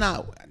 He's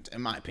not,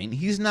 in my opinion,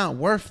 he's not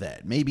worth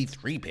that. Maybe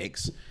 3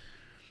 picks.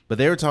 But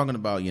they were talking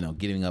about,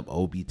 giving up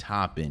Obi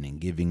Toppin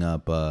and giving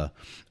up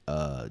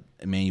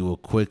Emmanuel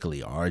Quickly,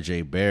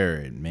 RJ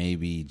Barrett,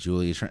 maybe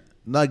Julius.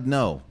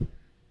 No.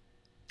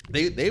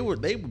 They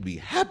would be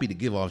happy to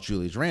give off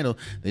Julius Randle.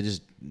 They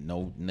just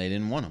they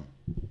didn't want him.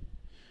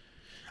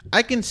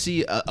 I can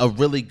see a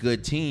really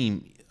good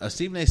team.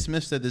 Stephen A.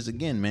 Smith said this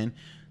again, man.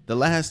 The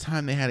last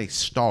time they had a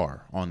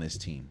star on this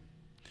team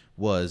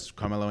was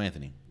Carmelo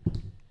Anthony.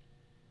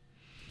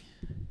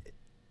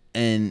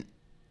 And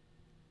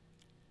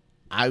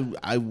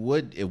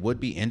it would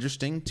be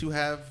interesting to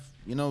have,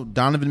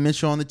 Donovan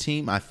Mitchell on the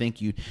team. I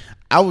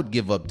would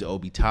give up to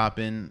Obi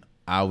Toppin.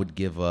 I would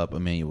give up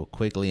Emmanuel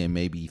Quickly and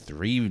maybe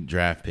 3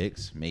 draft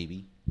picks,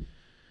 maybe.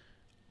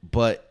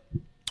 But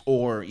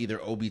or either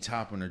Obi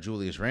Toppin or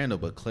Julius Randle,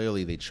 but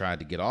clearly they tried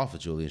to get off of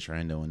Julius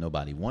Randle and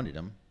nobody wanted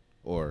him,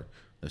 or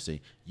let's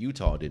say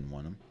Utah didn't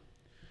want him.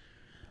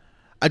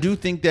 I do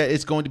think that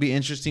it's going to be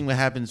interesting what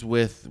happens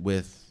with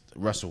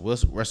Russell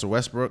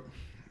Westbrook.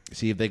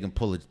 See if they can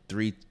pull a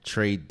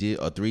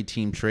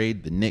 3-team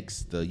trade, the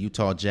Knicks, the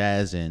Utah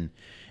Jazz, and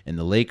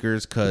the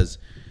Lakers. Because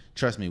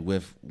trust me,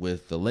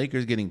 with the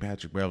Lakers getting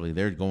Patrick Beverley,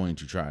 they're going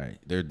to try.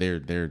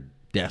 They're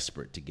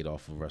desperate to get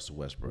off of Russell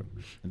Westbrook.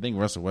 I think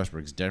Russell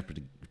Westbrook's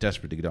desperate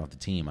to get off the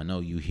team. I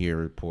know you hear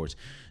reports.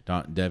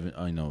 Ham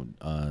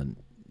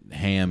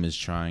is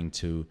trying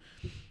to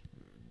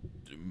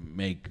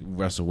make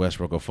Russell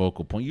Westbrook a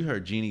focal point. You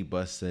heard Jeannie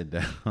Buss said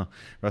that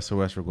Russell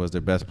Westbrook was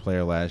their best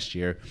player last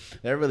year.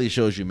 That really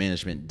shows you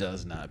management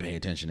does not pay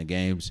attention to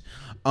games.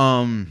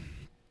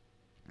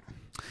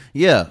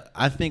 Yeah,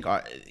 I think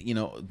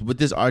with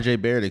this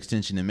RJ Barrett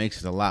extension, it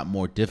makes it a lot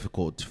more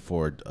difficult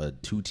for a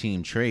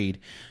 2-team trade,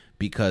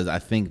 because I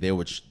think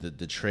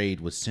the trade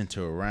was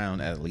centered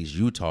around at least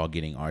Utah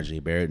getting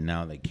RJ Barrett.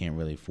 Now they can't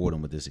really afford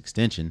him with this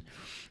extension.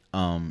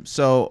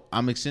 So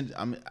I'm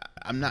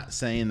not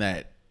saying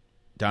that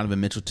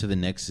Donovan Mitchell to the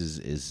Knicks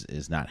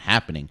is not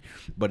happening,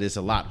 but it's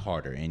a lot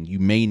harder, and you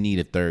may need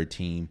a third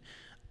team.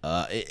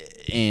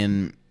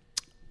 And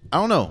I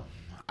don't know.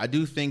 I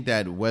do think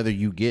that whether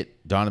you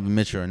get Donovan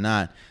Mitchell or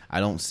not,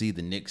 I don't see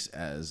the Knicks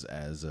as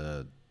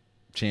a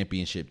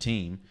championship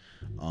team.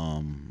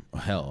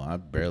 Hell, I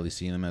barely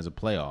see them as a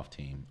playoff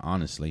team,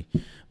 honestly.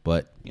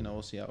 But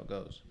we'll see how it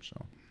goes. So.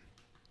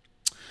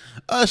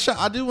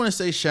 I do want to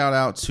say shout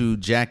out to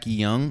Jackie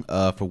Young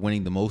for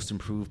winning the Most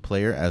Improved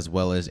Player, as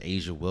well as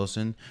Asia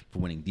Wilson for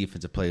winning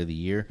Defensive Player of the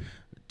Year,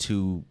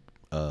 to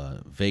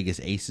Vegas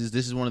Aces.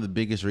 This is one of the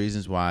biggest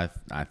reasons why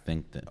I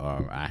think that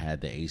I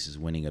had the Aces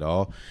winning it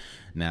all.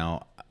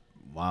 Now,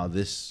 while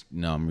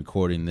I'm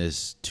recording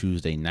this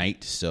Tuesday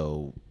night,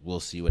 so we'll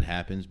see what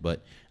happens.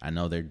 But I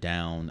know they're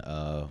down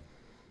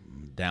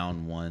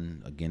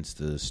 1 against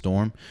the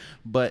Storm,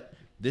 but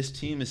this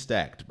team is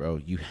stacked, bro.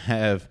 You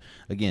have,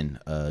 again,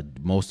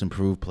 Most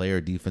Improved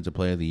Player, Defensive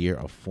Player of the Year,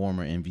 a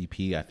former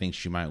MVP. I think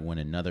she might win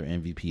another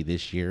MVP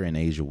this year in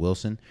Asia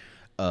Wilson.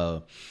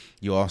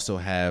 You also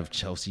have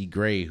Chelsea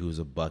Gray, who's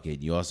a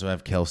bucket. You also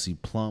have Kelsey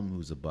Plum,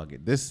 who's a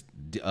bucket. This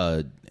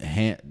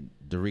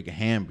Darica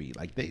Hamby,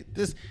 like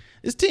this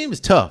team is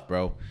tough,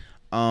 bro.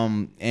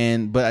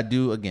 But I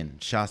do, again,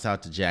 shouts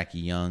out to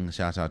Jackie Young,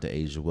 shouts out to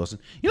Asia Wilson.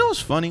 You know what's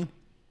funny?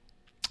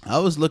 I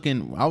was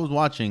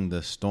watching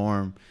the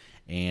Storm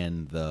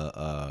and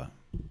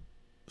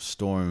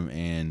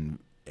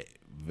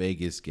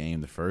Vegas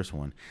game, the first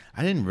one.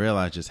 I didn't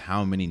realize just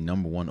how many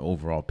number 1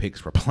 overall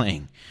picks were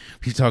playing.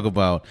 We talk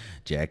about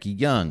Jackie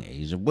Young,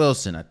 Asia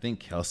Wilson, I think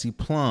Kelsey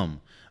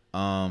Plum,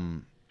 I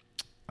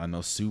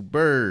know Sue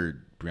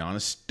Bird,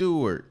 Brianna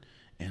Stewart,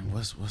 and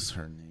what's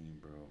her name,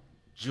 bro?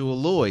 Jewel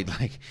Lloyd.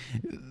 Like,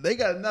 they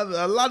got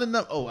a lot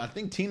of I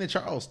think Tina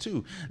Charles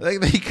too. Like,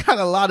 they got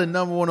a lot of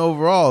number 1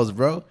 overalls,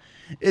 bro.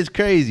 It's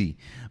crazy.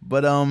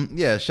 But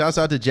yeah, shouts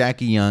out to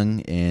Jackie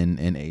Young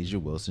and Asia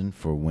Wilson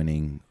for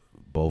winning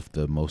both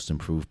the Most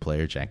Improved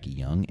Player, Jackie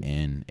Young,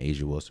 and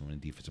Asia Wilson winning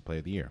Defensive Player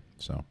of the Year.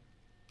 So,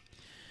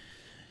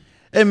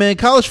 hey man,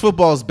 college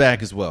football is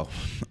back as well.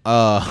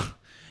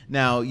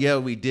 Now, yeah,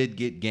 we did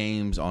get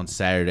games on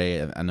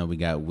Saturday. I know we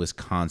got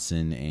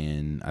Wisconsin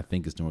and I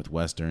think it's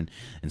Northwestern,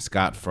 and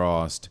Scott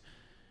Frost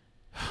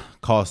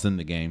cost them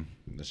the game.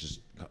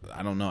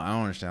 I don't know. I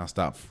don't understand how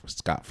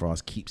Scott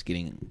Frost keeps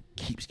getting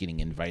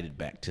invited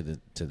back to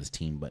this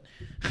team, but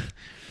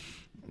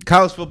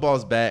college football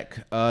is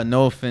back.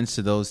 No offense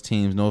to those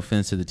teams. No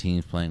offense to the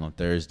teams playing on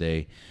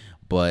Thursday,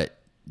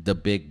 but the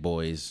big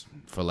boys,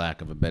 for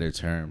lack of a better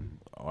term,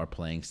 are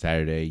playing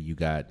Saturday.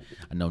 I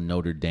know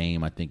Notre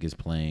Dame, I think, is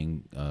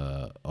playing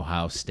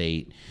Ohio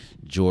State.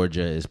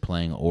 Georgia is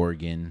playing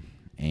Oregon,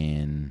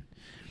 and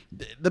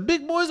the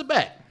big boys are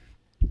back.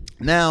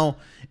 Now,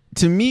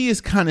 to me,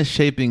 it's kind of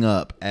shaping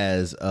up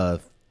as a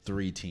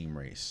 3-team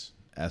race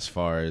as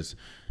far as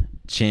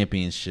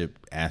championship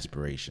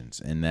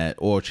aspirations,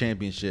 or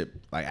championship,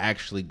 like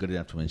actually good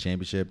enough to win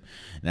championship.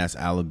 And that's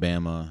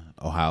Alabama,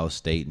 Ohio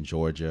State, and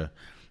Georgia.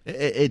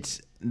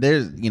 There's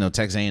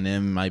Texas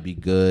A&M might be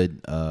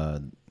good.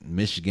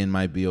 Michigan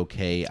might be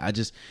okay.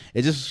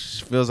 It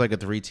just feels like a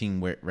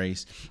 3-team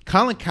race.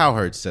 Colin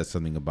Cowherd said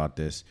something about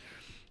this.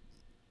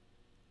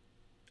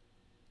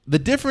 The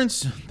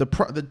difference,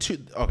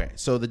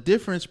 so the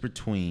difference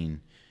between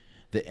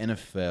the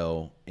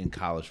NFL and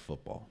college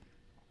football,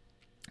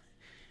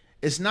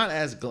 let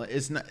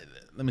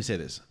me say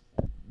this.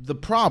 The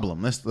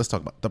problem, let's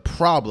talk about the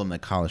problem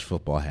that college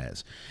football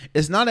has.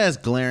 It's not as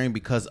glaring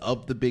because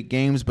of the big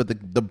games, but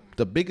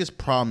the biggest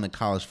problem that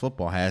college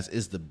football has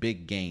is the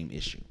big game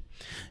issue.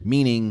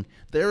 Meaning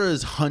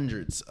there's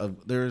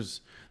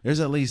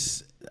at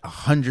least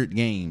 100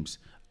 games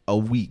a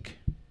week.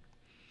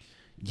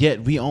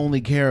 Yet we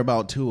only care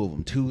about 2 of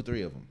them,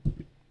 3 of them.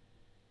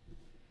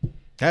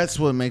 That's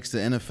what makes the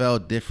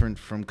NFL different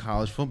from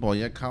college football.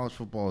 Yet college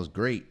football is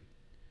great.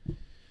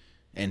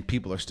 and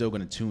people are still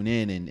going to tune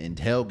in and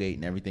tailgate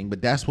and everything.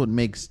 But that's what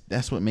makes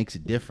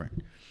it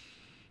different.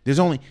 There's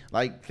only,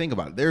 like, think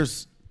about it.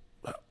 There's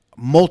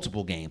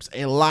multiple games,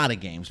 a lot of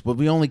games, but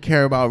we only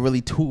care about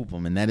really two of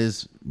them, and that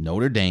is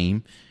Notre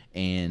Dame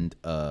and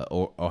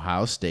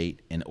Ohio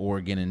State and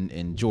Oregon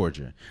and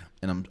Georgia.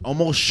 And I'm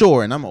almost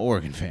sure, and I'm an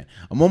Oregon fan,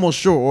 I'm almost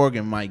sure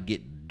Oregon might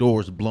get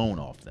doors blown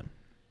off them.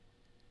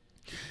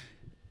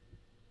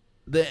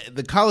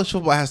 The college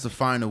football has to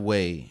find a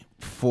way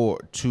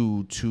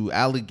to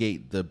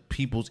allocate the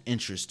people's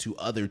interest to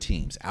other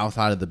teams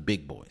outside of the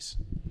big boys.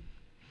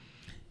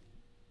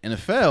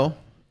 NFL,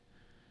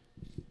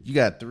 you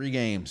got 3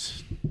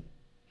 games.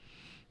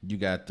 You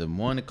got the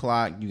 1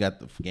 o'clock, you got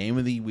the game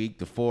of the week,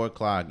 the 4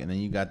 o'clock, and then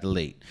you got the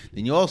late.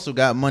 Then you also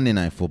got Monday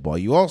Night Football.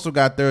 You also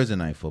got Thursday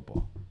Night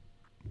Football.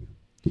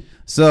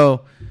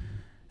 So,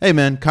 hey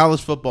man,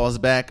 college football is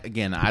back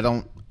again. I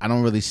don't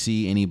really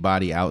see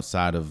anybody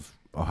outside of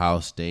Ohio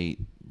State,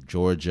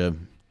 Georgia,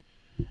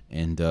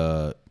 and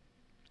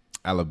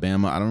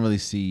Alabama. I don't really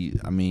see.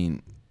 I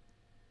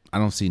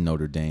don't see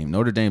Notre Dame.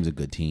 Notre Dame's a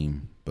good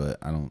team, but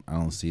I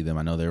don't see them.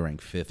 I know they're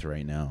ranked 5th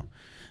right now,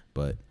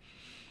 but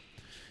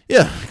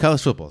yeah,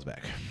 college football's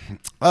back.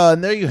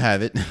 And there you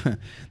have it.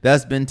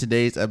 That's been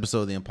today's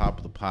episode of the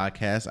Unpopular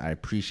Podcast. I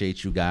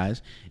appreciate you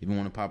guys. If you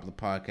want a Popular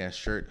Podcast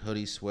shirt,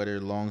 hoodie, sweater,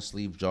 long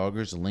sleeve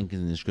joggers, the link is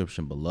in the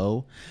description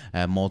below.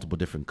 I have multiple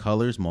different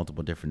colors,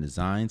 multiple different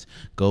designs.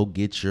 Go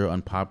get your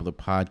Unpopular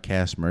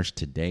Podcast merch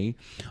today.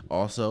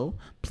 Also,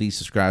 please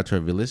subscribe to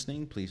every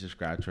listening. Please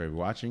subscribe to every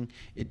watching.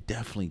 It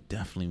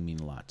definitely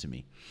means a lot to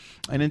me.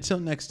 And until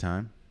next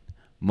time,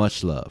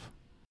 much love.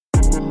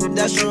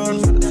 That's true.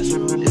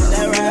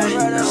 That right.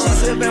 She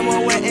sippin'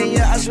 one wet and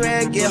yeah, I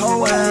swear it get her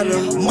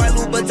wetter. My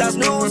Louboutins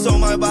new, so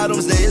my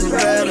bottoms stays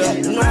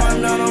redder. No,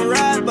 I'm not on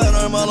ride, but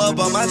I'm all up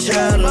on my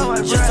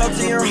cheddar. Just talked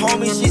to your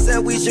homie, she said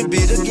we should be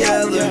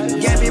together.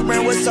 Gabby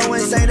Brand was so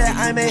insane that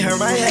I made her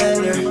my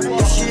header.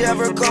 If she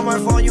ever call my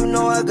phone, you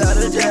know I got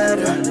a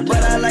deader.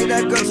 But I like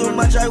that girl too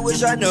much, I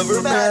wish I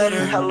never met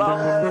her.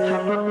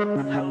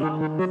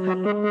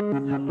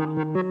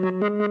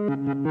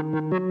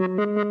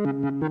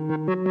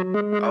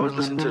 I was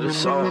listening to this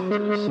song.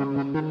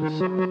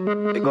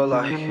 It go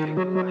like,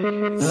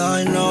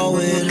 I know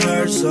it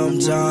hurts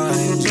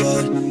sometimes,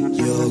 but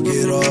you'll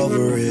get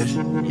over it.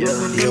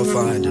 yeah, You'll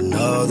find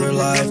another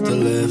life to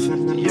live.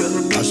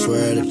 yeah, I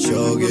swear that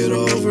you'll get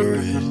over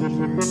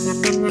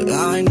it.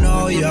 I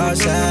know you're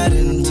sad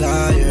and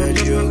tired,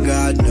 you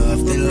got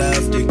nothing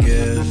left to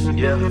give.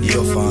 yeah,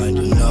 You'll find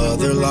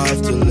another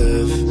life to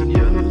live.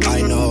 yeah,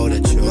 I know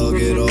that you'll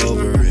get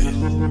over it.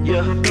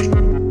 yeah.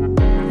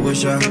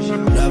 Wish I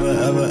never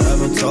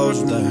ever told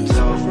you things.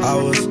 I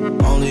was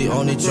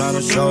only trying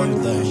to show you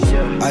things.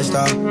 I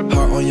stopped,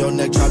 heart on your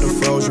neck, tried to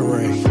froze your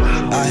ring.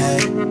 I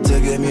had to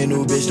get me a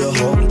new bitch to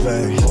hold the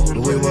pain.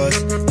 We was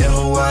in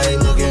Hawaii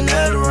looking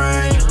at the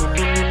rain.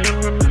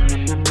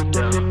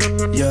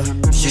 Yeah,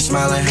 she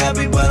smiling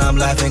happy, but I'm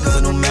laughing cause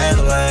a new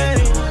Madeline.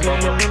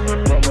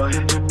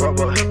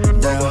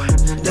 Damn,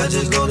 that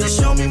just go to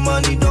show me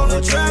money don't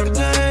attract a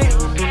thing.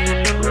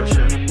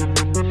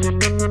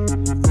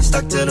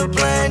 Stuck to the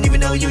plan,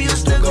 even though you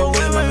used to go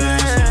with my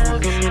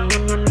man.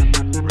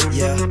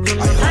 Yeah,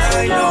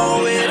 I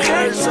know it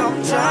hurts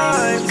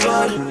sometimes,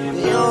 but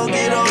you'll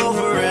get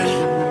over it.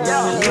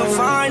 You'll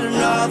find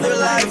another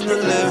life to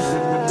live.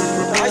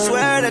 I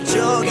swear that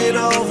you'll get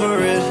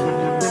over it.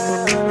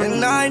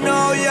 And I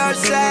know you're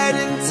sad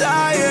and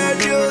tired,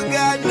 you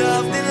got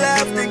nothing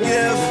left to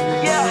give.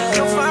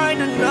 You'll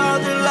find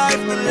another life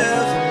to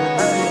live.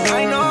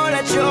 I know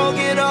that you'll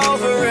get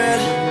over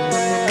it.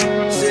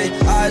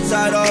 I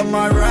tied up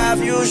my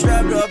raft, you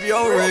strapped up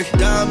your rig.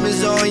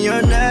 Diamonds on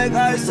your neck,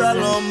 ice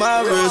all on my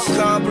wrist.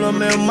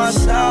 Compliment my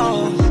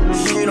style.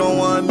 She don't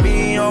want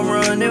me, I'm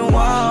running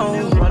wild.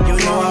 You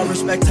know I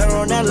respect her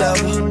on that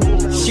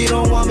level. She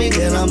don't want me,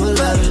 then I'ma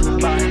let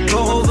her.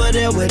 Go over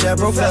there with that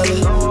bro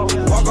fella.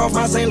 Walk off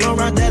my St.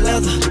 Laurent, that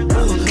leather.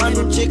 My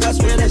new chick, I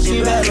swear that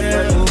she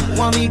better.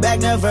 Want me back,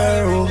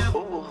 never.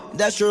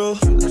 That's true.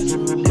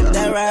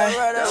 That right.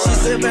 She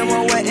sippin'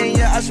 one wet and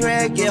yeah, I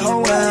swear it get her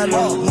wetter.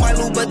 My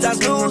Louboutins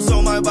new,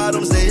 so my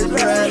bottom stays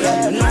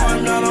redder. No,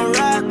 I'm not on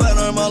ride, but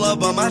I'm all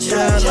up on my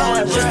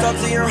cheddar. Just talked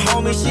to your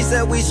homie, she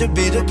said we should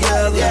be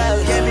together.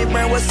 Gabby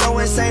Brand was so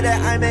insane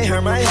that I made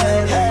her my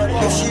head.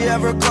 If she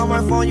ever call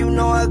my phone, you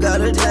know I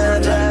got a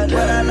dad.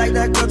 But I like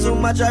that girl too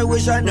much, I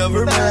wish I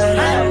never met her.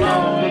 I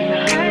know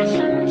it hurts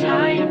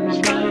sometimes,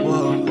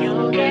 but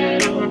you'll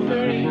get over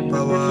it.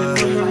 Bye-bye.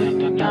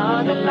 Find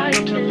another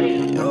life to live.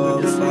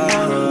 You're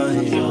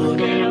fine. You'll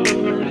get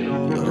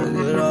over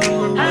it.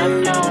 I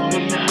know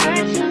it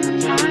hurts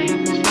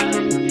sometimes,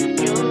 but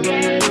you'll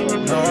get over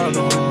it.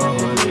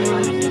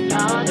 Find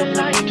another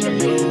life to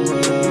live.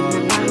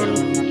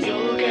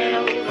 You'll get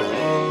over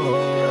it.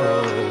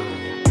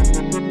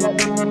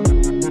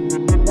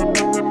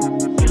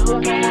 You'll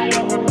get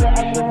over it.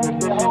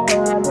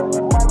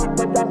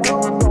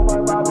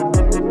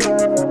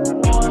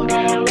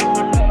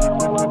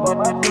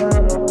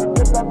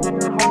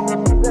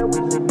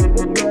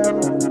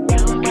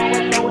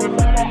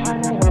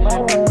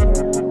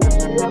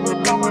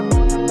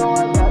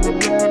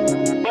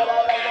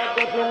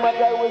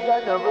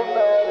 number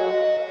 5.